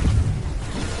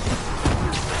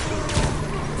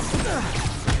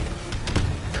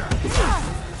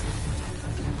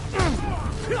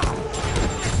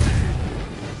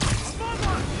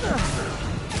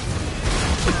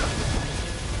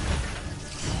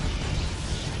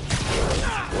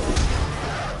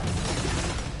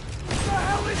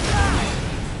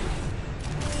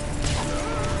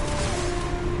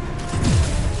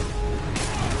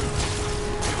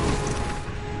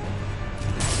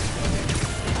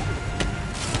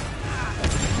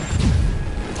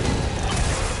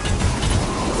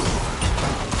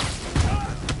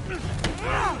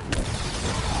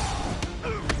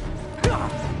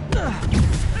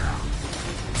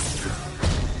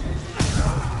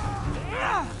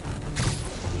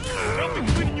 I'll be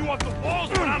cleaning you off the walls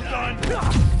when I'm done!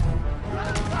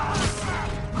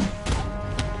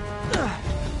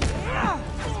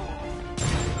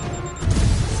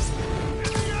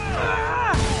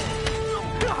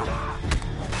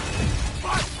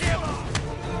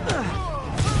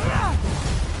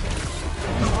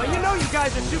 Well, you know you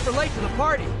guys are super late to the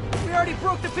party. We already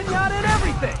broke the piñata and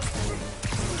everything!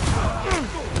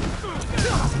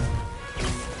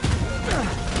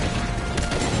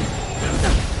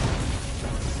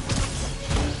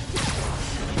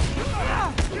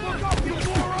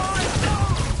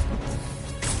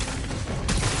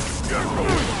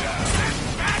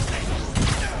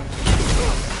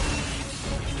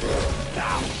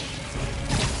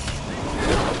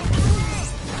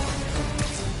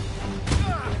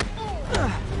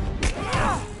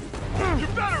 You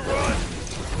better run!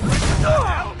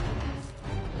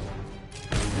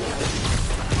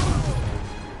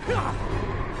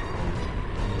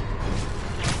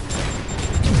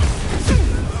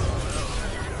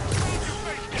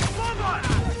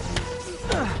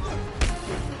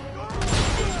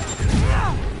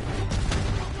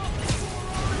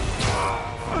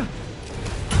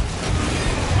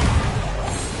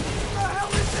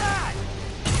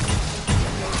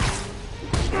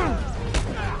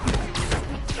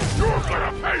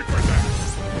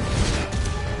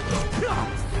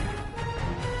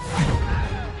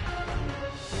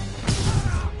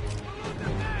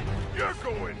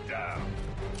 going down.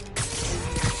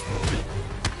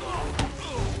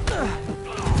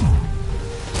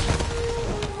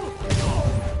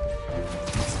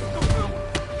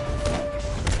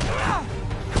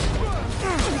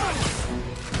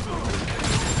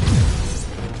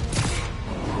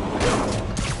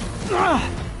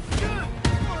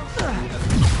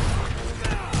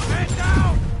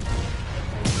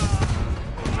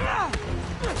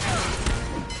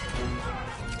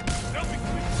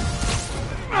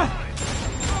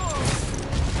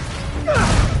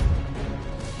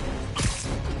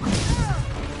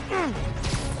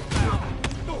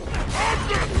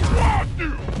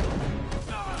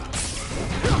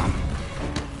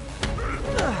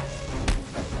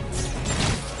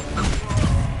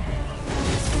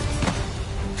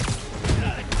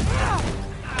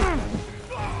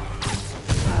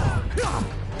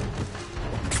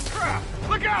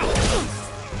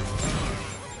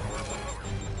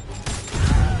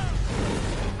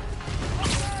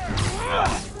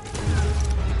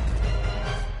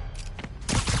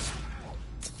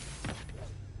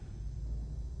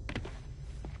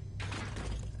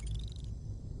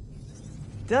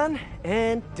 Done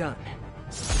and done.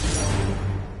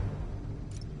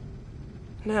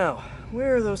 Now,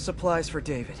 where are those supplies for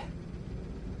David?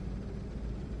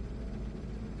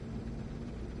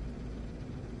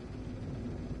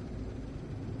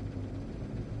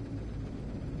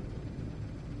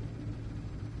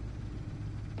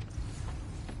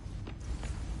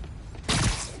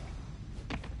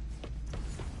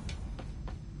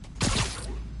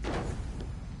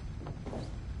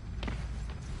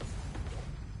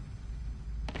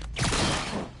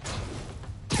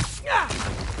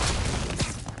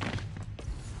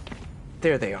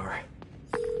 There they are.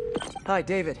 Hi,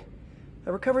 David.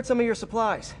 I recovered some of your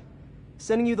supplies.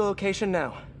 Sending you the location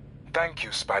now. Thank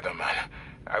you, Spider-Man.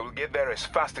 I will get there as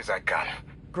fast as I can.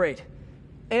 Great.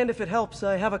 And if it helps,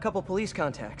 I have a couple police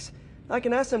contacts. I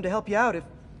can ask them to help you out if...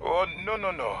 Oh,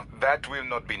 no. That will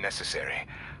not be necessary.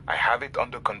 I have it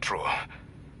under control.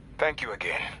 Thank you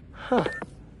again. Huh.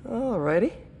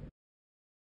 Alrighty.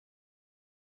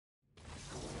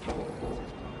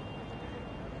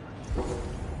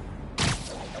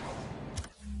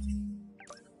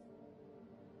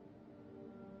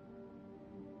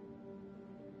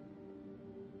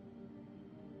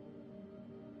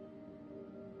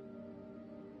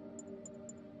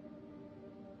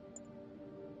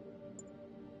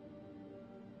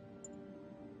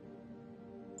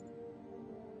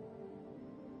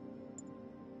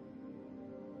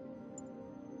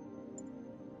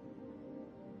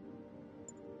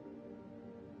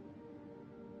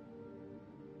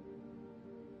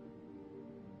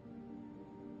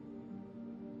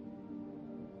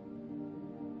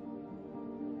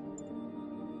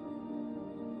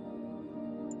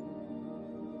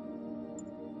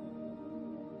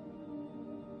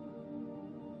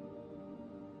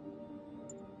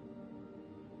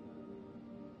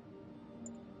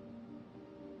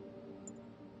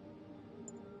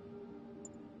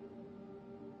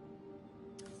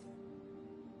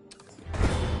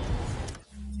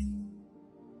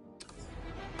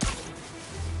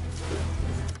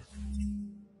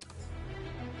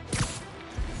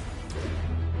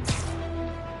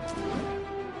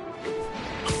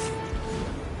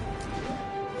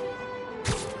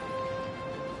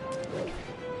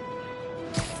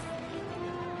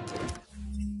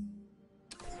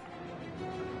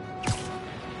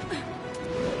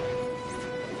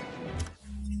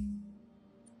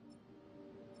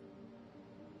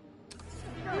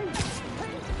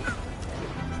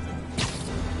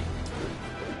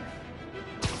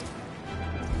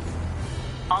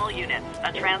 All units,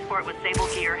 a transport with Sable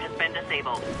gear has been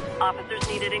disabled. Officers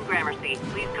needed in Gramercy.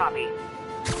 Please copy.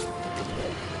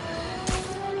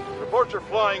 Reports are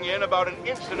flying in about an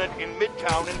incident in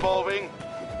Midtown involving,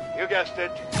 you guessed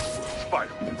it,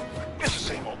 Spider-Man. It's the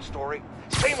same old story,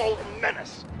 same old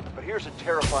menace. But here's a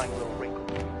terrifying little wrinkle.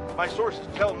 My sources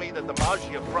tell me that the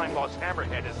Maggia Prime Boss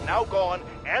Hammerhead is now gone,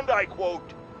 and I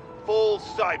quote, full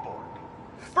cyborg.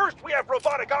 First we have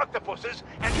robotic octopuses,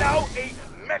 and now a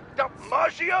meched-up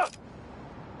Maggia?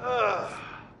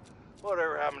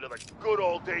 Whatever happened to the good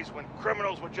old days when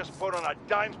criminals would just put on a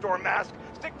dime store mask,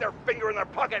 stick their finger in their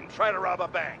pocket, and try to rob a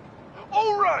bank?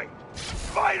 Oh, right!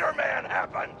 Spider-Man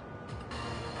happened!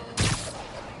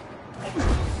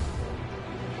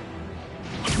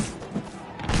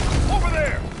 Over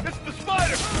there! It's the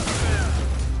Spider-Man!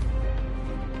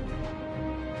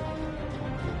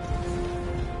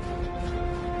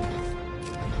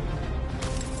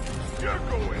 You're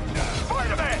going down!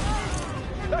 Spider-Man!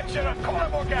 That should have caught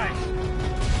him, more guys!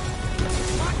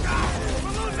 Watch out!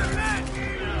 We're losing men!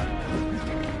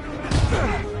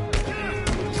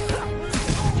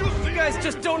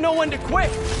 don't know when to quit,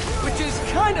 which is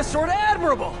kinda sorta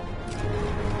admirable.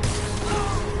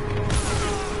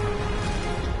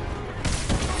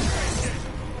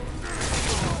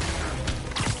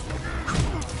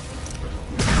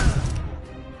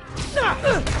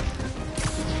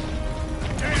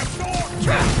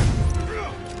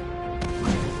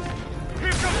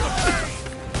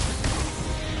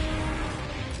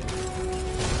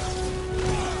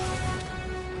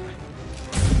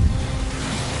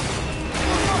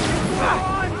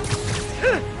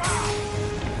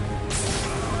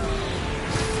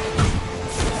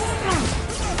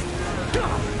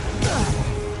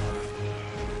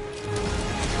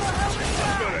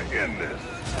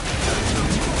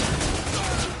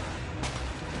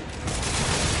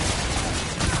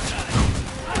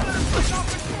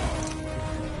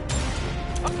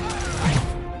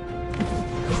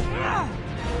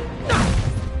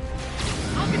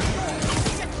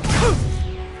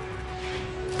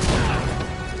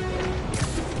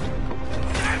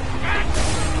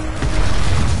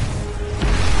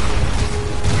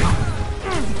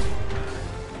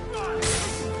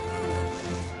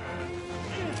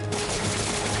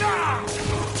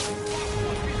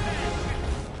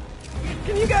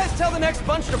 Can you guys tell the next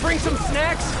bunch to bring some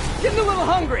snacks? Getting a little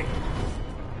hungry.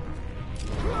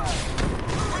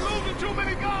 We're losing too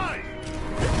many guys!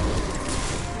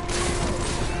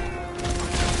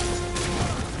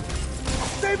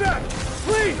 Stay back!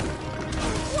 Please!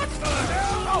 What the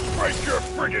hell? I'll break your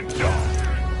friggin' jaw!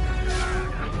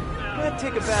 I'd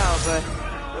take a bow, but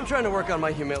I'm trying to work on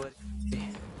my humility.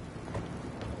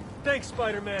 Thanks,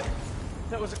 Spider-Man.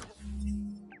 That was a...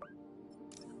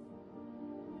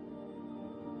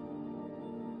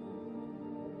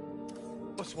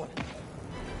 close one.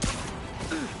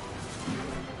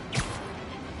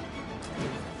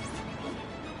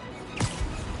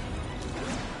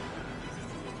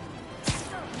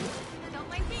 Don't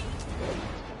mind me.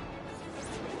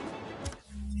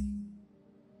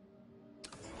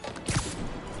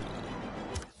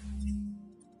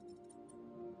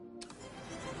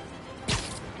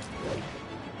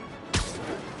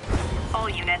 All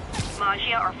units,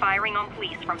 Maggia are firing on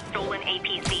police from stolen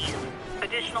APCs.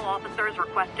 Additional officers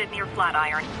requested near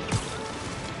Flatiron.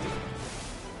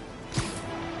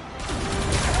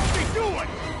 What's he doing?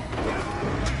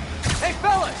 Hey,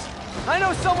 fellas! I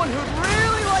know someone who'd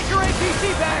really like your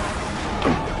APC back!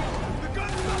 The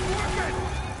gun's not working!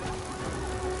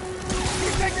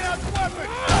 He's taking out the weapon!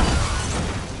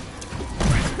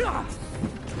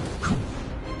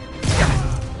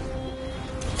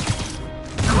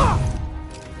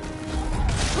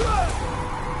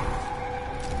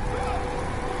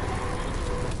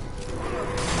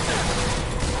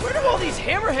 Where do all these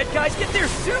Hammerhead guys get their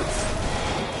suits?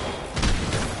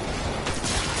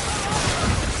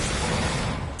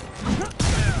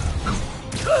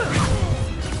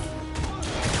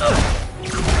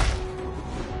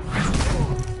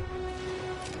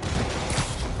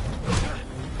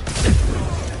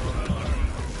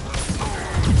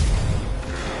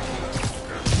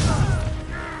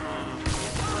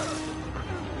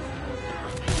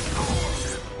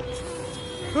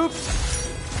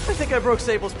 Oops. I think I broke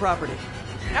Sable's property.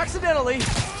 Accidentally.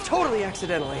 Totally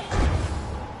accidentally.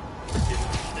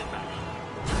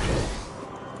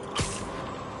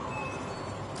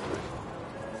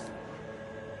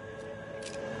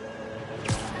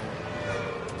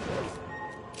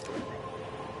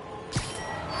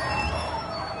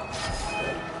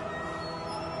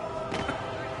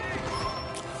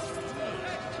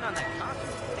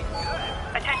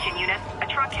 Attention units, a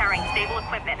truck carrying Sable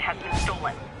equipment has been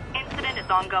stolen. Incident is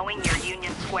ongoing near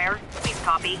Union Square. Please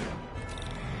copy.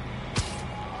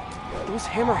 Those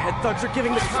Hammerhead thugs are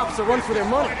giving the cops a run for their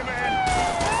money.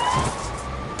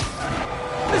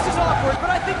 This is awkward, but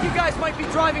I think you guys might be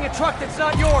driving a truck that's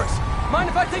not yours. Mind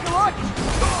if I take a look?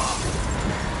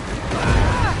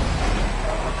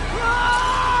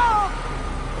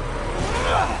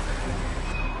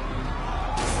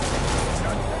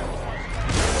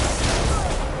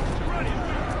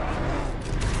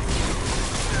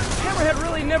 Hammerhead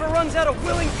really never runs out of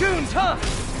willing goons, huh?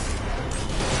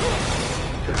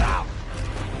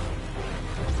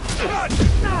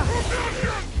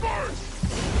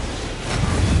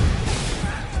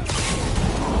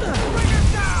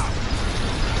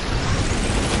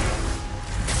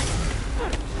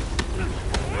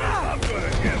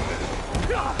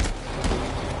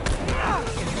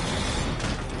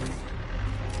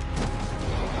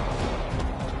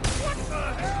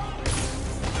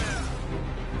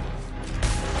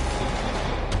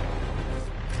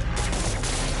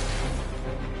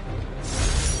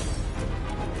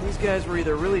 These guys were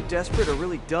either really desperate or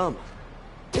really dumb.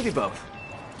 Maybe both.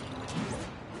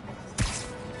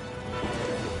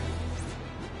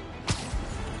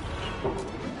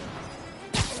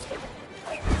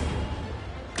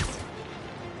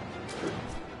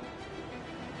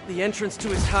 The entrance to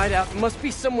his hideout must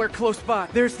be somewhere close by.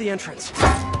 There's the entrance.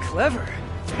 Clever.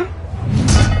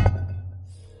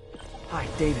 Hi,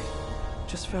 David.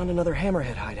 Just found another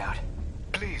Hammerhead hideout.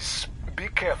 Please, be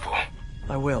careful.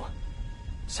 I will.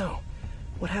 So,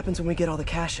 what happens when we get all the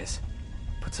caches?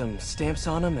 Put some stamps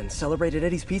on them and celebrate at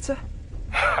Eddie's Pizza?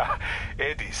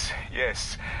 Eddie's,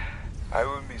 yes. I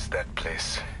will miss that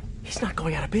place. He's not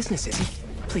going out of business, is he?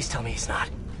 Please tell me he's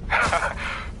not.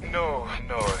 No,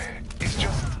 it's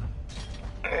just...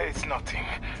 It's nothing.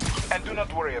 And do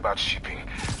not worry about shipping.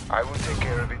 I will take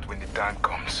care of it when the time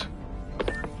comes.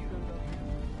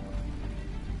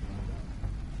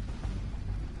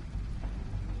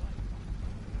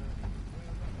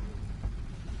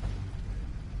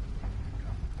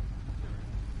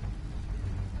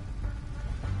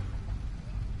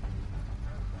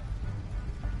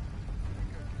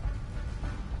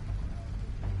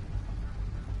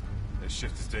 This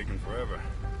shift is taking forever.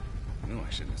 I knew I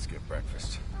shouldn't have skipped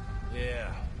breakfast.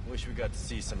 Yeah, wish we got to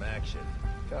see some action.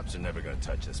 Cops are never gonna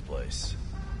touch this place.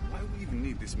 Why do we even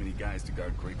need this many guys to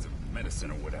guard crates of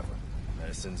medicine or whatever?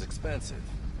 Medicine's expensive,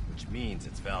 which means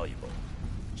it's valuable.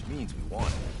 Which means we want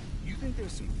it. You think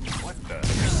there's some... What the...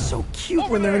 They're so cute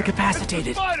when they're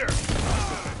incapacitated.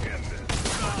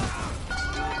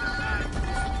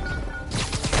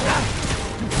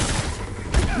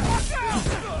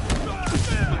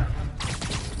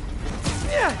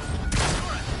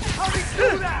 How'd he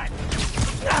do that?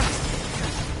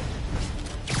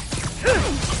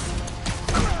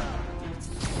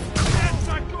 That's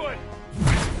not good.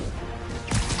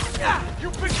 You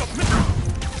picked up Mr.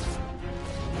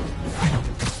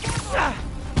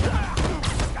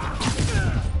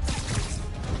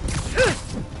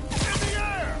 In the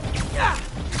air.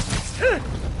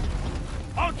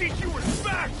 I'll teach you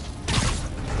respect.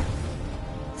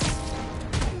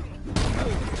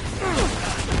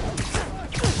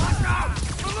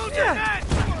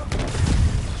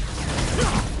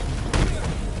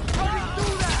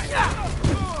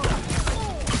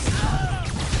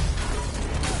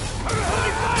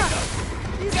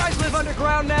 You guys live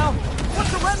underground now?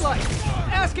 What's a red light?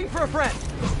 Asking for a friend.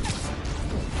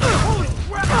 Holy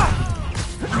crap!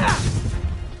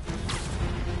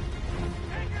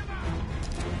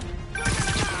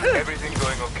 Everything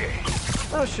going okay?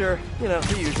 Oh, sure. You know,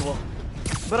 the usual.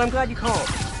 But I'm glad you called.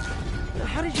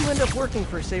 How did you end up working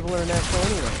for Sable International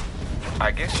anyway?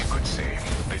 I guess you could say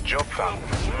the job found me.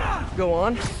 Go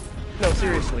on. No,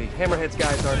 seriously, Hammerhead's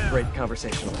guys aren't great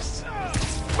conversationalists.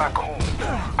 Back home,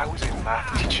 I was a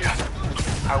math teacher.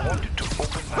 I wanted to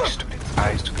open my students'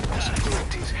 eyes to the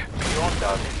possibilities beyond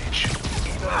our village,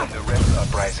 even when the rebel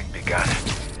uprising began.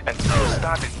 And when I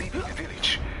started leaving the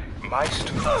village, my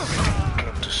students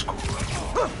came to school.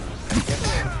 And yet,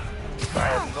 if I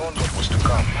had known what was to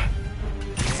come,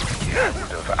 maybe I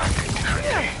would have acted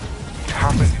differently. It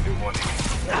happened in the morning,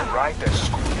 right as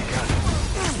school began.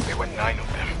 There were 9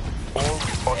 of them, all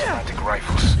with automatic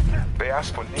rifles. They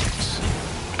asked for names,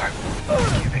 but I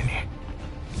wouldn't give any.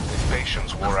 The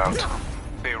patience wore out.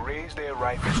 They raised their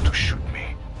rifles to shoot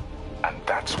me. And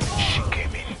that's when she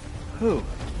came in. Who?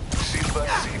 Silver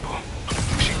Sable.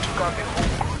 She took out the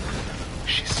whole group.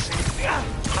 She saved me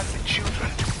and the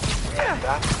children. And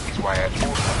that is why I owe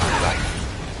her my life.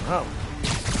 Wow.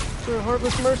 For a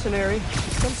heartless mercenary,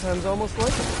 she's sometimes almost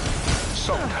likable.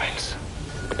 Sometimes.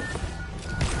 What the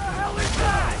hell is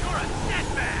that? You're a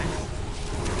setback!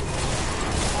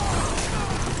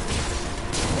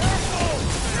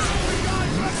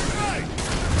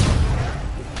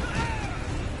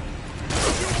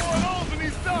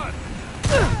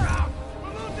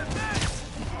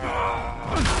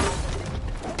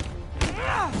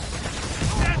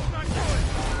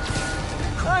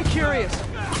 I'm curious.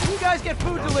 You guys get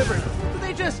food delivered. Do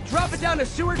they just drop it down a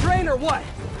sewer drain or what?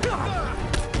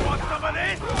 Want some of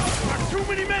this? There's too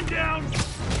many men down!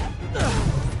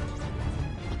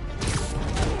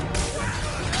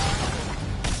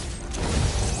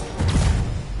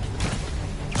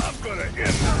 I'm gonna end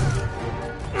this.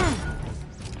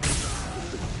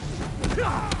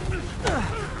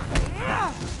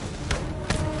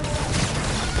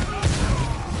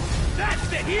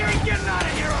 That's it! He ain't getting out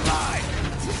of here alive!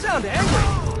 You sound angry.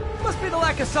 Must be the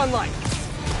lack of sunlight.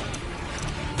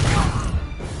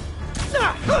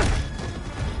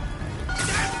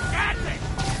 That's it!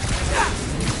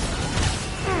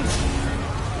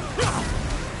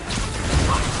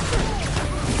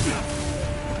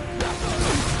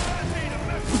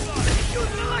 He's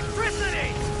using electricity!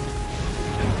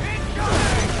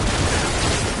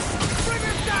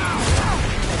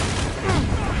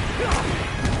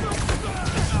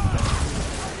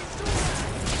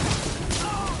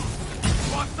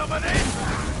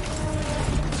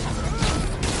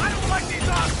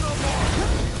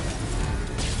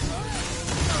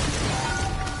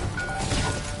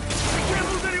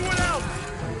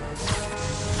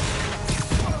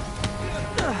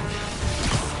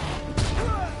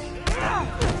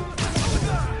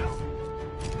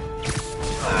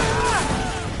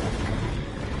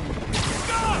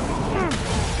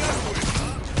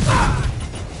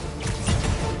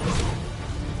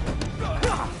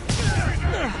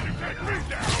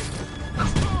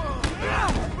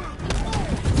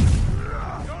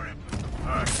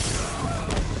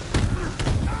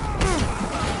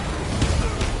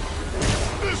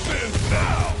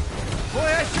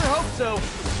 so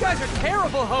you guys are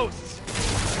terrible hosts.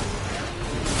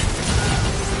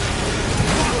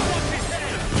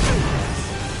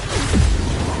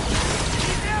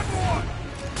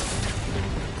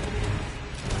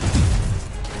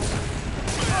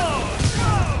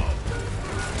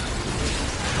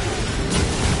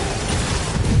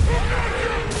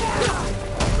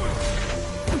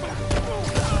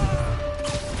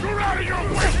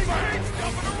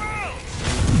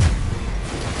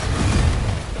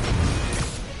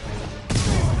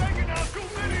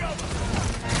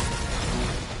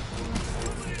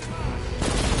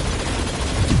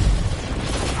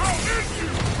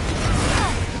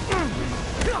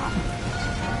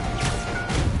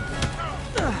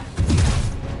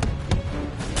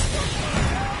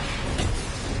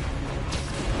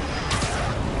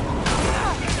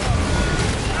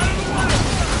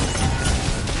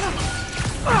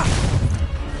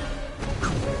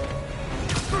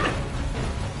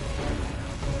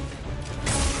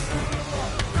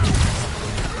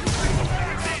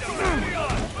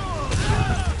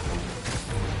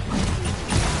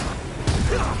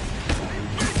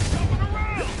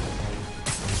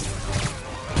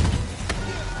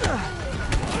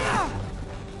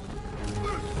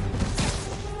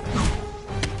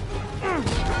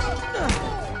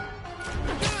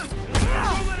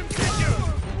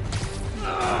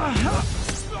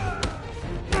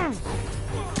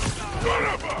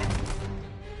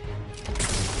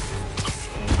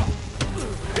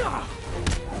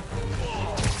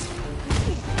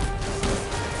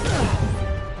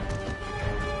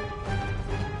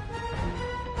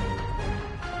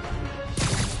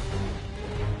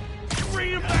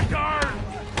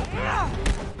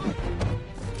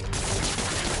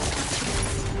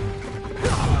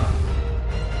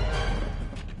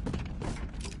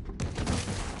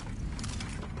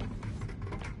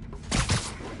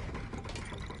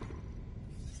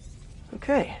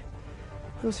 Okay.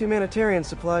 Those humanitarian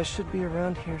supplies should be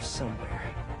around here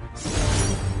somewhere.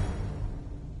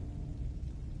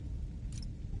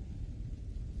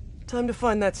 Time to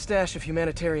find that stash of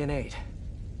humanitarian aid.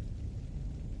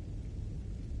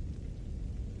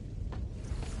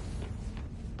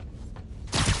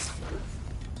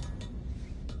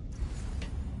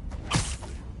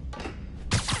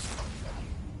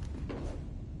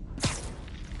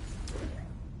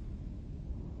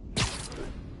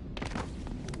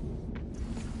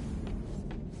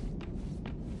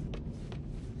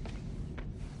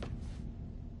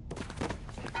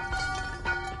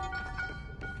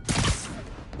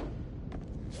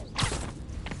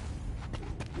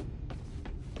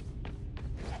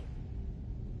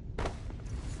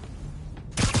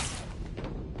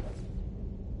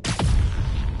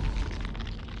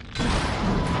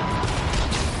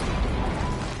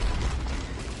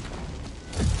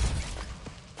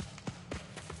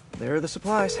 There are the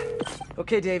supplies.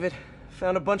 Okay, David.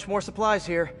 Found a bunch more supplies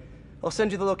here. I'll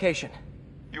send you the location.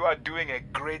 You are doing a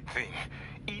great thing.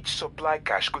 Each supply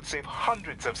cache could save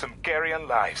hundreds of Symkarian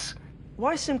lives.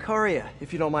 Why Symkaria,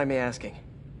 if you don't mind me asking?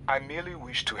 I merely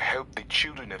wish to help the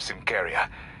children of Symkaria,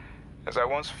 as I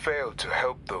once failed to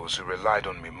help those who relied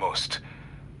on me most.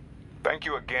 Thank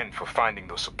you again for finding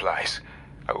those supplies.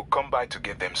 I will come by to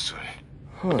get them soon.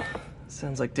 Huh.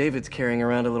 Sounds like David's carrying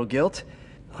around a little guilt.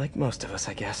 Like most of us,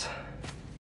 I guess.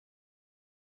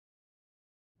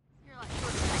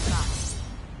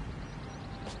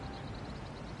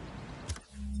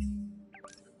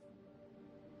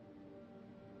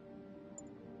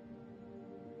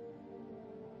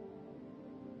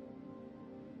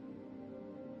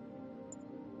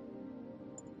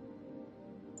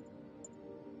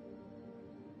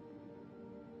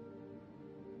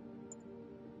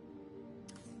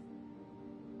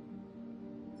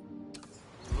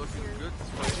 Looking good,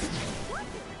 Spidey.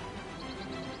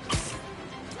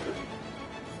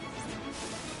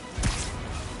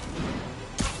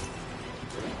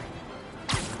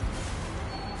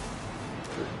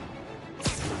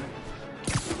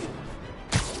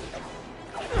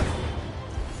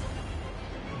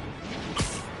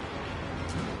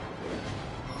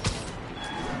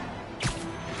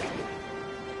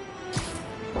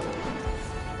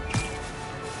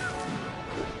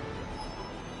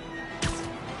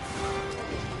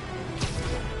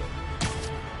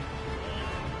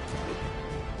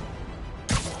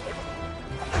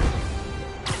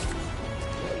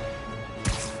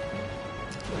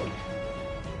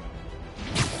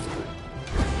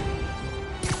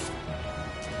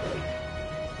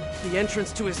 The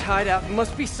entrance to his hideout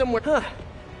must be somewhere. Huh.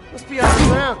 Must be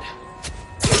underground.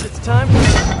 Guess it's time for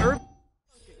some herb.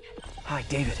 Hi,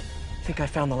 David. Think I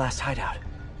found the last hideout.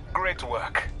 Great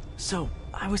work. So,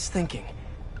 I was thinking,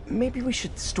 maybe we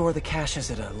should store the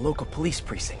caches at a local police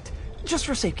precinct, just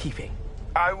for safekeeping.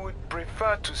 I would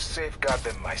prefer to safeguard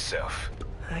them myself.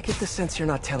 I get the sense you're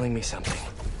not telling me something.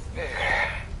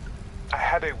 I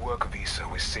had a work visa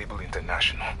with Sable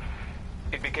International.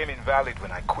 It became invalid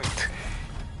when I quit.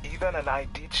 Even an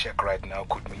ID check right now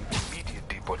could mean immediate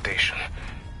deportation.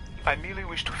 I merely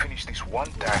wish to finish this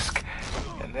one task,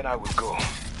 and then I will go.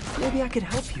 Maybe I could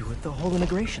help you with the whole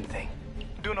immigration thing.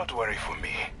 Do not worry for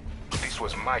me. This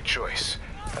was my choice,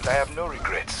 and I have no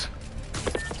regrets.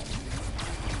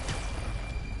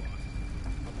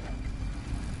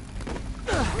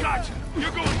 Gotcha!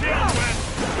 You're going down, man!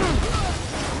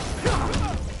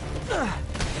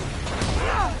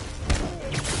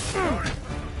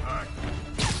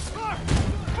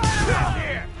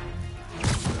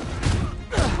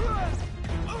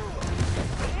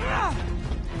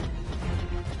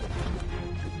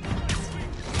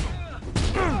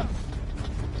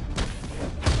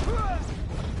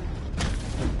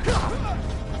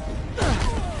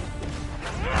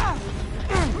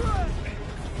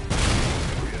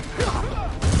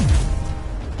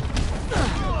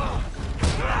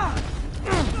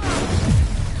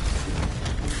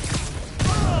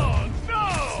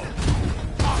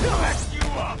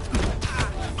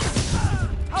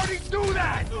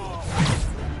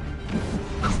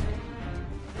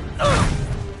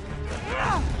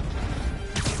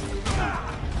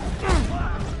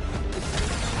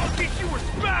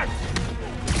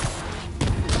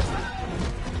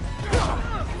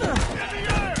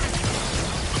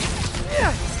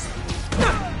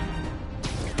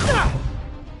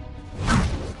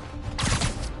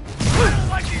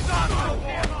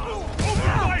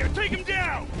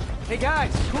 Hey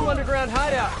guys, cool underground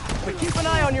hideout, but keep an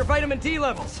eye on your vitamin D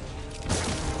levels.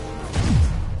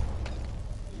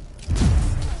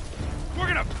 We're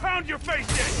gonna pound your face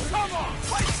in! Come on,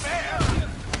 fight fair!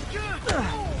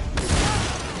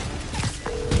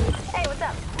 Hey, what's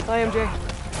up? Hi, MJ.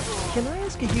 Can I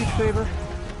ask a huge favor?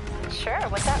 Sure,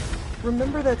 what's up?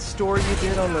 Remember that story you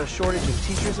did on the shortage of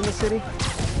teachers in the city?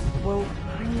 Well,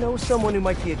 I know someone who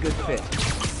might be a good fit.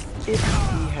 If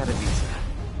he had a visa.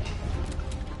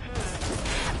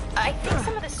 I think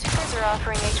some of the supers are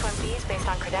offering H-1Bs based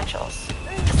on credentials.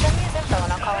 Send me his info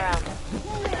and I'll call around.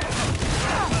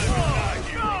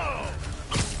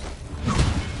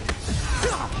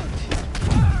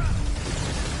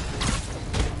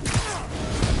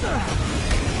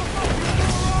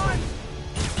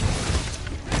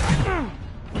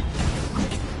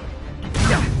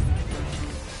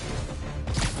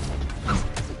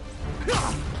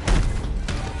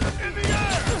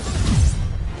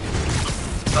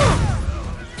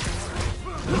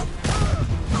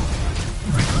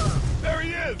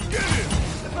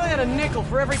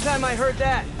 For every time I heard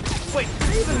that. Wait, do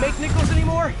they even make nickels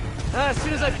anymore? As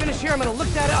soon as I finish here, I'm gonna look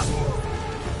that up.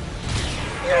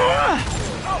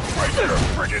 I'll break your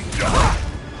friggin' jaw!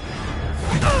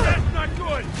 That's not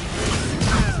good!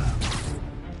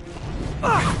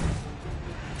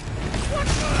 What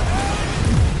the hell?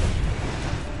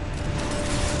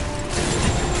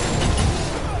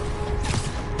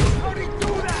 How'd he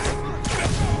do that?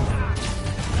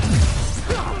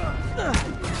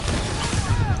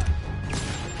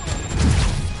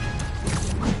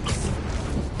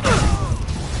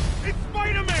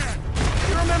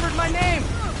 My name.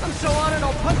 I'm so honored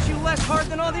I'll punch you less hard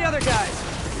than all the other guys.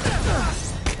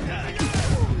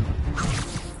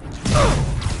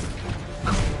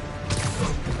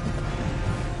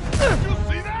 Did you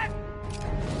see that?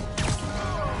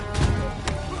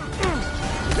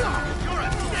 You're a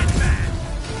dead man.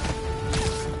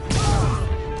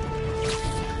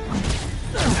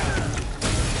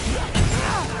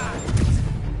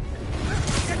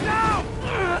 Get down!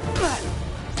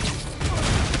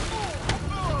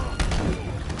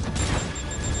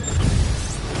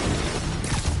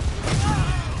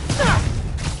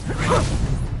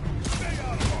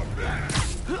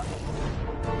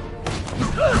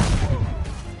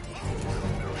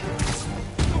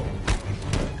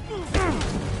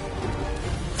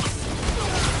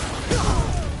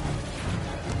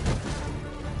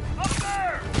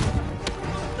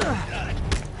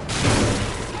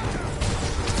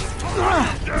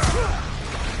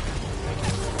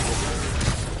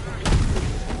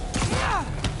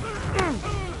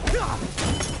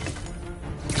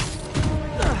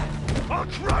 I'll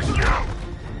crush you!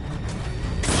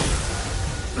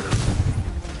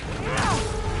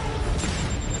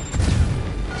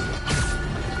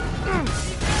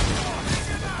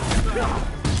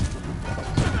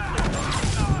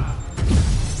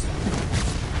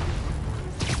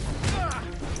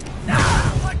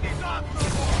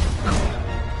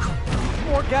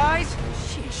 guys.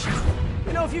 Sheesh.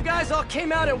 You know, if you guys all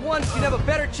came out at once, you'd have a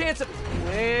better chance of...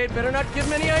 Wait, better not give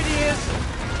them any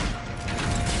ideas.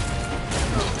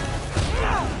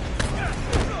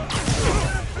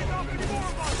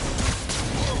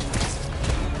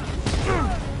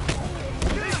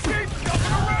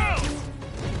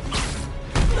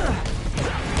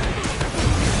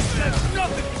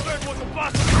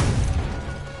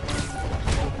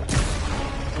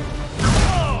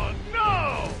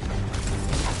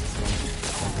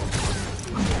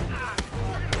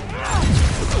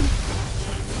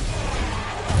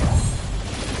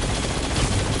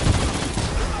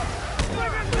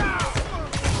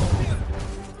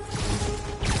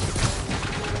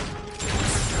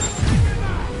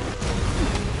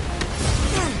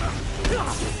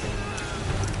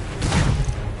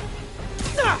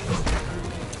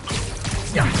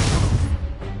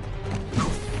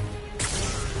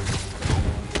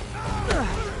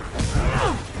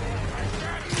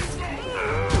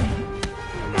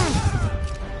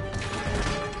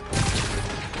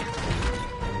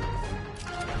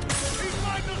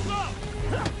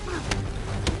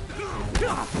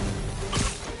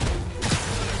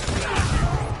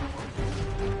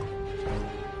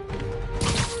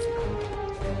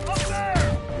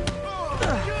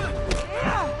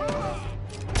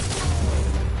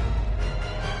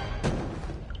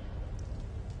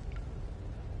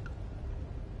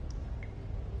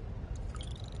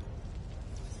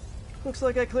 Looks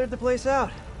like I cleared the place out.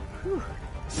 Whew.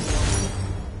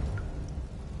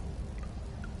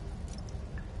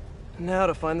 Now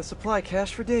to find the supply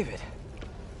cache for David.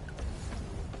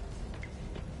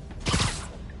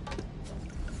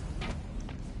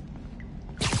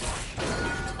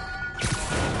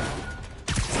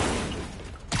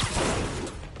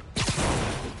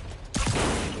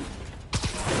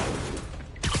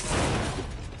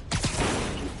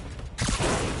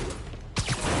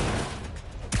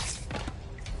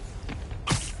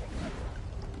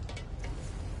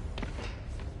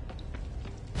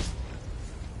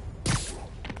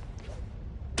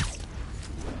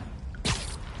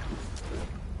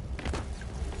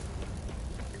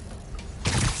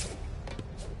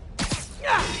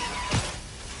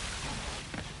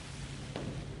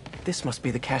 This must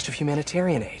be the cache of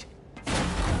humanitarian aid.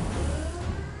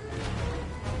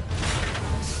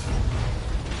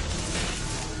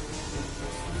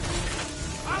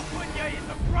 I'll put you in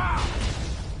the ground!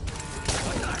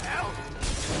 What the hell?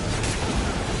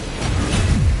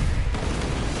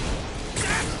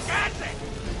 That's it!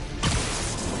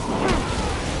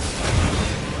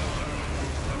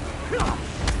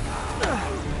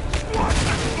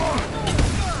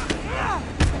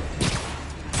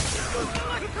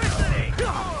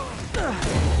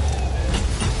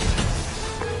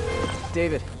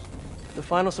 David, the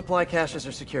final supply caches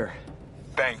are secure.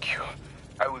 Thank you.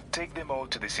 I will take them all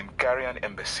to the Symkarian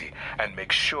embassy and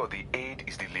make sure the aid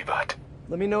is delivered.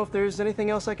 Let me know if there's anything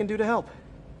else I can do to help.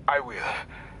 I will.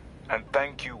 And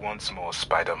thank you once more,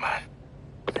 Spider-Man.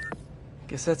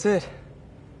 Guess that's it.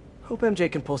 Hope MJ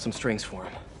can pull some strings for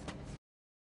him.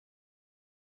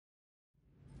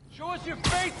 Show us your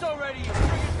face already, you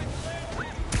friggin'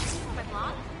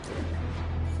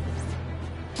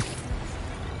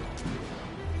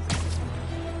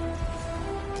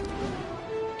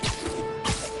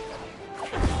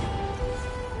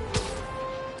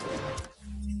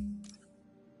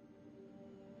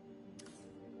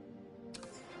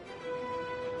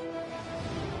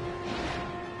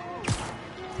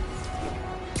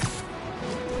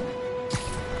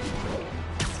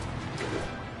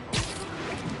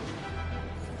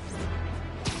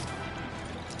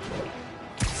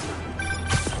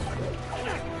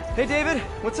 Hey, David,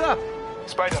 what's up?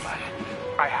 Spider-Man,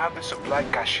 I have the supply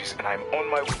caches and I'm on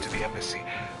my way to the embassy.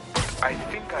 But I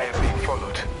think I am being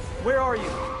followed. Where are you?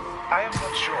 I am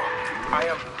not sure. I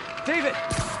am... David!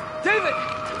 David!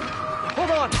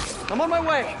 Hold on! I'm on my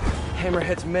way!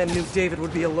 Hammerhead's men knew David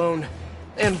would be alone.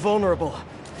 And vulnerable.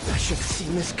 I should have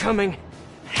seen this coming.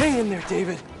 Hang in there,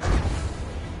 David.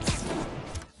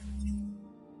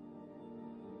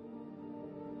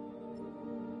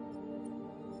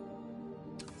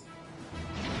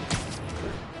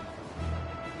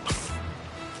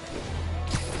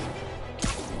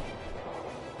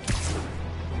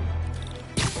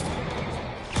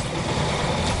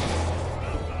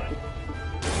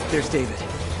 There's David.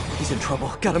 He's in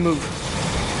trouble. Gotta move.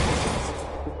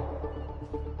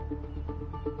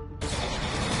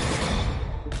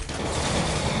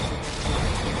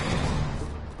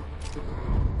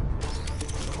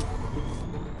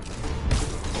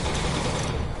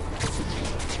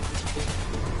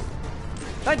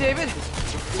 Hi, David.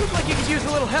 You look like you could use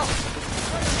a little help.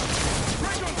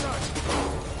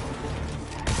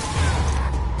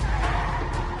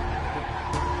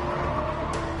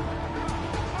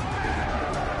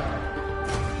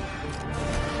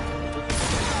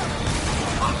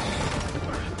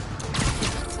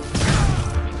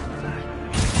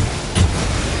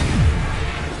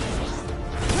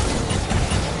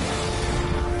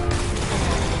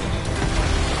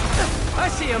 I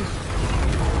see him!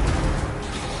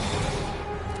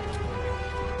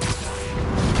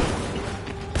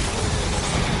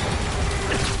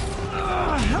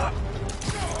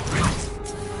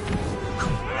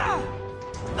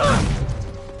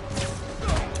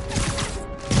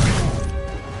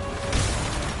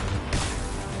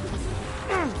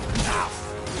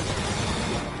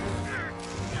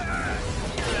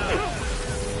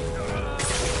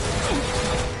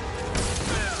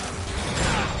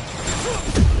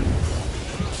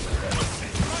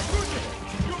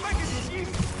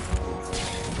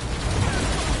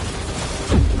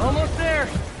 Almost there!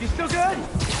 You still good?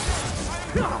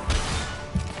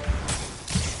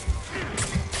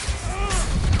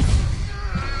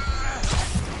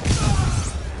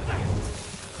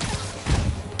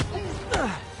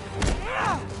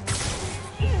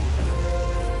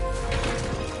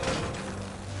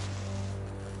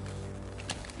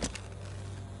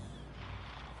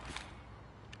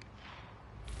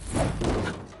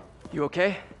 You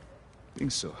okay?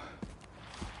 Think so.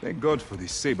 Thank God for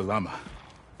this Sable armor.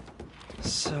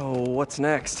 So, what's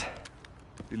next?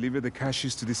 Deliver the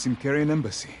caches to the Symkarian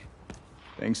embassy.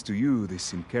 Thanks to you, the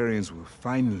Symkarians will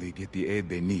finally get the aid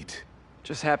they need.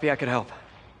 Just happy I could help.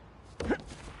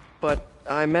 But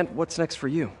I meant what's next for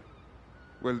you?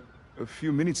 Well, a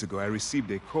few minutes ago I received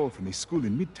a call from a school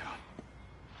in Midtown.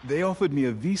 They offered me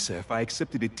a visa if I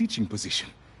accepted a teaching position.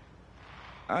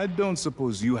 I don't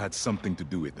suppose you had something to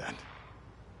do with that.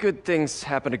 Good things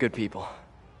happen to good people.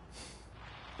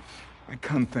 I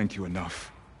can't thank you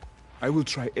enough. I will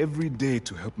try every day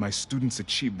to help my students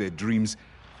achieve their dreams,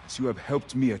 as you have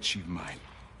helped me achieve mine.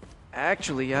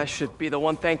 Actually, I should be the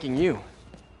one thanking you.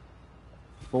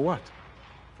 For what?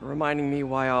 For reminding me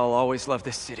why I'll always love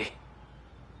this city.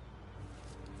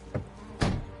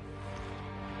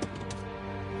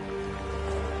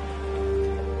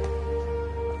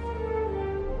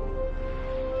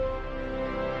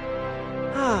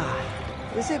 Ah,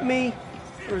 is it me?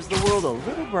 Or is the world a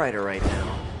little brighter right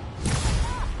now?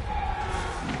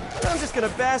 I'm just gonna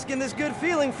bask in this good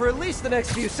feeling for at least the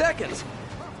next few seconds.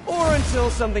 Or until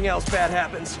something else bad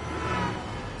happens.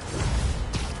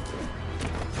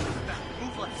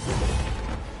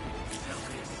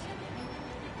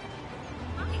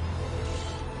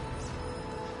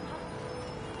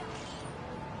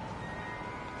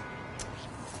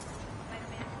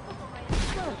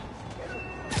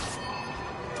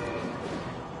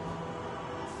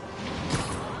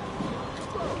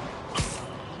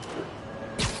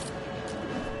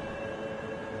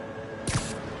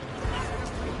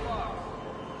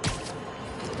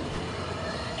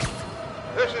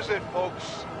 This is it,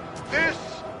 folks. This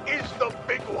is the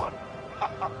big one.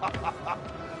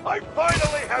 I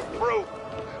finally have proof.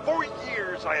 For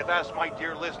years, I have asked my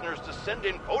dear listeners to send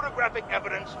in photographic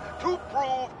evidence to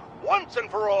prove, once and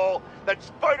for all, that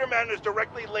Spider-Man is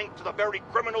directly linked to the very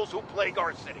criminals who plague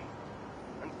our city.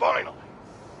 And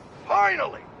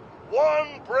finally,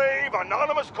 one brave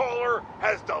anonymous caller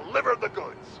has delivered the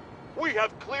goods. We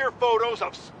have clear photos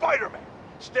of Spider-Man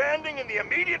standing in the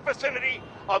immediate vicinity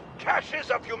of caches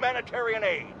of humanitarian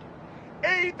aid.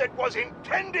 Aid that was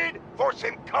intended for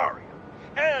Symkaria.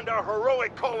 And our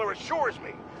heroic caller assures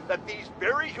me that these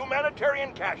very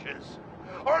humanitarian caches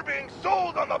are being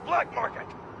sold on the black market.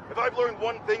 If I've learned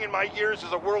one thing in my years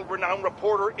as a world-renowned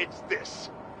reporter, it's this.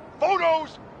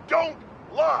 Photos don't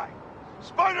lie.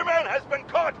 Spider-Man has been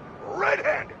caught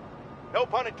red-handed. No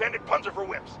pun intended, puns are for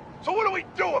wimps. So what do we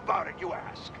do about it, you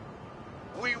ask?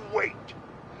 We wait.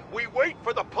 We wait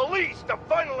for the police to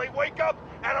finally wake up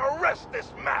and arrest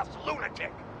this mass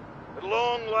lunatic. At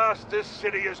long last, this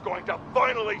city is going to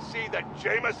finally see that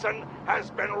Jameson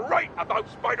has been right about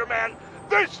Spider-Man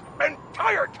this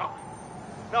entire time.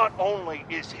 Not only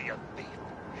is he a thief,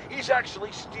 he's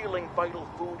actually stealing vital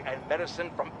food and medicine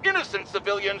from innocent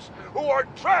civilians who are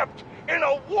trapped in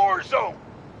a war zone.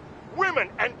 Women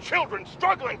and children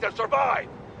struggling to survive,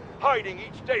 hiding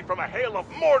each day from a hail of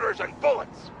mortars and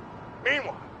bullets.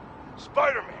 Meanwhile,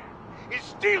 Spider-Man is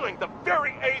stealing the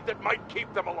very aid that might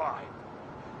keep them alive.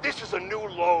 This is a new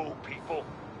low, people.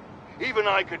 Even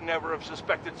I could never have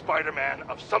suspected Spider-Man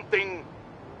of something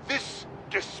this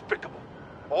despicable.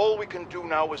 All we can do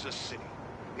now as a city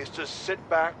is to sit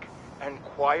back and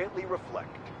quietly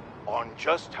reflect on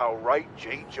just how right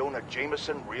J. Jonah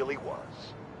Jameson really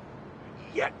was.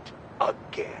 Yet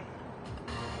again.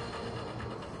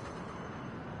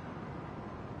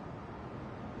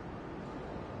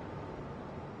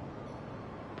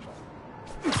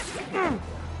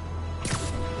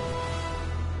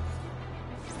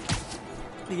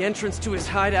 The entrance to his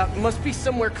hideout must be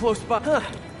somewhere close by. Huh.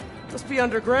 Must be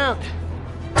underground.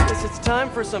 Guess it's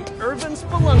time for some urban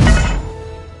spelunking.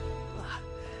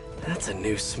 That's a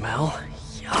new smell.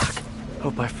 Yuck.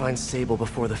 Hope I find Sable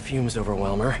before the fumes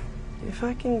overwhelm her. If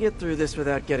I can get through this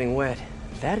without getting wet,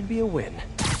 that'd be a win.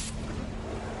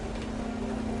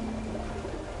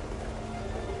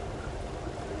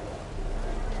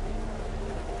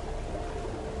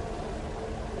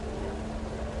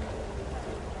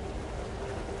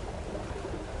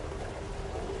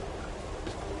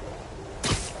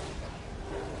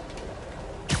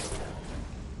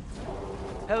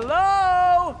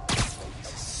 Hello?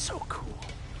 This is so cool.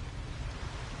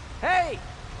 Hey!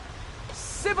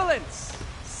 Sibilance!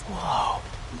 Whoa,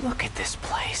 look at this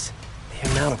place. The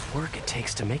amount of work it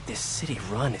takes to make this city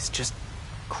run is just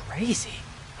crazy.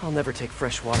 I'll never take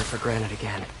fresh water for granted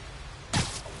again.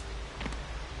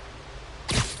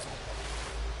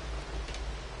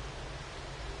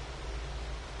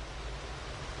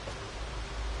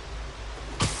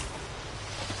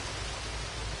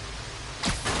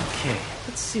 Okay,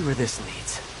 let's see where this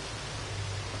leads.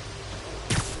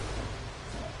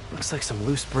 Looks like some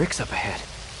loose bricks up ahead.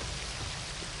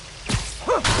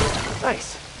 Huh,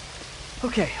 nice.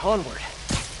 Okay, onward.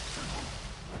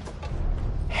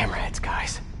 Hammerheads,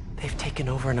 guys. They've taken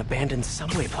over an abandoned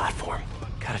subway platform.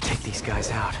 Gotta take these guys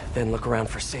out, then look around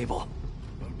for Sable.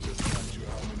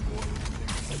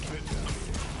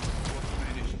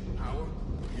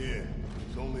 Yeah,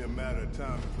 it's only a matter of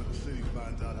time before the city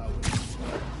finds out how it is.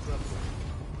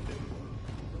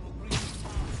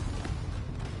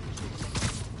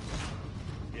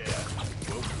 Yeah,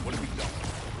 well, what have we done?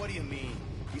 What do you mean?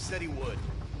 He said he would.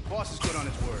 Boss is good on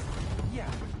his word. Yeah,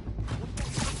 but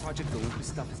Project Olympus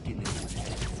stuff is getting in his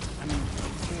head. I mean,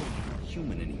 he's barely even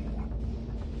human anymore.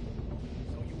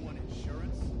 So you want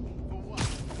insurance? For what?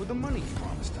 For the money he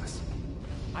promised us.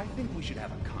 I think we should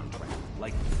have a contract,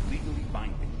 like legally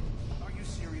binding. Are you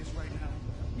serious right now?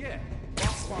 Yeah,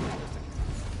 boss wants us.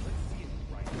 Let's see it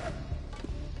right now.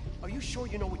 Are you sure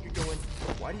you know what you're doing?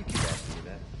 Why do you keep asking me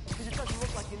that? Because it doesn't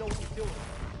look like you know what you're doing.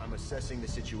 I'm assessing the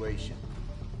situation.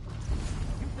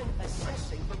 You've been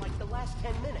assessing for like the last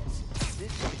 10 minutes.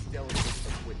 This is delicate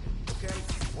equipment, okay?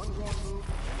 One wrong move,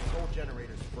 and the whole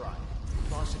generator's fried.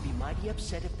 Boss would be mighty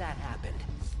upset if that happened.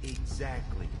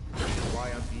 Exactly. Which is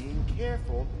why I'm being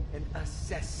careful and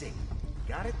assessing.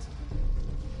 Got it?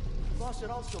 Boss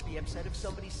would also be upset if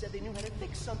somebody said they knew how to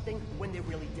fix something when they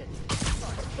really didn't.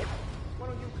 Why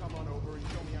don't you come on over and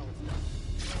show me how it's done?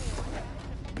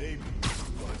 Maybe,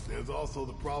 but there's also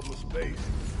the problem of space.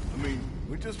 I mean,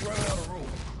 we're just running out of room.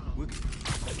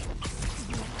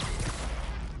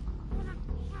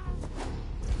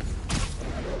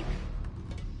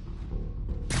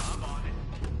 I'm on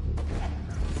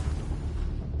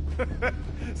it.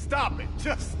 Stop it!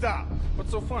 Just stop!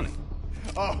 What's so funny?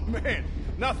 Oh, man!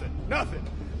 Nothing!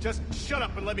 Just shut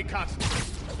up and let me concentrate.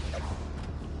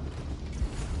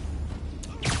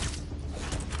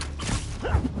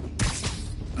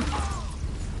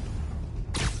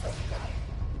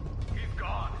 He's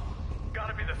gone.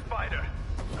 Gotta be the spider.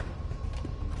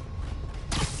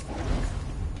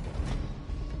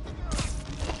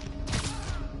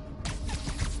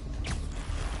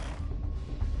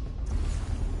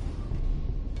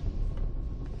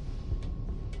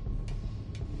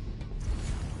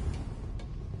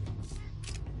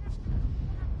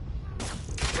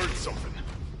 Heard something.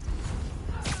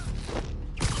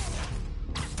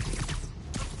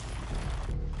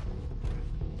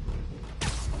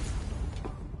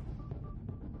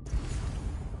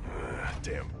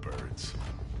 Damn birds.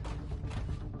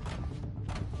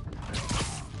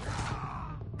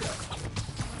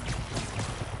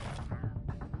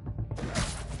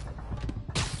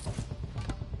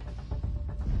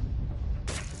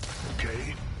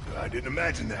 Okay, I didn't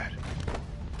imagine that.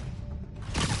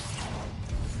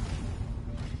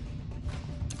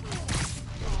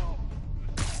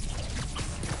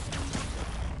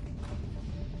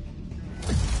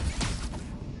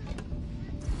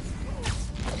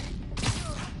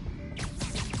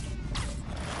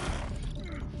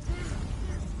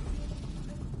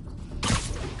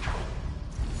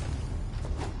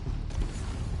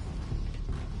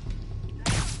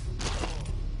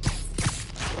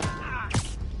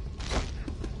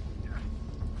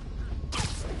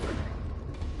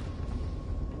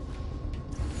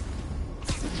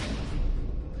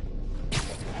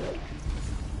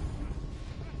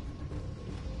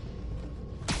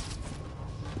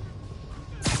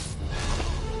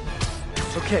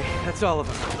 Okay, that's all of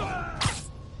them.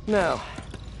 Now,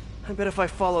 I bet if I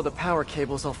follow the power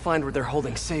cables, I'll find where they're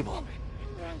holding Sable.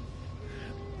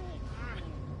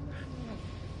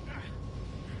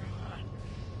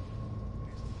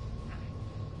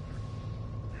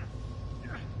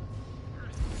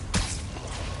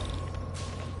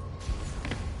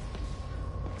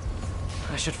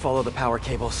 I should follow the power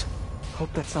cables.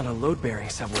 Hope that's not a load-bearing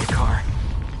subway car.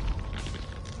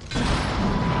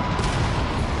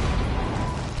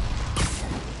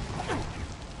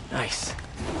 Nice.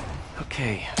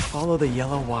 Okay, follow the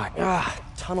yellow wire. Ah,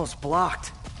 tunnel's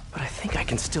blocked. But I think I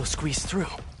can still squeeze through.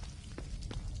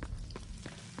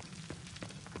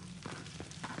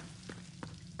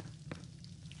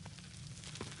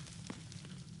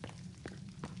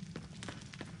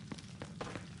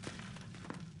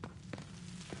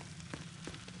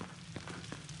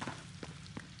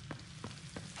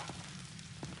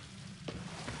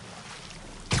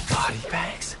 Body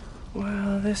bags?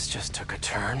 Well, this just took a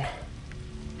turn.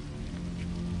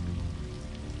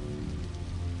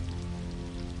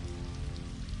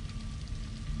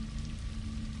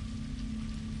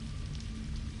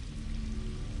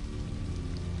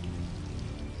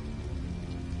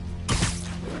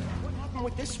 What happened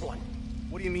with this one?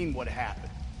 What do you mean, what happened?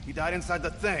 He died inside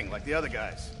the thing, like the other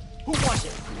guys. Who was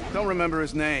it? Don't remember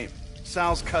his name.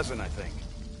 Sal's cousin, I think.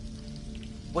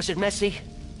 Was it messy?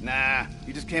 Nah,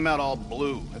 he just came out all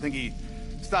blue. I think he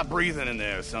stopped breathing in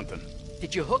there or something.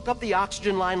 Did you hook up the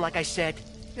oxygen line like I said?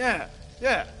 Yeah.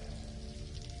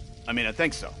 I mean, I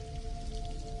think so.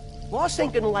 Boss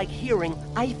ain't gonna like hearing,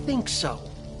 I think so.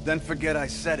 Then forget I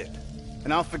said it.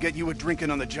 And I'll forget you were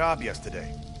drinking on the job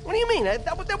yesterday. What do you mean?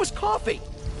 That was coffee.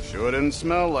 Sure didn't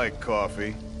smell like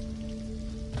coffee.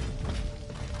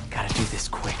 Gotta do this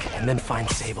quick, and then find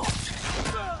Sable.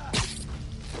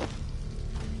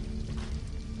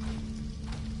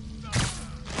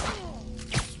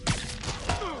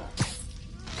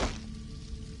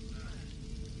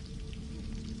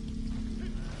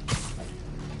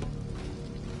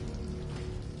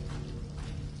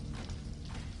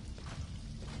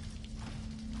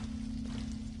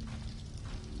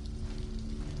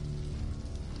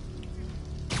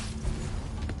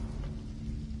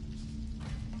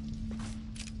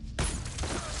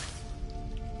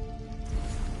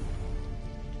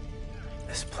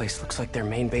 This place looks like their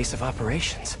main base of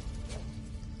operations.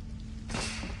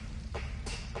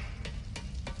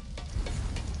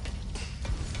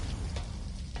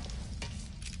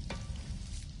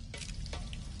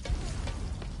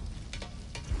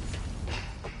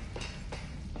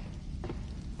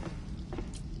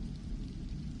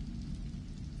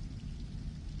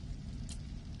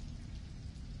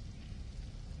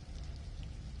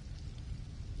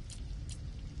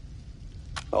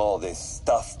 All this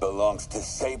stuff belongs to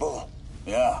Sable?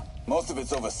 Yeah, most of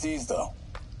it's overseas, though.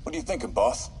 What are you thinking,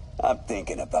 boss? I'm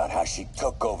thinking about how she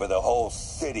took over the whole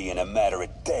city in a matter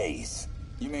of days.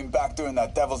 You mean back during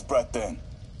that Devil's Breath thing?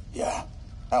 Yeah,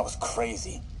 that was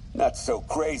crazy. Not so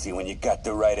crazy when you got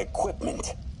the right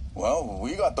equipment. Well,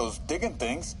 we got those digging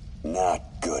things. Not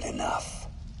good enough.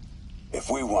 If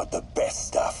we want the best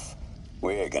stuff,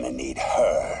 we're gonna need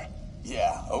her.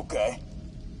 Yeah, okay.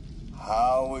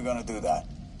 How are we gonna do that?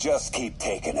 Just keep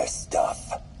taking her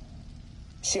stuff.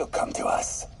 She'll come to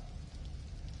us.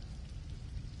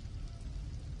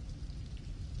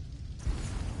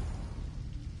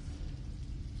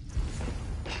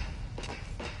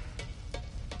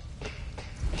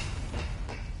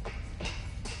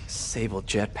 Sable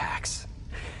jetpacks.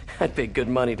 I'd pay good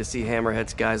money to see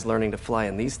Hammerhead's guys learning to fly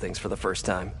in these things for the first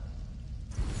time.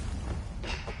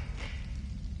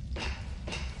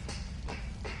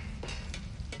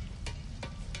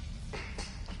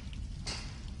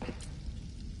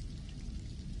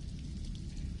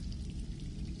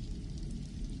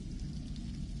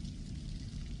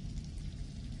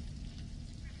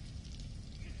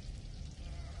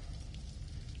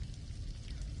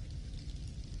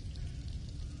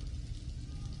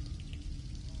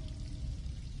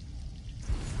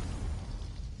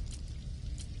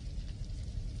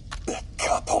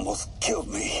 Almost killed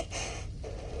me.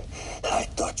 I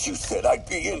thought you said I'd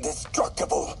be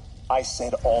indestructible. I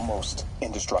said almost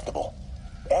indestructible.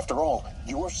 After all,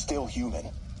 you're still human.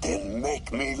 Then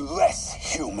make me less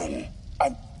human.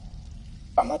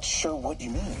 I'm not sure what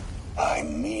you mean. I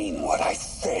mean what I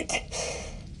said.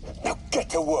 Now get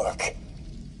to work.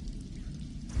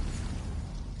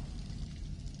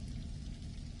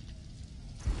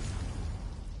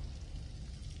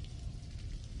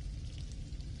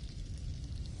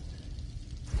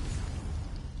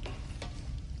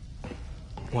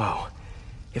 Wow.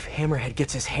 If Hammerhead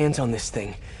gets his hands on this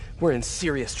thing, we're in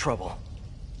serious trouble.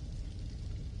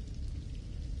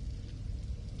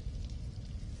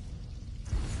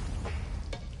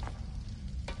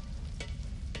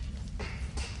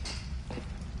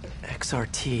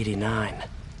 XRT-89.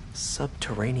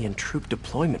 Subterranean Troop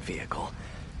Deployment Vehicle.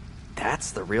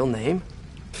 That's the real name?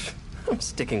 I'm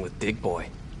sticking with Big Boy.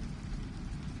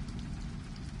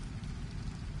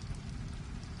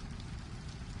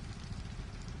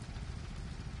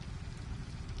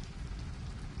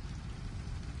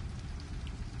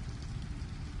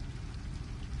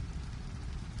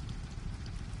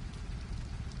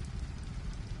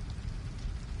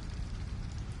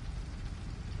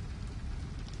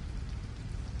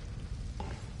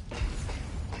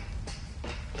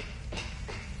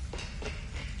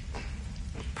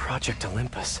 Project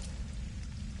Olympus.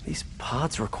 These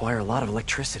pods require a lot of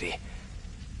electricity.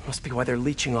 Must be why they're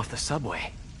leeching off the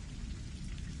subway.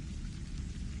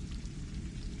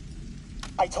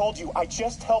 I told you, I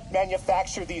just helped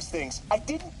manufacture these things. I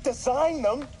didn't design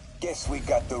them. Guess we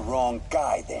got the wrong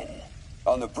guy then.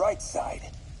 On the bright side,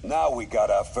 now we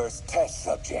got our first test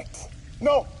subject.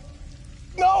 No!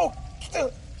 No!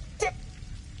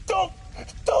 Don't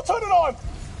turn it on!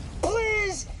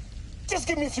 Please! Just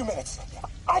give me a few minutes.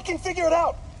 I can figure it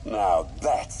out. Now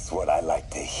that's what I like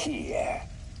to hear.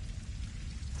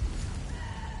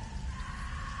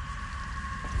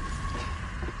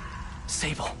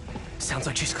 Sable. Sounds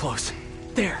like she's close.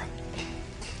 There.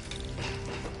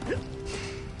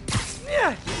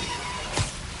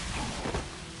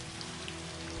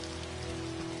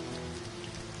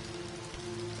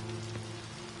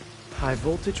 High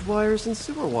voltage wires and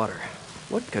sewer water.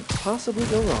 What could possibly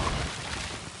go wrong?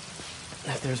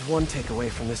 If there's one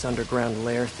takeaway from this underground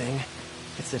lair thing,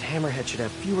 it's that Hammerhead should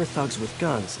have fewer thugs with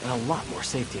guns and a lot more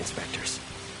safety inspectors.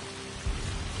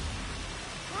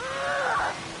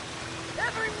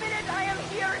 Every minute I am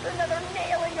here is another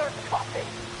nail in your coffin.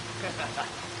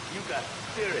 You got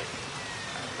spirit.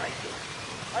 I like it.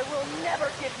 I will never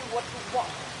give you what you want.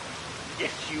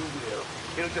 Yes, you will.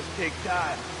 It'll just take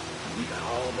time. We got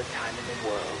all the time in the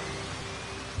world.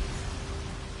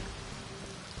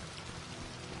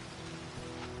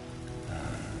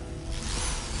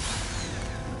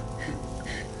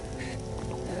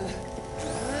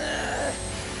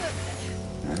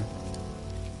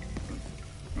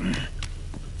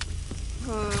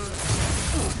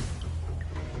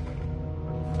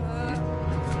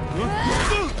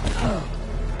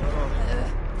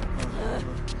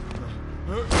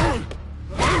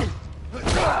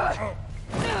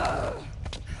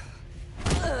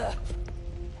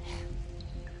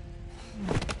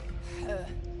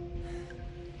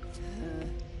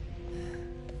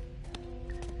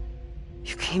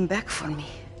 Came back for me.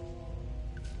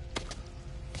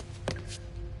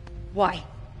 Why?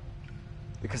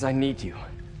 Because I need you.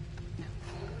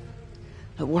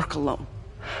 I work alone.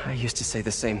 I used to say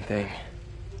the same thing.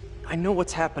 I know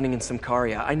what's happening in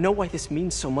Symkaria. I know why this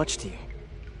means so much to you.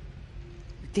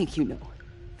 You think you know,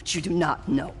 but you do not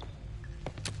know.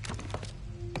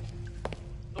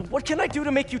 What can I do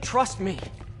to make you trust me?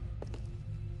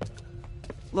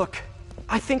 Look,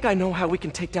 I think I know how we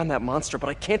can take down that monster, but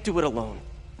I can't do it alone.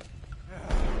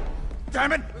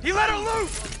 Damn it! He let her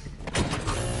loose!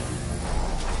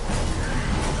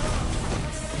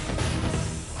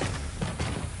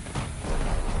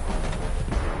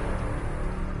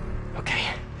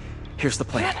 Okay, here's the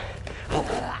plan.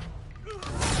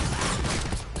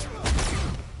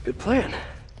 Good plan.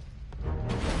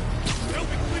 They'll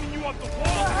be cleaning you off the wall! What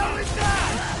the hell is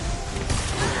that?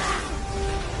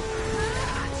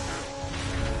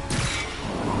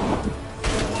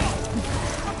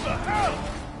 What the hell?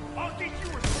 I'll teach you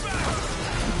respect!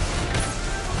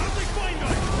 How'd they find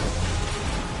us?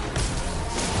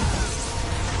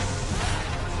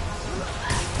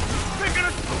 They're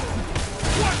gonna...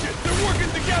 Watch it! They're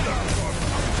working together!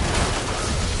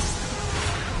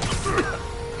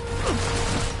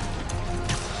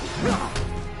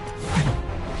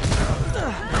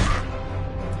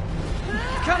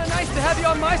 Kinda nice to have you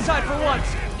on my side for once.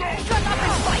 Shut up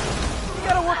and fight! You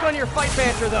gotta work on your fight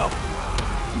banter, though.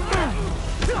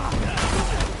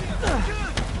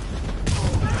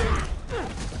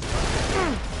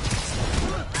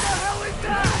 What the hell is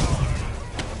that?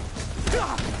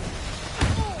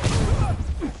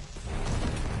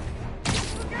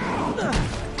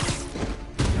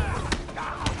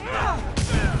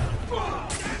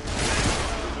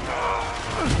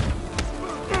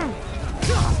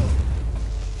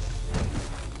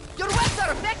 Your webs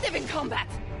are effective in combat!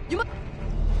 You must...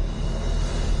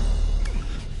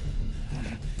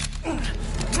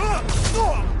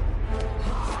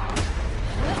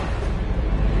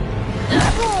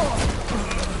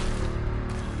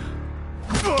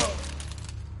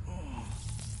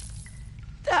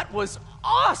 That was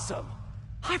awesome!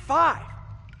 High five!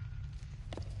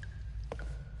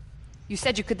 You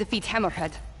said you could defeat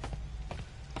Hammerhead.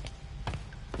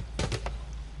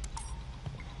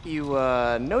 You,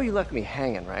 know you left me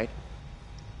hanging, right?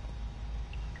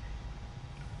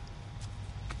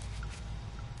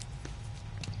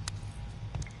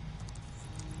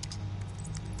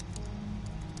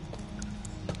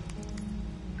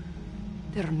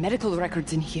 There are medical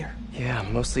records in here. Yeah,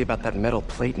 mostly about that metal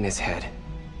plate in his head.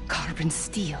 Carbon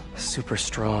steel. Super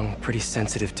strong, pretty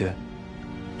sensitive to...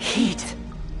 heat.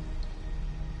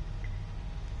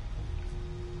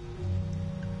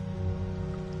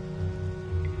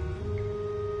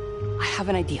 I have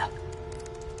an idea.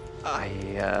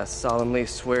 I, solemnly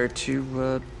swear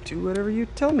to, do whatever you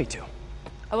tell me to.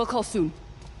 I will call soon.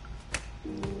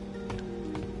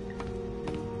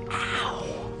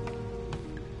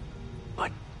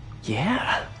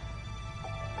 Yeah.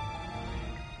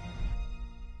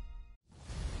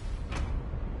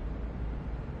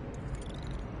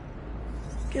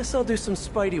 Guess I'll do some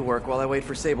Spidey work while I wait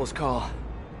for Sable's call.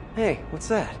 Hey, what's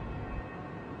that?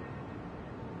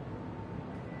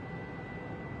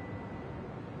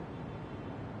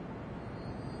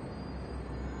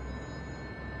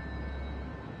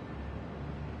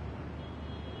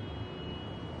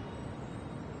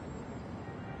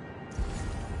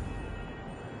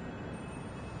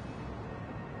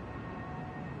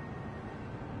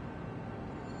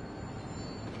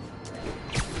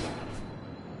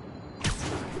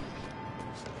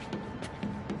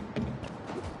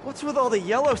 What's with all the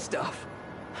yellow stuff?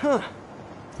 Huh.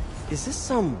 Is this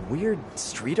some weird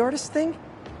street artist thing?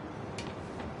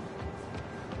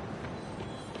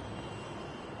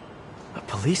 A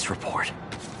police report.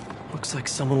 Looks like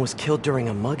someone was killed during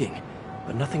a mugging,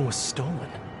 but nothing was stolen.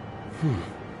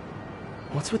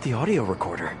 What's with the audio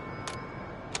recorder?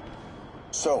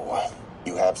 So,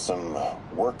 you have some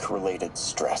work-related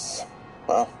stress.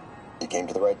 Well, you came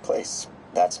to the right place.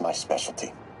 That's my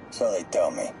specialty. So they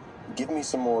tell me. Give me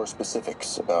some more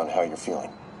specifics about how you're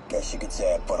feeling. Guess you could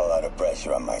say I put a lot of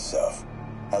pressure on myself.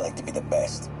 I like to be the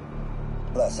best.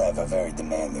 Plus, I have a very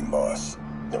demanding boss.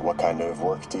 And what kind of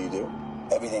work do you do?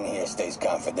 Everything here stays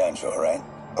confidential, right?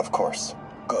 Of course.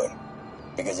 Good.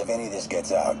 Because if any of this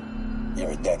gets out,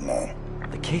 you're a dead man.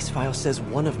 The case file says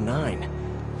 1 of 9.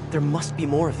 There must be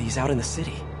more of these out in the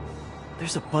city.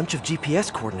 There's a bunch of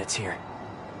GPS coordinates here.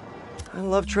 I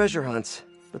love treasure hunts,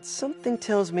 but something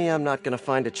tells me I'm not gonna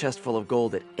find a chest full of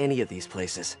gold at any of these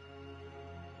places.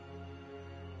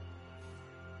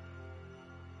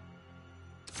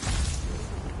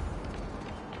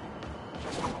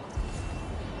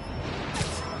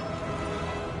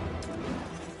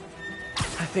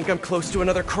 I think I'm close to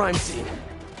another crime scene.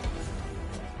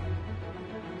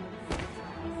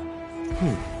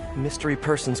 Mystery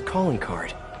person's calling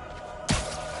card.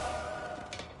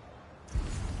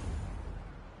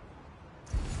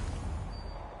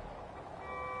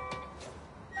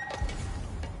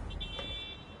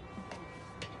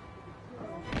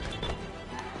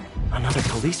 Another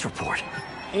police report.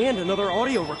 And another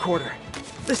audio recorder.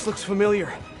 This looks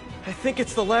familiar. I think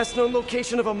it's the last known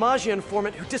location of a Maggia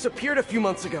informant who disappeared a few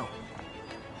months ago.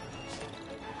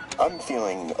 I'm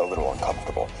feeling a little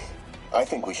uncomfortable. I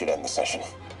think we should end the session.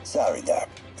 Sorry, Doc.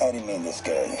 I didn't mean to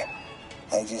scare you.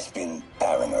 I've just been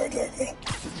paranoid lately.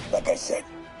 Like I said,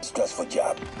 stressful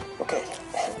job. Okay.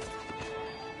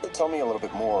 Tell me a little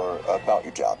bit more about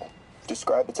your job.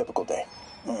 Describe a typical day.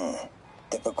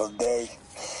 Typical day?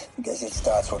 Guess it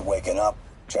starts with waking up,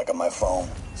 checking my phone,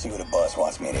 see who the boss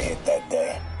wants me to hit that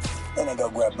day. Then I go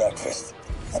grab breakfast.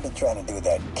 I've been trying to do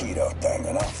that keto thing,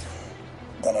 you know?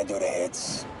 Then I do the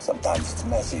hits. Sometimes it's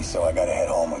messy, so I gotta head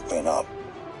home and clean up.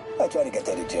 I try to get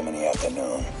to the gym in the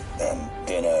afternoon, then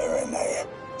dinner, and I...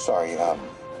 Sorry,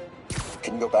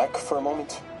 can you go back for a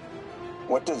moment?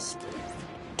 What does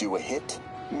do a hit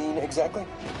mean exactly?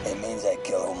 It means I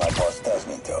kill who my boss tells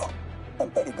me to.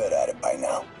 I'm pretty good at it by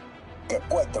now. Got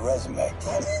quite the resume.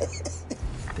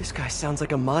 This guy sounds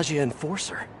like a Maggia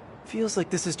enforcer. Feels like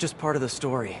this is just part of the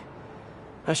story.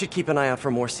 I should keep an eye out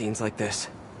for more scenes like this.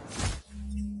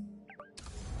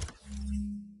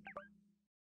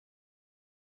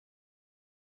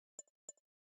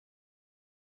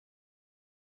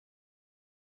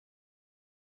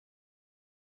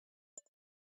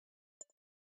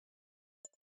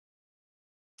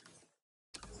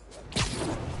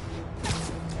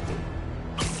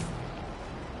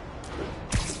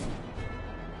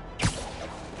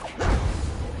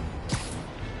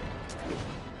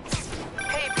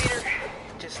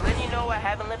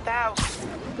 I haven't left the house.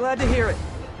 Glad to hear it.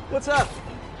 What's up?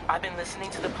 I've been listening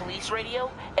to the police radio,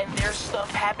 and there's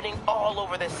stuff happening all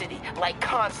over the city, like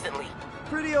constantly.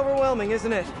 Pretty overwhelming,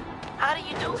 isn't it? How do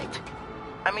you do it?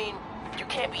 I mean, You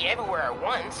can't be everywhere at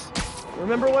once.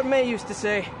 Remember what May used to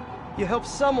say? You help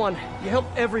someone, you help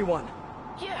everyone.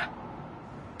 Yeah.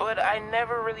 But I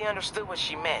never really understood what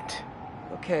she meant.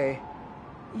 Okay.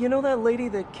 You know that lady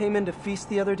that came in to feast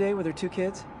the other day with her 2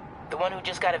 kids? The one who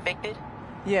just got evicted?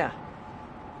 Yeah.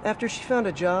 After she found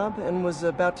a job and was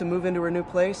about to move into her new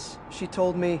place, she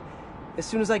told me, as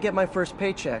soon as I get my first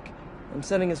paycheck, I'm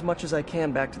sending as much as I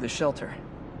can back to the shelter.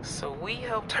 So we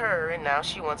helped her, and now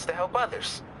she wants to help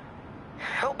others.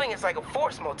 Helping is like a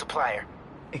force multiplier.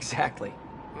 Exactly.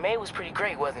 May was pretty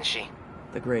great, wasn't she?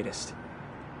 The greatest.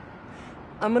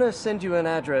 I'm gonna send you an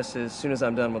address as soon as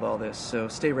I'm done with all this, so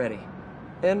stay ready.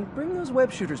 And bring those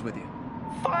web shooters with you.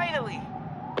 Finally!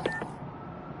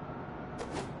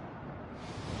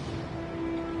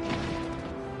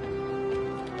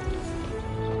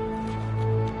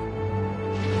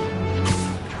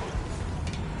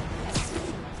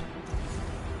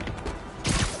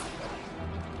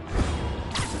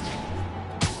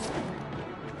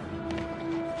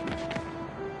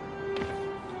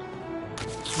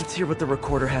 Let's hear what the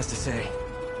recorder has to say.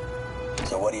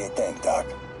 So what do you think, Doc?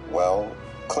 Well,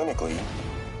 clinically,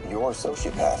 you're a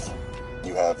sociopath.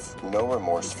 You have no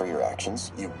remorse for your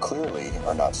actions. You clearly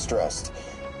are not stressed.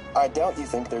 I doubt you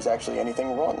think there's actually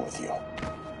anything wrong with you.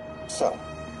 So,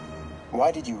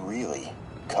 why did you really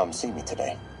come see me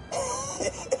today?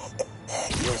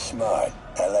 You're smart.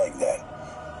 I like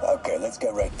that. Okay, let's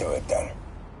get right to it then.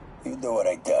 You do what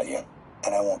I tell you,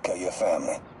 and I won't kill your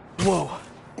family. Whoa.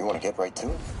 You want to get right to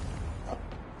it?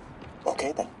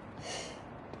 Okay, then.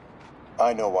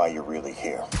 I know why you're really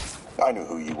here. I knew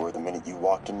who you were the minute you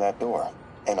walked in that door.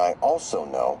 And I also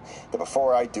know that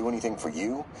before I do anything for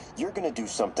you, you're gonna do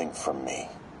something for me.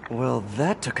 Well,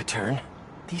 that took a turn.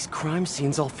 These crime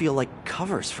scenes all feel like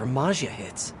covers for Maggia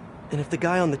hits. And if the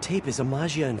guy on the tape is a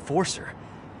Maggia enforcer,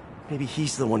 maybe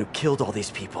he's the one who killed all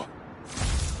these people.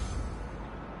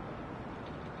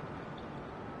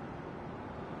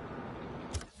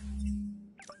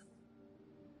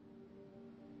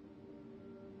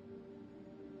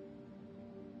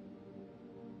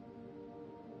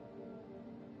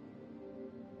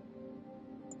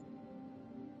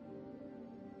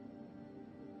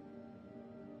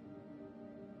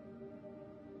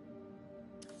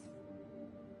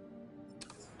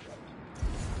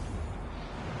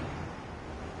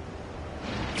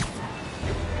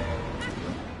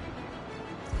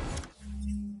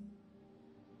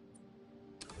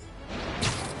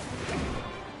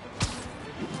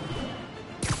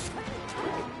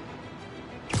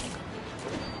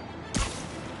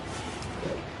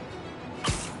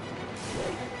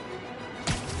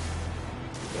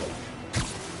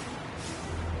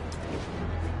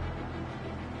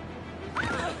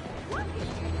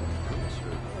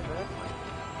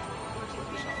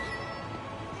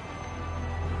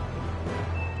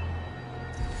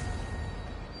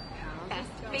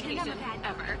 Vacation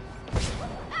ever.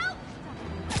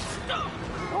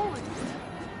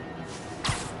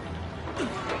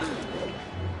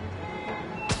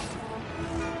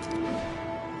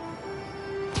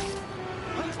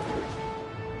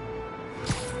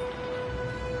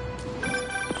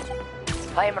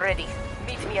 I am ready.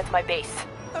 Meet me at my base.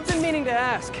 I've been meaning to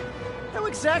ask. How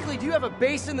exactly do you have a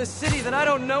base in the city that I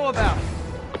don't know about?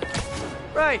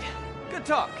 Right. Good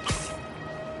talk.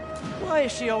 Why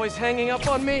is she always hanging up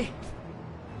on me?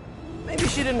 Maybe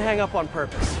she didn't hang up on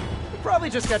purpose. We probably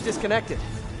just got disconnected.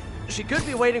 She could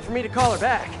be waiting for me to call her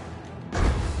back.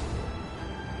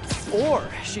 Or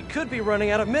she could be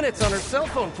running out of minutes on her cell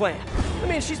phone plan. I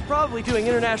mean, she's probably doing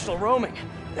international roaming.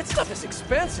 That stuff is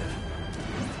expensive.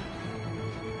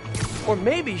 Or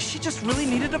maybe she just really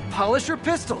needed to polish her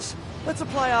pistols. Let's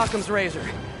apply Occam's razor.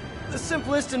 The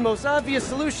simplest and most obvious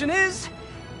solution is...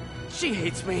 she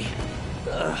hates me.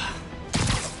 Ugh.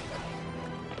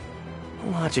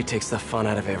 Logic takes the fun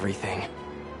out of everything.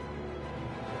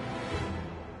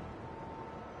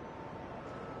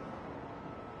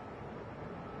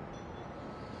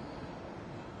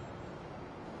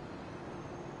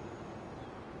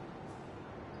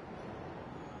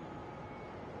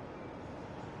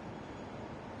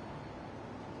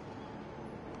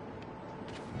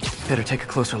 Better take a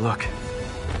closer look.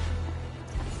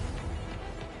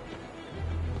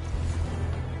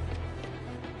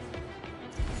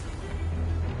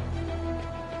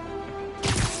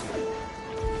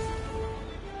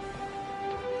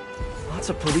 Lots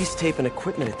of police tape and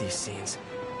equipment at these scenes.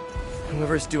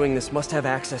 Whoever's doing this must have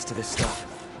access to this stuff.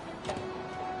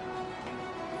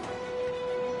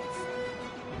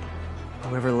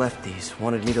 Whoever left these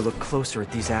wanted me to look closer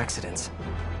at these accidents.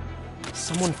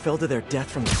 Someone fell to their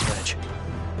death from this ledge.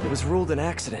 It was ruled an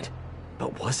accident,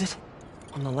 but was it?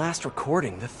 On the last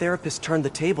recording, the therapist turned the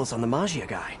tables on the Maggia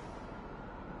guy.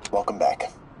 Welcome back.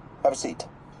 Have a seat.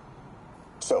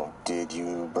 So, did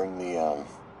you bring the,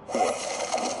 Here.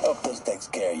 Hope this takes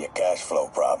care of your cash flow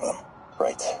problem.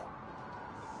 Right.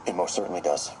 It most certainly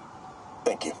does.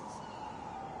 Thank you.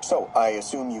 So, I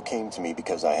assume you came to me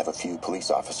because I have a few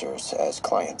police officers as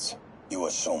clients. You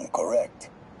assume correct.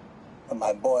 But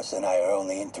my boss and I are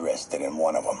only interested in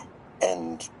one of them.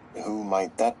 And who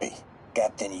might that be?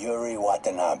 Captain Yuri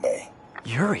Watanabe.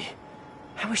 Yuri?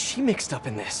 How is she mixed up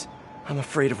in this? I'm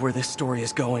afraid of where this story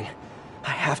is going. I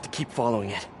have to keep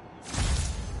following it.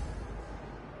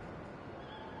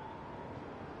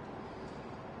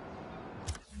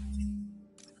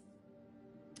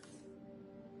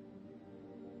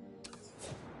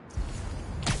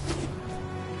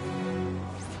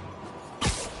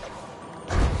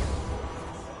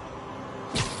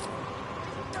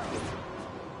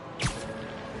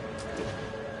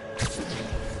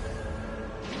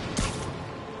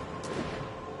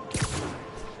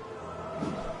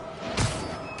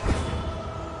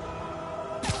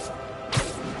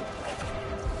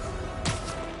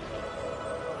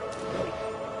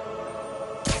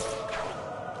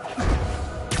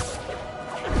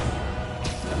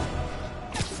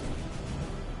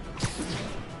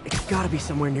 Gotta be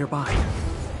somewhere nearby.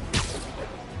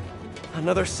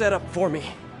 Another setup for me.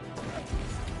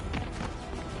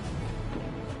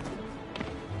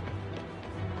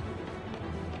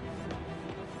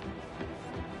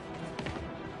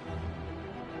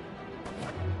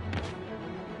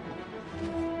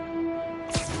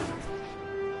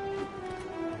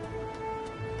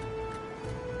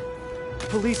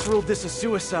 Police ruled this a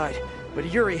suicide, but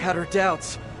Yuri had her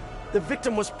doubts. The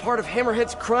victim was part of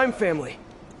Hammerhead's crime family.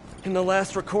 In the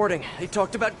last recording, they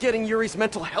talked about getting Yuri's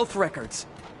mental health records.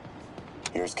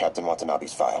 Here's Captain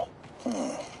Watanabe's file.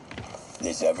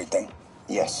 This everything?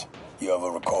 Yes. You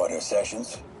ever record her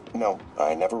sessions? No,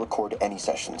 I never record any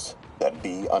sessions. That'd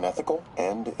be unethical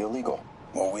and illegal.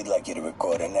 Well, we'd like you to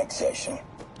record our next session.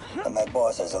 And my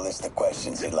boss has a list of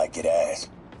questions he'd like you to ask.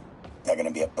 That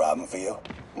gonna be a problem for you?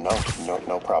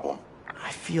 No problem. I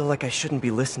feel like I shouldn't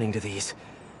be listening to these,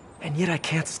 and yet I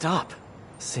can't stop.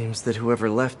 Seems that whoever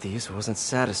left these wasn't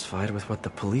satisfied with what the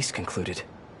police concluded.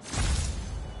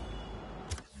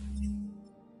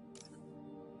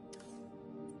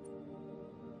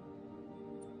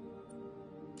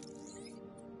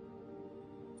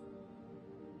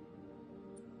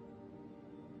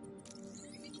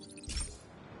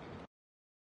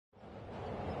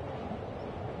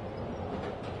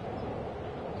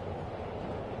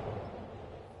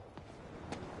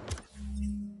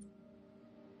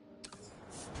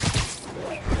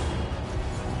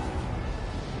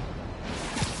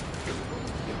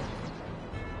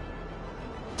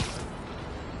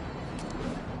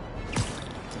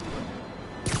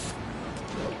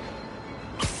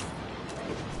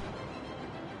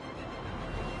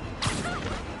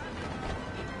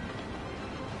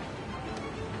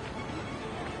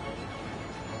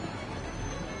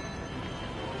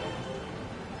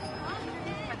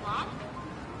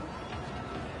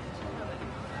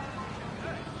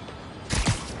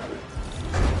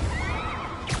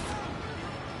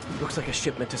 Looks like a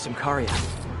shipment to Symkaria.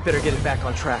 Better get it back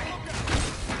on track.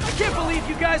 I can't believe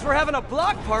you guys were having a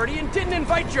block party and didn't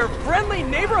invite your friendly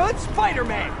neighborhood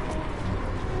Spider-Man!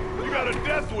 You got a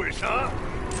death wish, huh?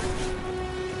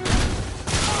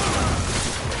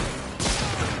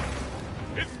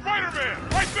 It's Spider-Man!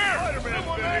 Right there! Spider-Man's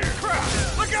been here!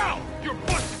 Crap! Look out! You're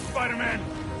busted, Spider-Man!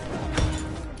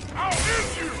 How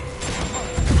is you?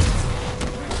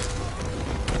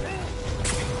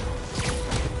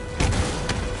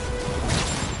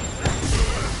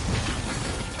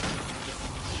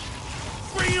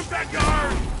 Bring him back,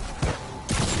 guard!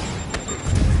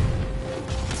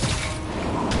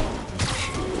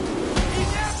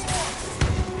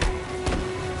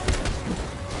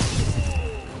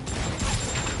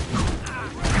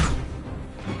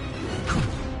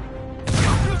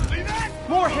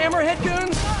 More Hammerhead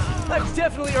goons? I've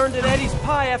definitely earned an Eddie's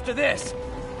pie after this.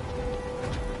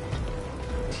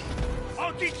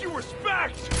 I'll teach you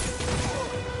respect!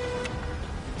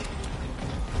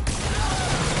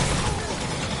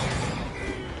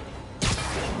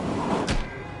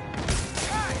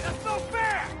 Hey, that's no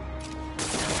fair!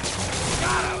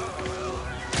 Got him!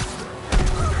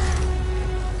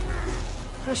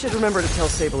 I should remember to tell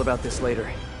Sable about this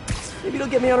later. Maybe it'll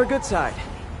get me on her good side.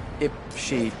 If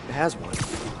she has one.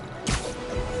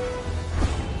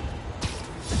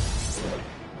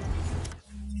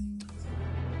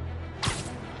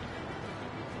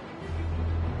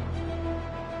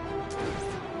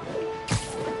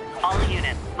 All units,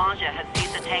 units. Maja has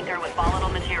seized a tanker with volatile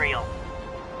material.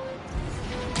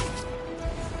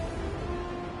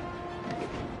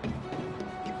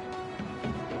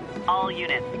 All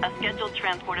units, a scheduled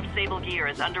transport of Sable gear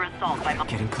is under assault by...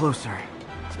 Getting closer.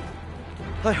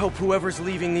 I hope whoever's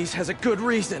leaving these has a good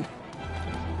reason.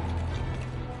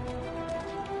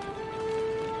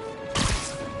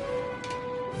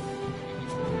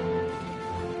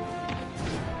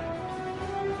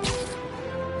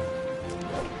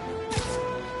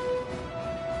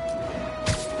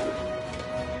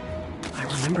 I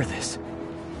remember this.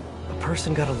 A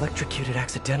person got electrocuted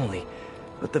accidentally,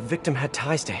 but the victim had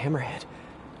ties to Hammerhead.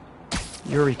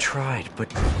 Yuri tried,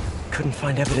 but couldn't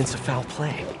find evidence of foul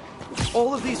play.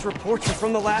 All of these reports are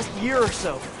from the last year or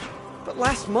so. But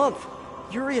last month,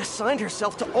 Yuri assigned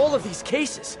herself to all of these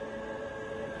cases.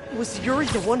 Was Yuri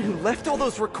the one who left all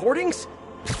those recordings?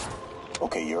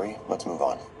 Okay, Yuri, let's move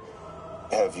on.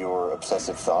 Have your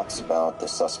obsessive thoughts about the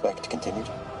suspect continued?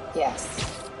 Yes.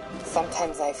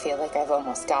 Sometimes I feel like I've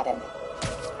almost got him.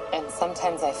 And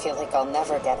sometimes I feel like I'll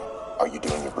never get him. Are you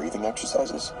doing your breathing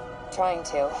exercises? Trying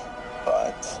to.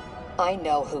 But... I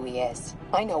know who he is.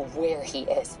 I know where he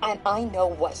is. And I know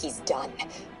what he's done.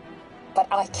 But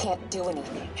I can't do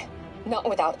anything. Not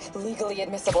without legally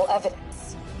admissible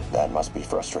evidence. That must be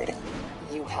frustrating.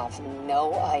 You have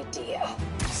no idea.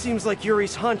 Seems like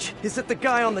Yuri's hunch is that the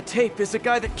guy on the tape is the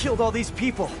guy that killed all these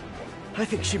people. I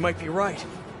think she might be right.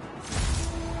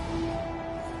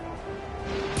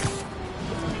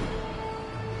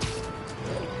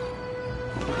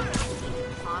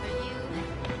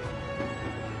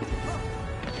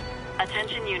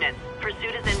 Attention units.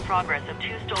 Pursuit is in progress of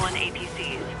 2 stolen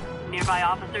APCs. Nearby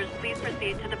officers, please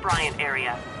proceed to the Bryant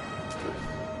area.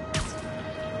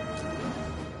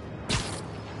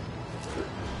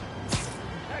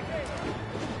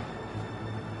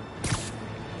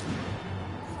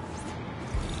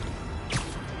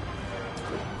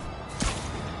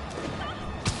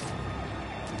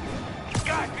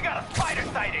 Guys, we got a spider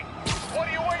sighting! What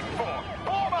are you waiting for?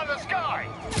 Bomb on the sky!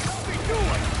 What are we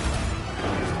doing?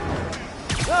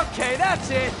 Okay, that's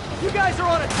it. You guys are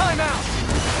on a timeout.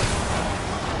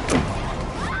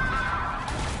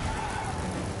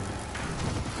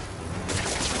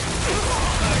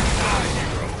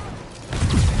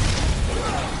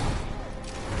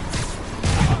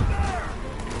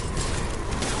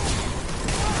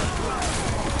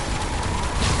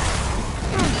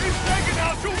 He's taking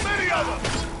out too many of them!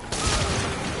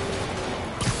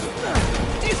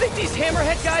 Do you think these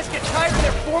Hammerhead guys get tired of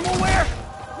their formal wear?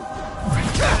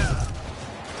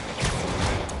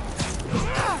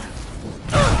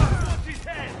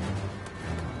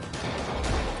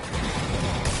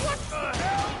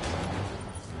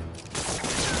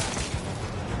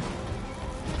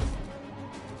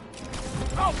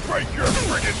 I'll break your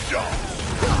friggin' jaw!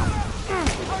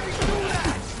 How do you do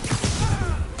that?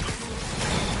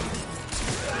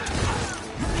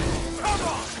 Come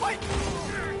on, fight!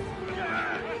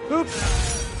 Oops.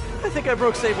 I think I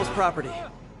broke Sable's property.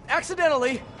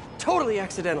 Accidentally. Totally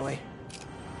accidentally.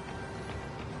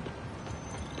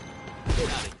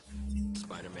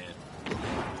 Spider-Man.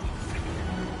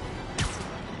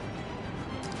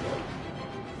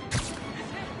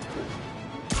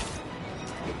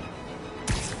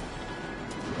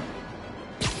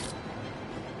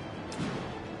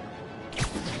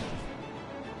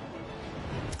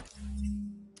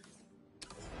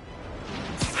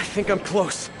 I think I'm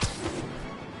close.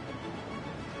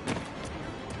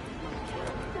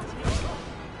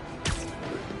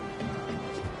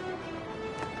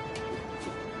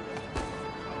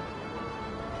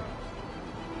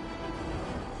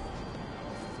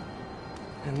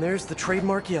 And there's the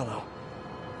trademark yellow.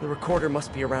 The recorder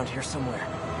must be around here somewhere.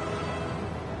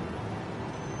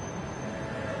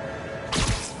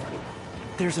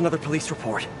 There's another police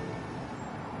report.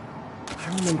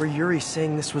 I remember Yuri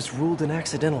saying this was ruled an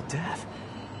accidental death.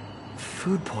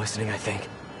 Food poisoning, I think.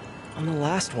 On the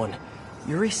last one,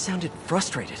 Yuri sounded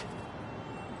frustrated.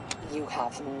 You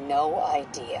have no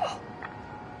idea.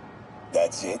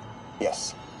 That's it?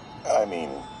 Yes. I mean,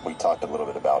 we talked a little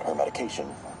bit about her medication,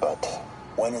 but...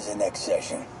 When is the next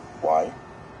session? Why?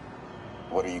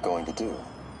 What are you going to do?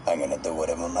 I'm gonna do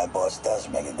whatever my boss tells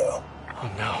me to do.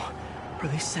 Oh no.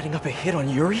 Are they setting up a hit on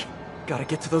Yuri? Gotta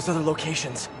get to those other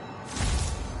locations.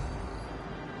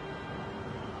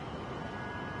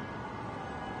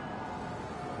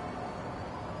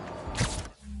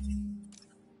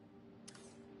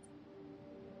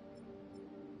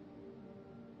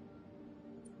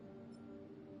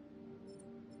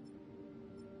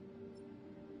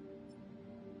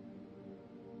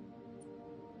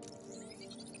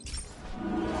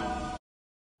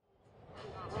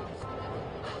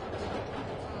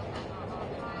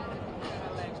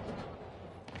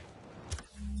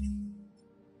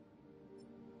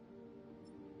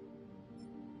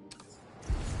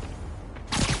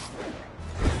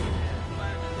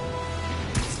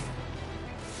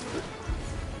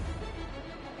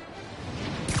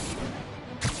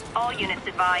 All units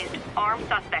advised, armed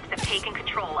suspects have taken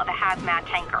control of a hazmat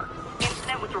tanker.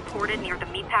 Incident was reported near the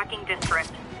meatpacking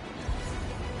district.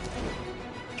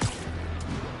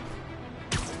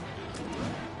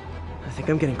 I think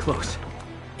I'm getting close.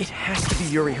 It has to be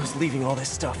Yuri who's leaving all this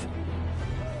stuff.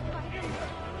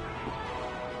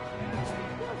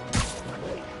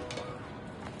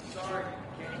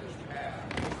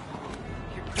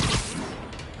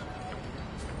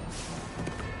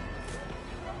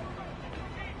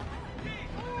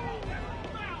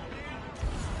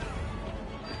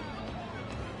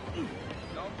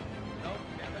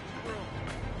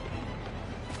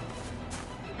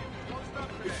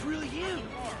 It's really him!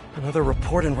 Another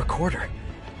report and recorder.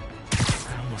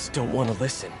 I almost don't want to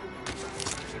listen.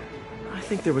 I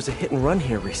think there was a hit and run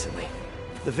here recently.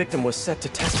 The victim was set to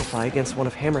testify against one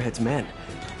of Hammerhead's men.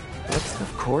 But,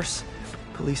 of course,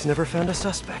 police never found a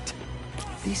suspect.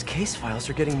 These case files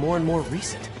are getting more and more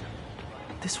recent.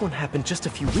 This one happened just a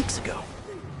few weeks ago.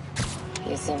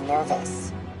 You seem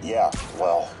nervous. Yeah,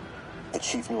 well, the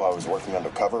chief knew I was working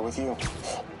undercover with you.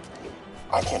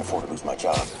 I can't afford to lose my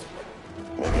job.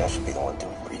 Maybe I should be the one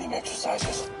doing breathing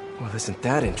exercises. Well, isn't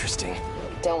that interesting?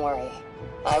 Don't worry.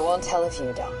 I won't tell if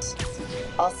you don't.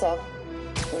 Also,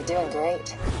 you're doing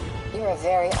great. You're a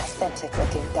very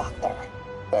authentic-looking doctor.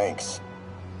 Thanks.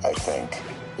 I think.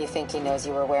 You think he knows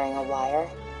you were wearing a wire?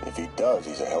 If he does,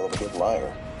 he's a hell of a good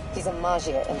liar. He's a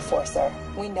Maggia enforcer.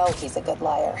 We know he's a good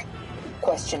liar.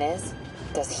 Question is,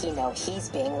 does he know he's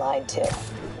being lied to?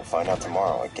 We'll find out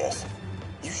tomorrow, I guess.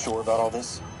 You sure about all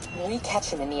this? We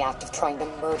catch him in the act of trying to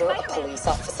murder a police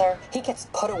officer, he gets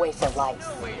put away for life.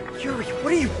 Yuri,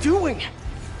 what are you doing?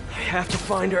 I have to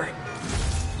find her.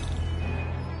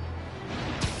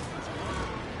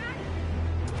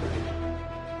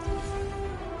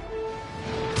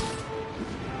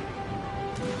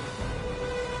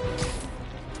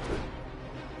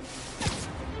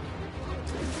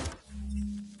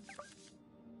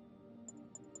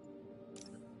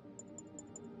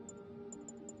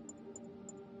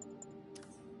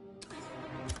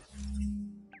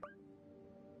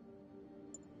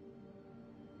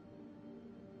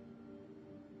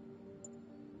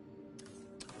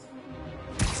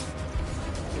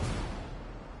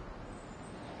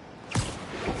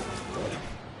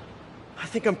 I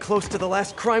think I'm close to the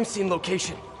last crime scene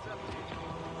location.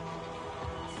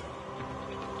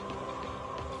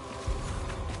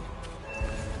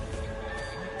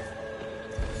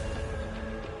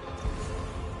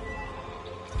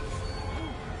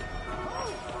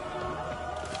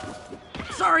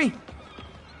 Sorry!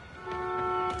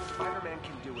 Spider-Man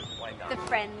can do it, why not? The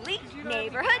friendly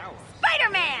neighborhood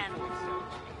Spider-Man!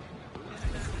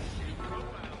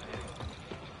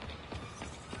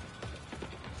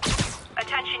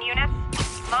 Attention units.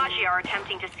 Maggia are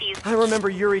attempting to seize... I remember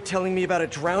Yuri telling me about a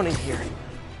drowning here.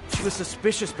 She was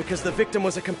suspicious because the victim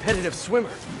was a competitive swimmer.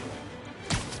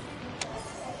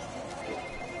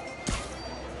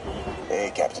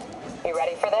 Hey, Captain. You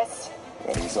ready for this?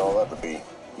 Ready as all ever be.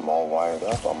 I'm all wired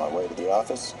up on my way to the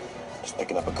office. Just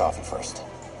picking up a coffee first.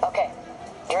 Okay.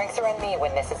 Drinks are on me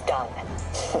when this is done.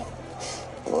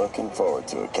 Looking forward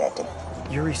to it, Captain.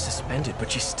 Yuri's suspended,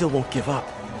 but she still won't give up.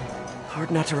 Hard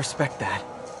not to respect that.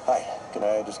 Hi, can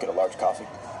I just get a large coffee?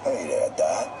 Hey there,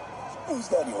 Dot. Who's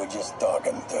that you were just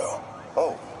talking to?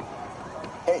 Oh.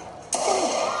 Hey.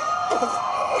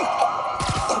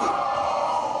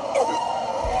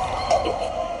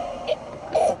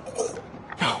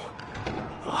 No.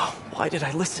 Oh, why did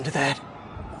I listen to that?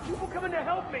 People coming to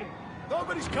help me!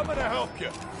 Nobody's coming to help you.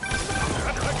 An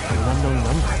unknown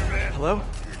number. Hello?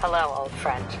 Hello, old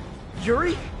friend.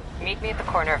 Yuri? Meet me at the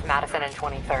corner of Madison and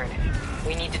 23rd.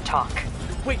 We need to talk.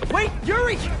 Wait,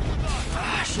 Yuri!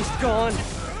 She's gone.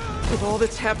 With all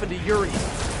that's happened to Yuri,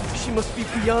 she must be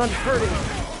beyond hurting.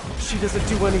 She doesn't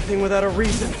do anything without a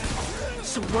reason.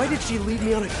 So why did she lead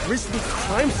me on a grisly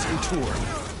crime scene tour?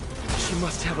 She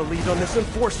must have a lead on this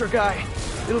enforcer guy.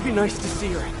 It'll be nice to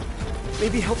see her.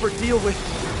 Maybe help her deal with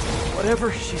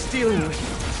whatever she's dealing with.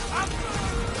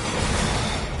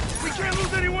 We can't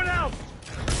lose anyone else!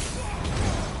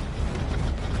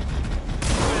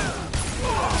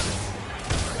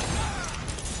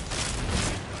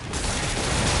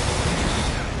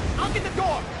 I'll get the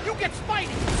door! You get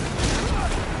Spidey!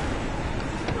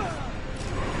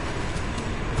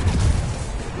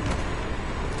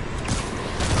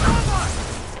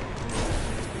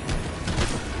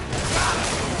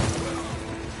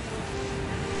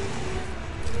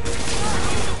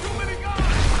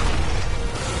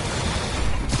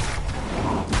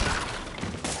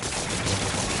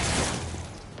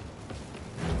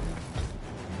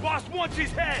 Boss wants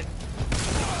his head!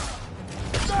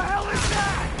 What the hell is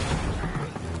that?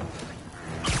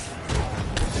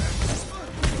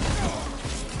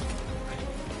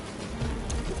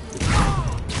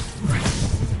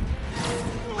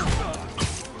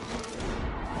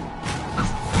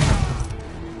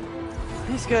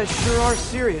 These guys sure are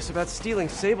serious about stealing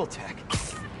Sable Tech.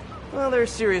 Well, they're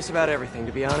serious about everything,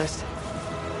 to be honest.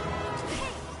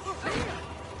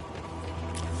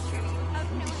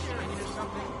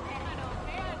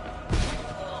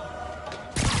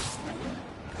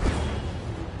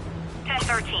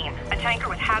 A tanker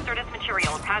with hazardous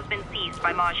materials has been seized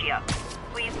by Maggia.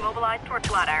 Please mobilize toward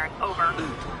Flatiron. Over.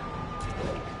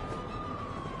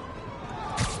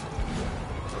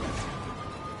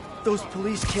 Those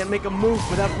police can't make a move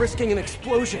without risking an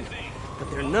explosion.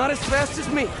 But they're not as fast as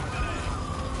me.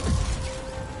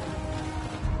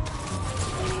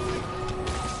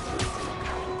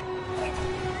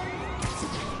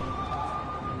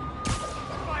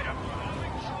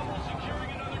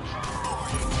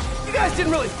 You guys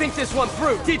didn't really think this one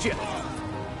through, did you?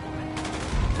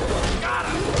 Got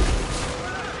him!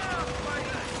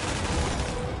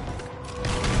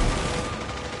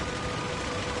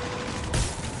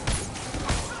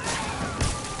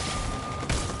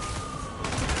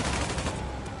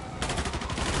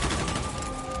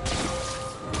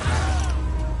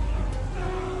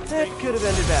 That could have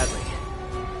ended badly.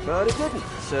 But it didn't,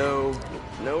 so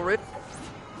no rip.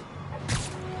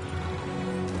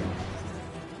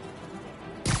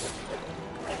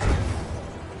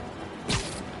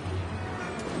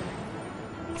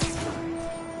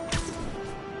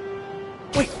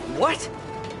 Wait, what?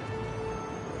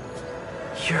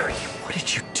 Yuri, what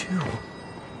did you do?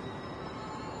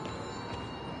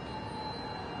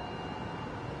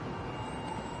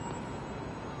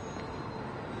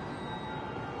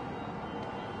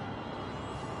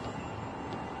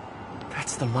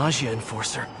 That's the Maggia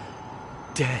Enforcer.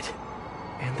 Dead.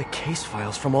 And the case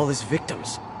files from all his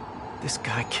victims. This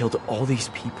guy killed all these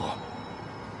people.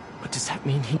 But does that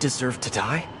mean he deserved to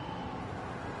die?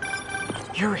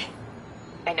 Yuri.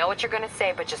 I know what you're gonna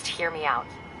say, but just hear me out.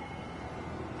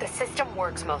 The system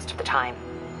works most of the time,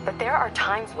 but there are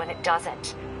times when it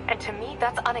doesn't. And to me,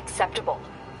 that's unacceptable.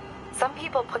 Some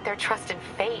people put their trust in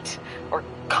fate, or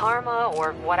karma,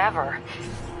 or whatever.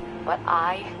 But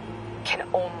I can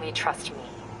only trust me.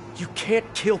 You can't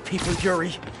kill people,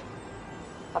 Yuri.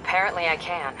 Apparently I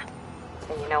can.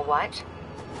 And you know what?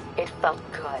 It felt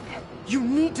good. You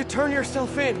need to turn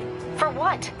yourself in. For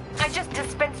what? I just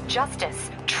dispensed justice.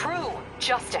 True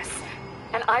justice.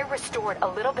 And I restored a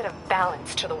little bit of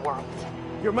balance to the world.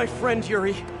 You're my friend,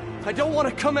 Yuri. I don't want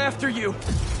to come after you.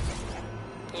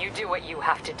 You do what you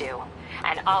have to do,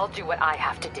 and I'll do what I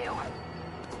have to do.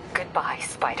 Goodbye,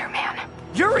 Spider-Man.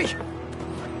 Yuri!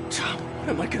 What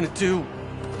am I gonna do?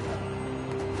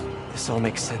 This all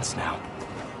makes sense now.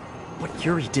 What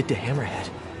Yuri did to Hammerhead.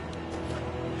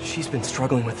 She's been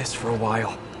struggling with this for a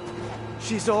while.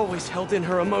 She's always held in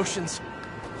her emotions.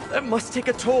 That must take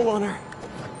a toll on her.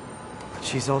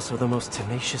 She's also the most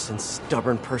tenacious and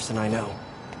stubborn person I know.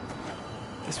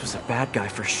 This was a bad guy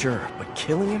for sure, but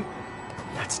killing him?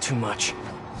 That's too much.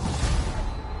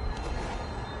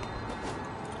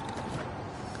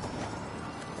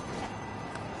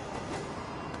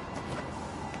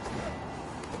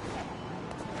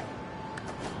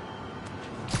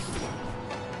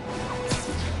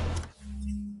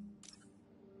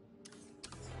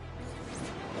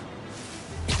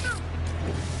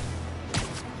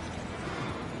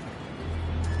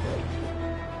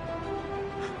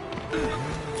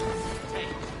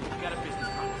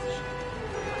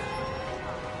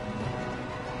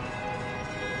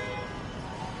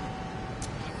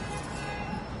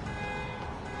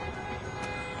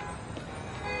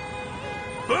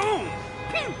 Boom!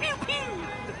 Pew, pew, pew!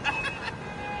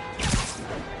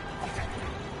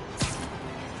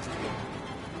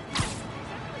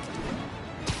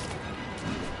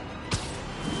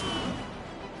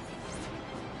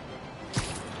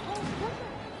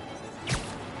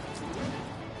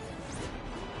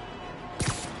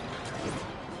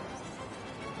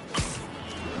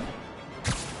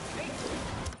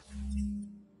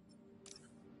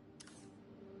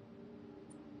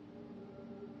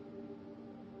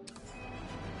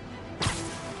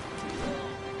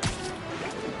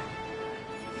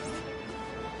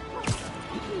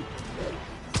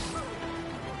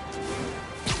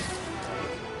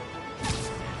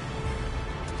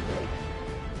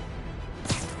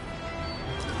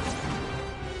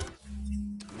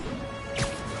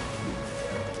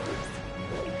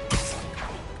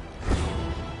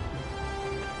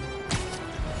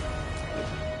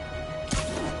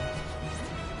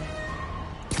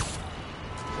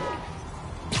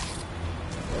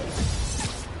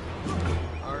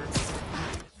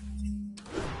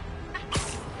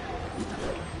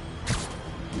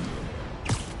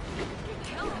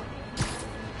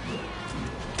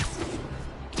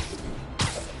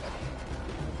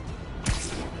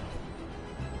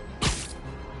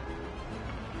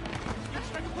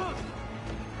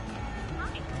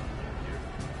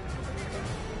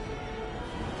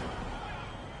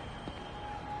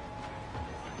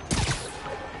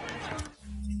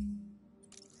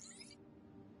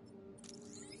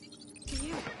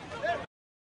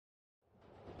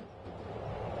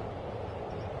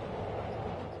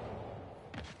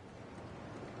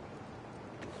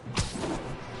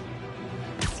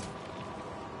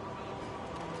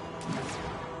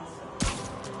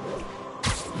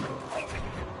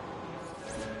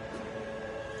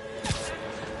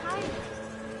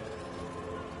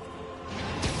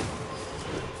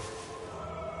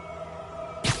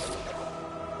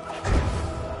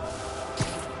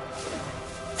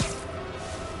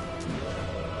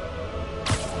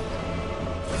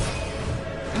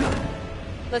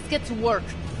 Let's get to work.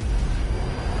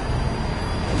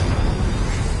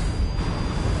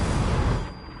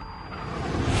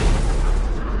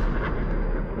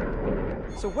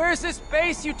 So where's this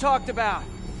base you talked about?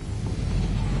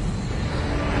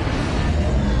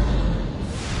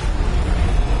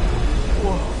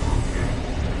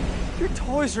 Whoa. Your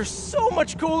toys are so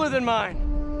much cooler than mine.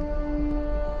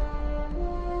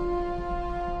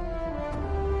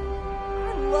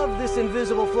 I love this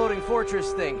invisible floating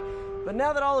fortress thing. But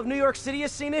now that all of New York City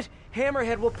has seen it,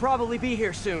 Hammerhead will probably be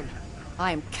here soon.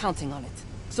 I am counting on it.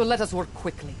 So let us work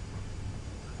quickly.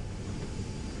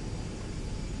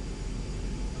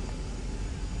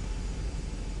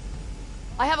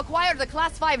 I have acquired a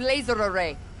Class 5 laser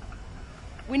array.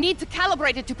 We need to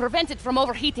calibrate it to prevent it from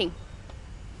overheating.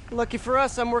 Lucky for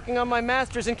us, I'm working on my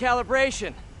master's in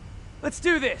calibration. Let's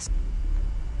do this!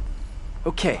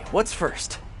 Okay, what's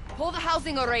first? Pull the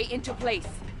housing array into place.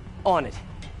 On it.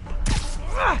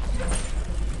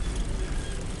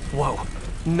 Whoa,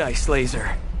 nice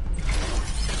laser.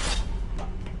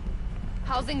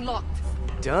 Housing locked.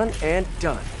 Done and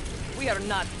done. We are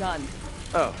not done.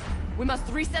 Oh. We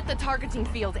must reset the targeting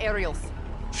field aerials.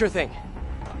 Sure thing.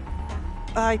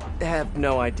 I have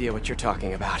no idea what you're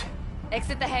talking about.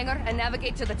 Exit the hangar and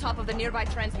navigate to the top of the nearby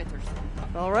transmitters.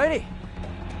 Alrighty.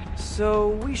 So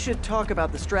we should talk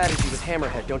about the strategy with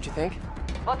Hammerhead, don't you think?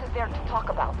 What is there to talk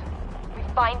about? We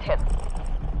find him.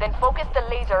 Then focus the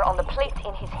laser on the plate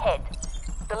in his head.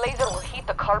 The laser will heat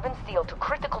the carbon steel to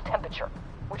critical temperature,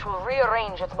 which will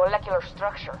rearrange its molecular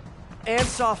structure. And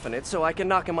soften it so I can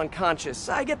knock him unconscious.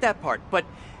 I get that part, but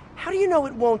how do you know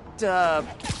it won't,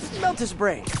 melt his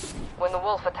brain? When the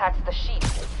wolf attacks the sheep,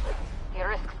 he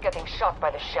risks getting shot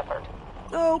by the shepherd.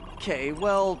 Okay,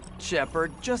 well,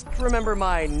 Shepard, just remember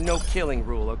my no-killing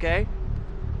rule, okay?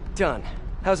 Done.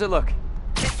 How's it look?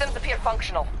 Systems appear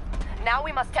functional. Now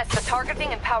we must test the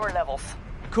targeting and power levels.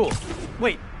 Cool.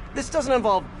 Wait, this doesn't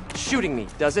involve shooting me,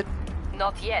 does it?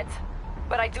 Not yet.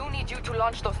 But I do need you to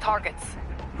launch those targets.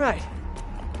 Right.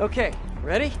 Okay,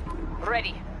 ready?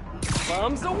 Ready.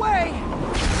 Bombs away!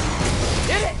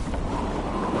 Hit it!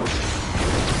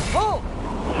 Pull!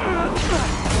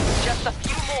 Just a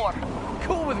few more.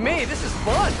 Cool with me, this is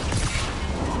fun!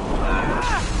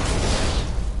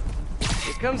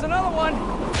 Here comes another one!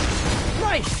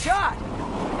 Nice shot!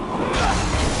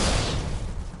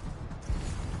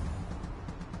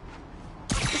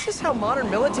 Is this how modern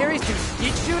militaries do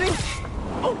skeet shooting?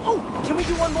 Oh, can we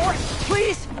do one more?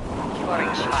 Please? You are a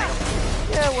child.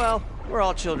 Yeah, well, we're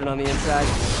all children on the inside.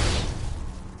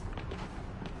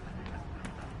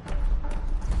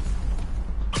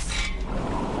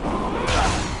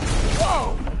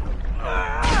 Whoa!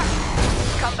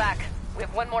 Come back. We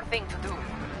have one more thing to do.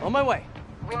 On my way.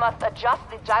 We must adjust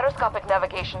the gyroscopic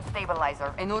navigation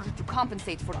stabilizer in order to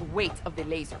compensate for the weight of the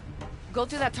laser. Go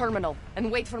to that terminal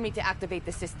and wait for me to activate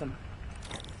the system.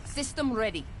 System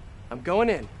ready. I'm going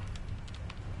in.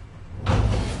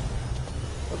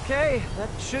 Okay, that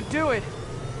should do it.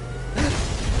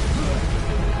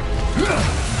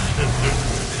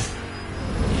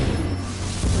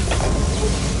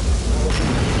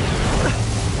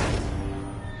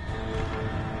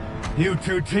 You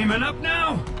two teaming up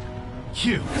now?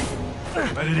 Cute.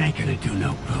 But it ain't gonna do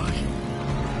no good.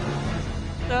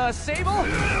 Sable?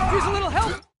 Here's a little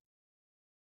help!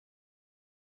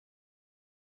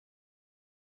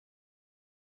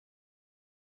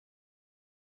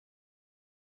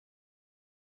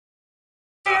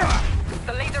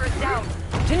 The laser is down.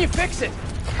 Can you fix it?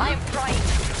 I am trying.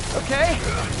 Okay,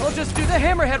 I'll just do the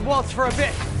Hammerhead waltz for a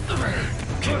bit.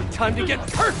 Time to get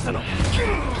personal.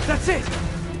 That's it.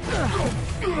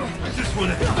 I just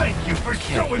want to thank you for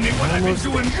showing me what I've been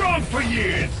doing wrong for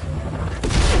years.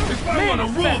 If I want to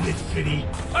rule this city,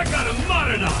 I gotta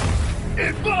modernize,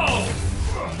 evolve.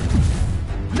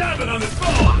 Now that I'm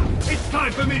evolved, it's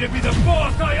time for me to be the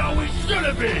boss I always should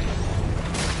have been.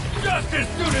 Just as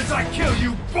soon as I kill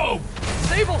you both!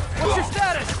 Sable, what's your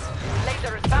status?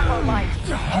 Laser is back online.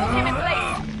 Hold him in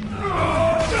place.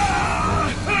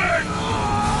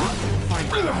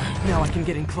 Fine. Now I can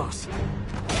get in close.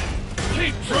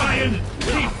 Keep trying,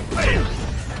 keep failing.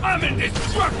 I'm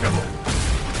indestructible.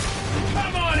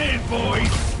 Come on in,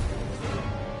 boys.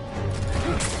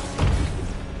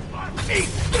 Eat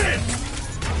this!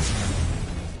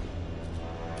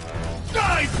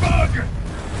 Die, bug!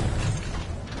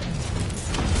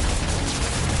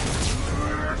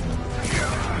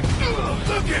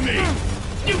 Look at me!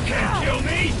 You can't kill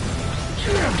me!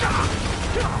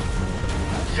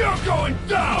 You're going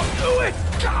down! Do it!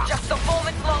 Just a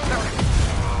moment longer.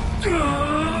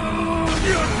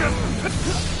 You're just...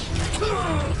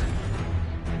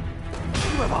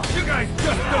 swivel! You guys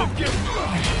just don't get...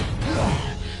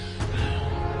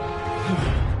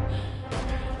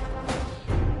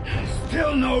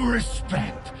 Still no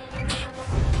respect.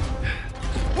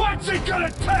 What's it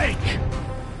gonna take?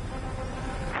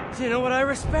 Do you know what I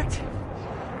respect?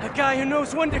 A guy who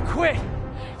knows when to quit.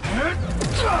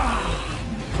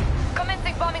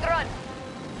 Commencing bombing run.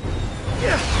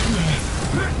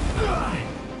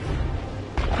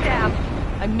 Damn,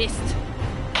 I missed.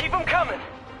 Keep them coming.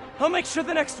 I'll make sure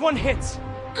the next one hits.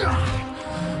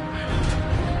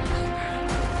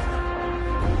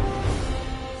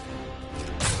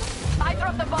 I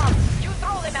drop the bomb. You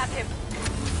throw them at him.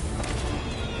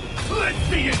 Let's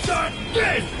see you start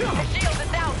this! The shield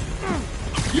is down.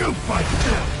 You fight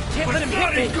them, Can't but let him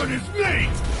not hit as me. good as me!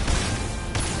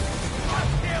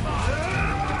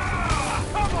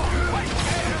 Come on, fight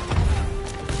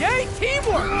there! Yay,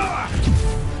 teamwork!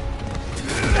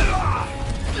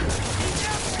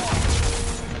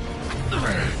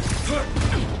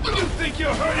 You think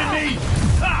you're hurting me?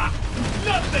 Ha!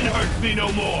 Nothing hurts me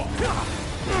no more!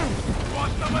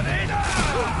 Want some of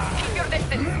that? Keep your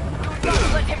distance. Do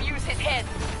not let him use his head.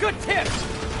 Good tip!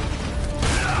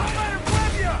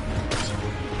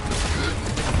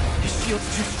 His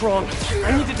shield's too strong.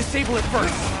 I need to disable it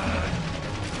first.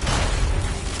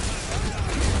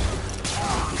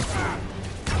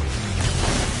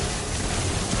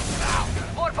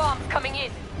 More bombs coming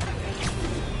in.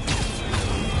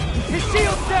 His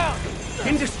shield's down!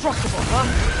 Indestructible, huh?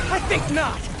 I think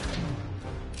not!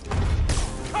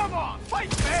 Come on,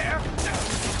 fight fair!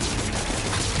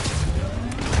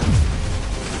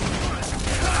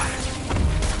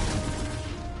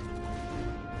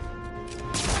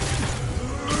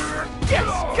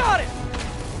 Yes! Got it!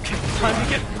 Time to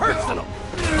get personal!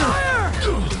 Fire!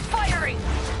 Firing!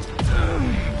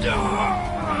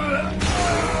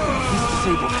 He's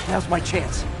disabled. Now's my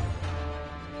chance.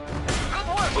 Good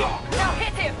work. Now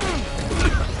hit him.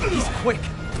 He's quick.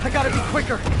 I gotta be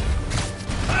quicker.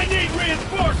 I need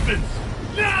reinforcements!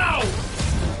 Now!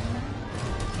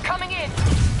 Coming in.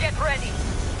 Get ready.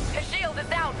 His shield is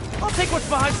down. I'll take what's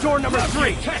behind door number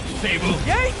 3. Tech stable!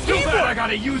 Yay, Too bad I teamwork!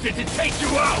 gotta use it to take you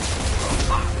out!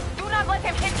 Do not let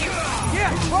him hit you.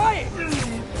 Yeah, try it!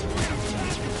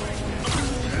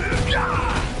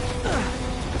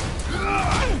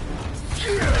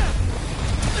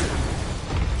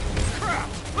 Crap!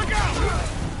 Look out!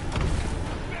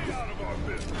 Stay out of our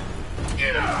business!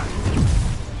 Get out!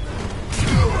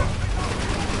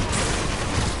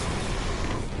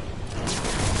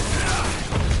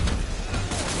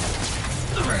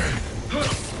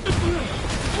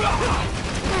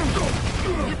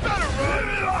 You better run!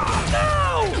 No!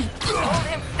 Hold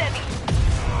him steady.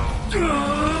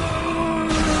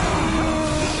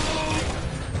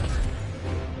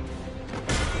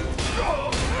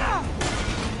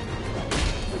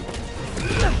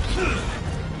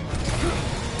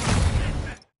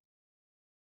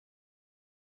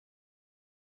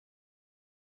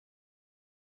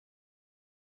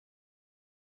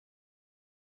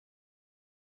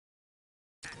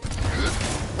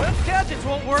 Well, gadgets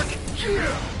won't work.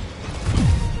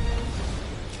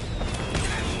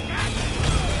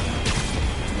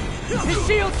 His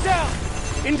shield's down!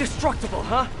 Indestructible,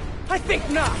 huh? I think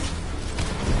not!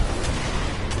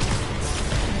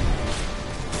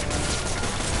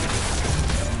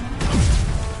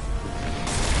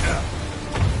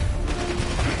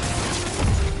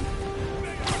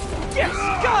 Yes!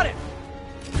 Got it!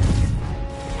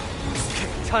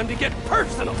 Okay, time to get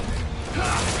personal!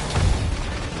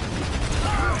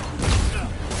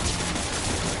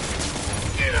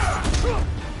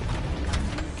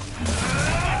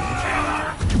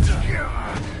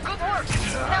 Good work.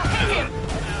 Now hit him.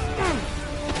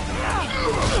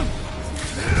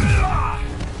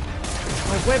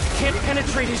 My webs can't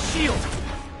penetrate his shield!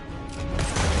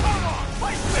 Come on,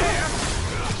 fight fair!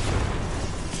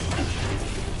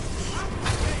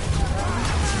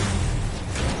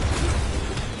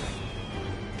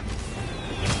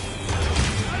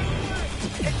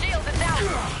 His shield is down.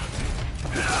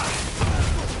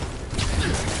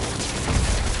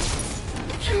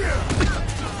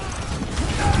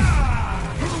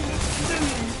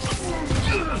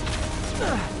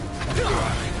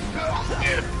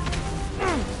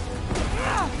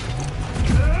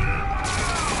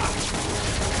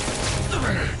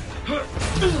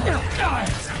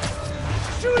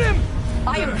 Shoot him!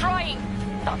 I am trying.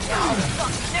 Not now.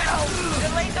 Not now. The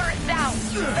laser is down.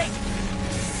 Wait.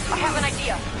 I have an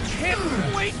idea.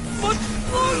 Can't wait much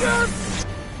longer!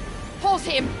 Hold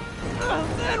him!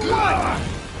 Then what?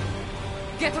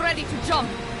 Get ready to jump!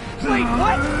 Wait,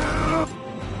 what?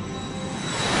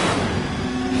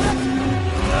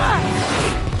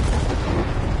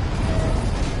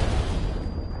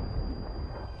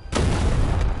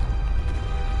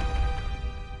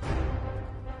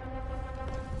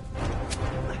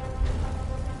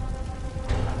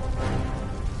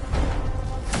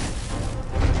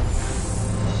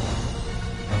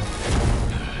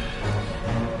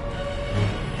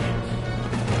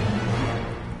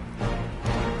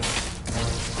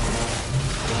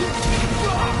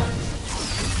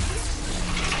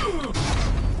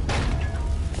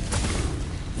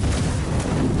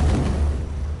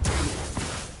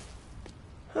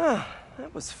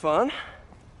 That was fun.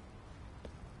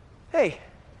 Hey,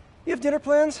 you have dinner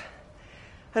plans?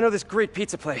 I know this great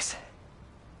pizza place.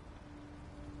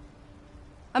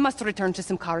 I must return to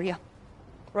Symkaria.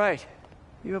 Right.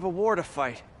 You have a war to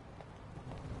fight.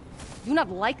 I do not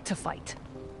like to fight.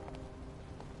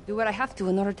 Do what I have to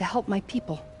in order to help my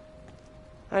people.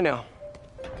 I know.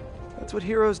 That's what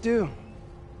heroes do.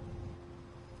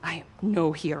 I am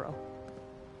no hero.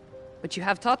 But you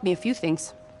have taught me a few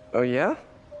things. Oh yeah?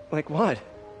 Like what?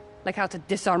 Like how to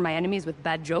disarm my enemies with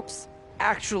bad jokes.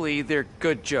 Actually, they're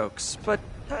good jokes, but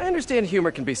I understand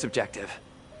humor can be subjective.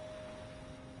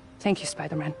 Thank you,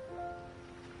 Spider-Man.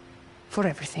 For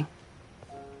everything.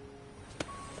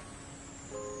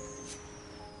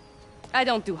 I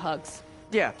don't do hugs.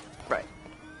 Yeah, right.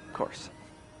 Of course.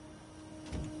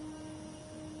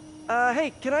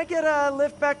 Hey, can I get a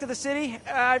lift back to the city?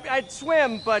 I'd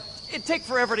swim, but it'd take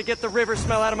forever to get the river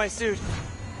smell out of my suit.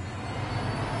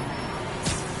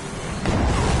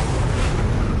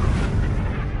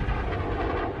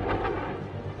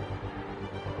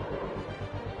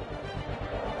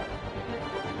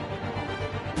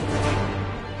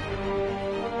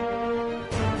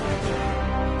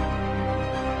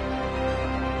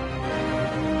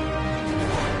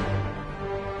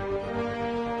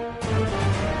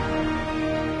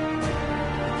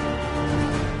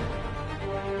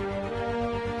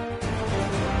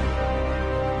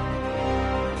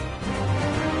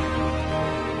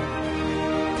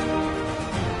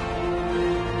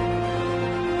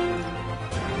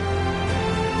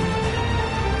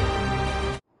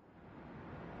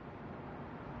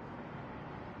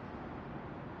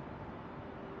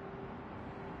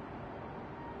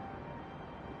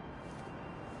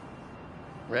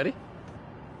 Ready?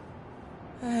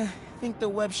 I think the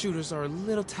web shooters are a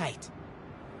little tight.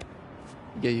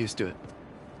 Get used to it.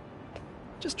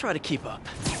 Just try to keep up.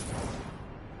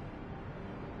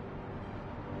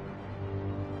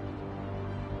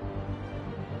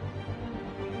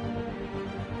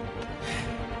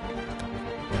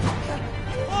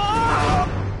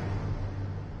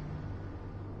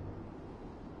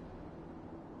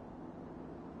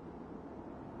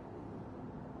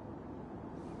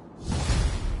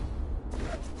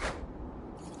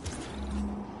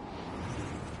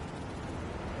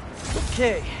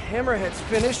 Okay, Hammerhead's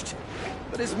finished,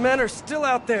 but his men are still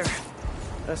out there.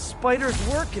 A spider's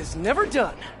work is never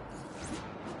done.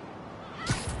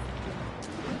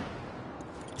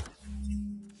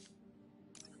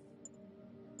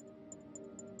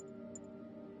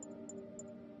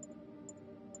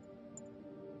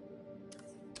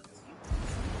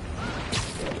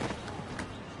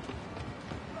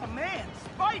 Oh man,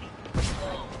 Spidey!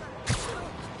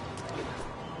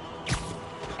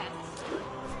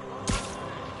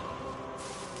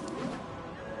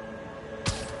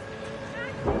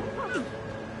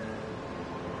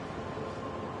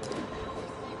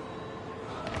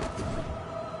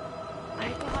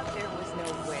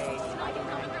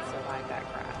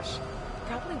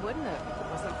 Wouldn't have if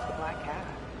it wasn't for the black cat.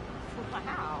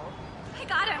 Wow. I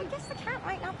got him. I guess the cat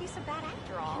might not be so bad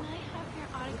after all. Can I have your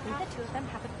autograph? You think the two of them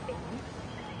have a thing?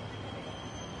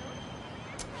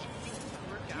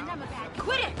 And I'm a bad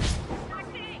Quit it!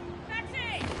 Taxi!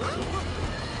 Taxi!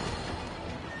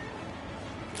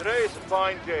 Today is a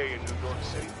fine day in New York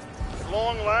City. At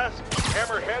long last,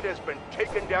 Hammerhead has been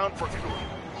taken down for good.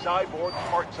 Cyborg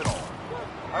parts and all.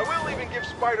 I will even give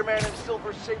Spider-Man and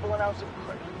Silver Sable an ounce of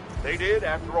credit. They did,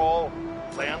 after all,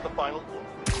 land the final blow.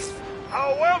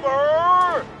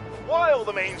 However, while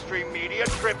the mainstream media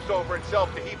trips over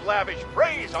itself to heap lavish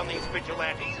praise on these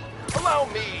vigilantes, allow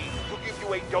me to give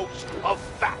you a dose of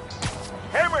facts.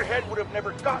 Hammerhead would have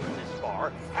never gotten this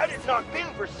far had it not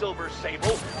been for Silver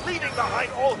Sable leaving behind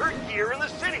all her gear in the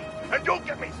city. And don't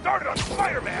get me started on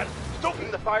Spider-Man stoking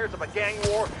the fires of a gang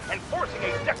war and forcing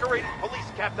a decorated police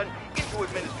captain into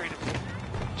administrative safety.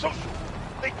 So sure,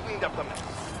 they cleaned up the mess.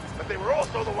 But they were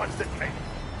also the ones that made it.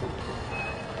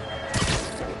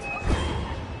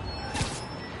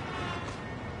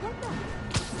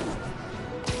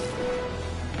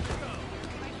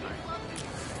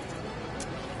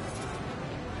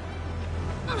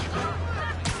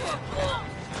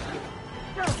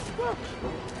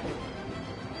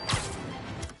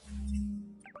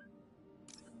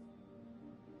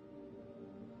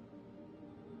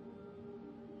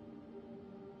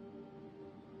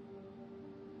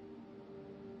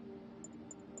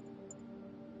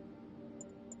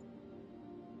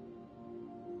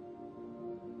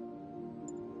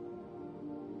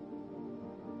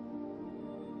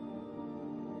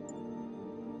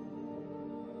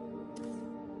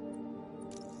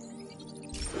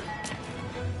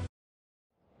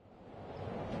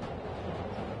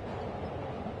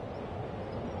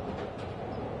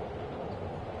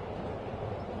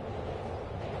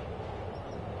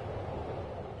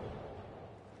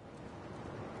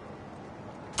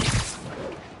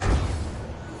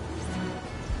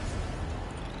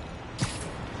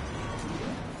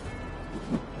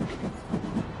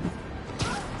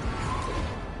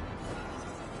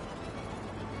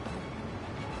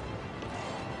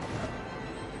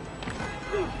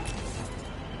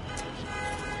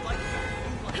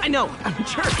 I know, I'm a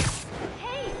jerk.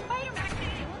 Hey, Spider-Man!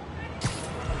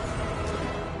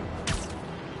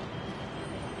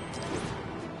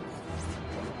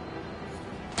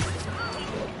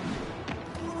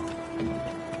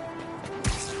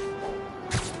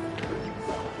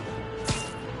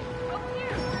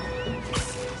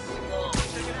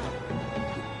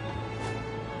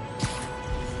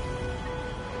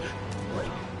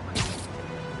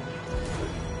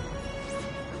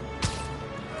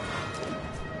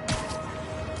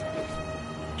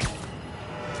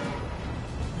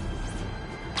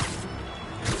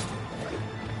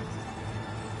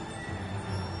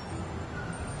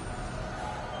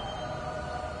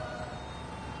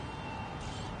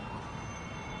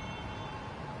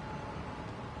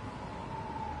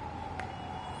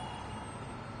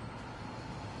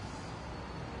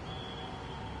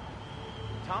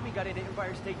 Tommy got into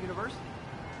Empire State University.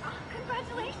 Oh,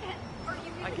 congratulations! Are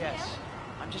you I guess.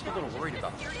 I'm just a little worried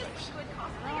about this place. Oh,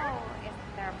 is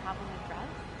there a problem with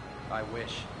drugs? I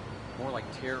wish. More like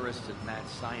terrorists and mad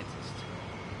scientists.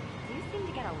 You seem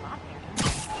to get a lot there, don't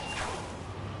you?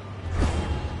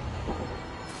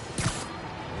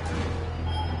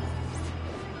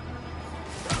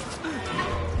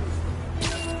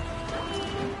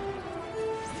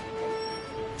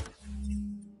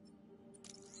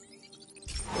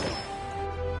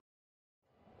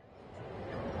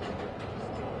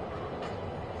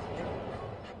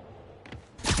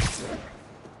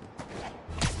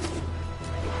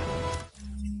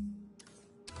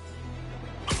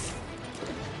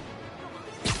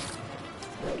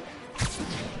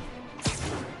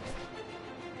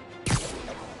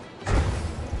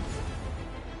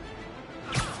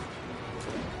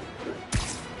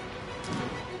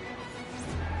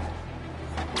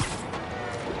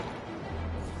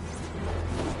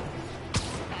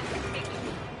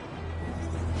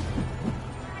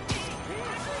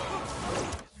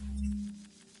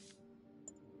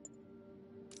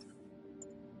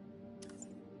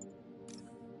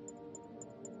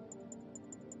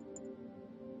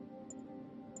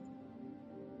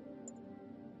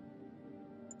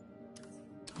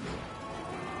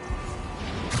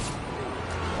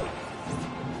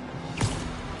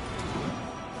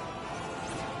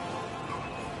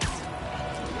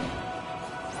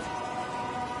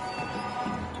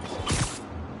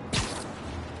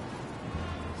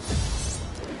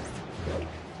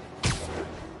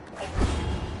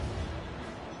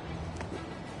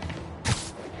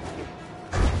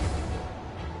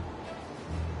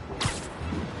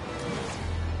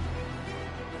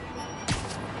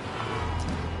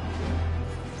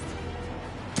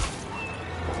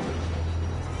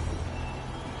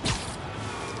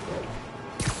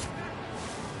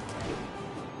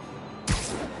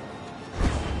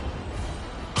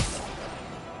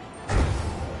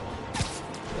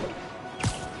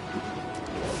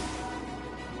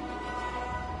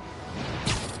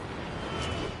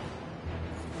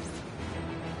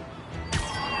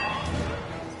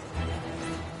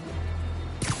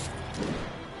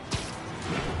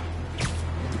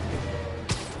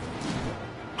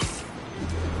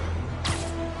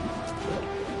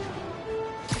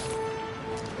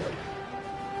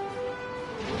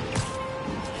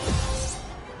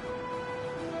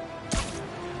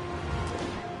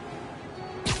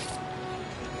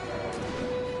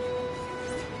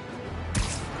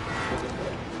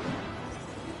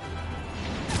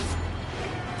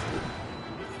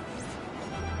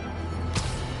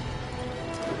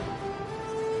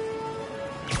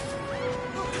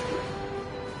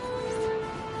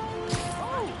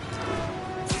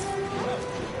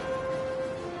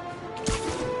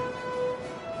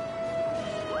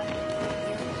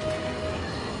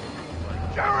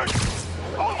 Jared!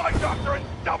 Call my doctor and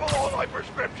double all my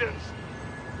prescriptions!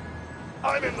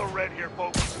 I'm in the red here,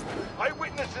 folks.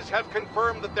 Eyewitnesses have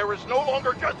confirmed that there is no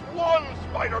longer just one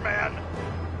Spider-Man,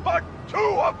 but 2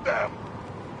 of them!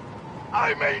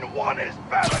 I mean, one is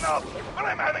bad enough, but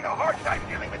I'm having a hard time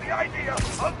dealing with the idea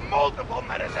of multiple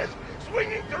menaces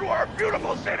swinging through our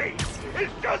beautiful city.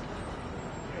 It's just...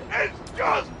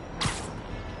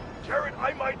 Jared,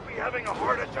 I might be having a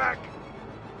heart attack.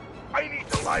 I need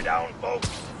to lie down, folks.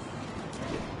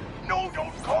 No,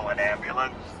 don't call an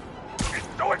ambulance. It's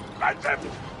too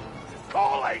expensive.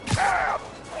 Call a cab.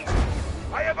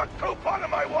 I have a coupon in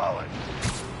my wallet.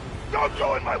 Don't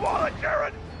go in my wallet,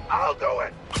 Jared. I'll do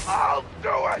it. I'll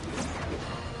do it.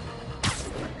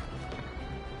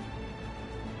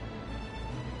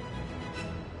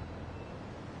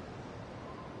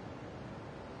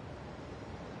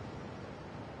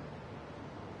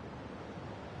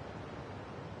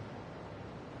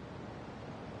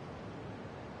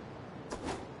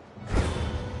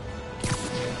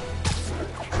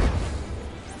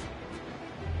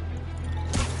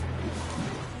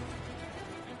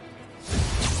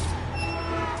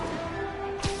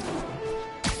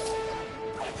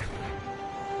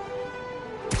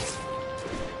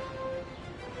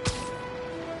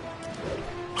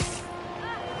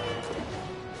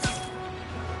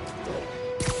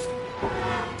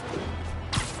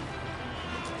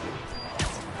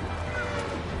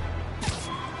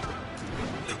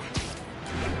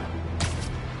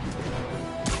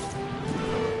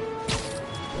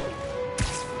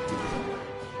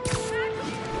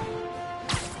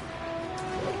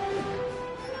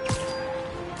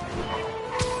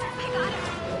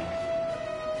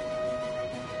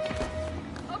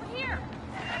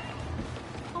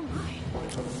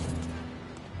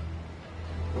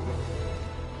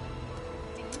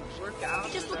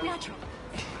 Just look natural.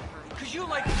 Cause you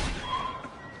like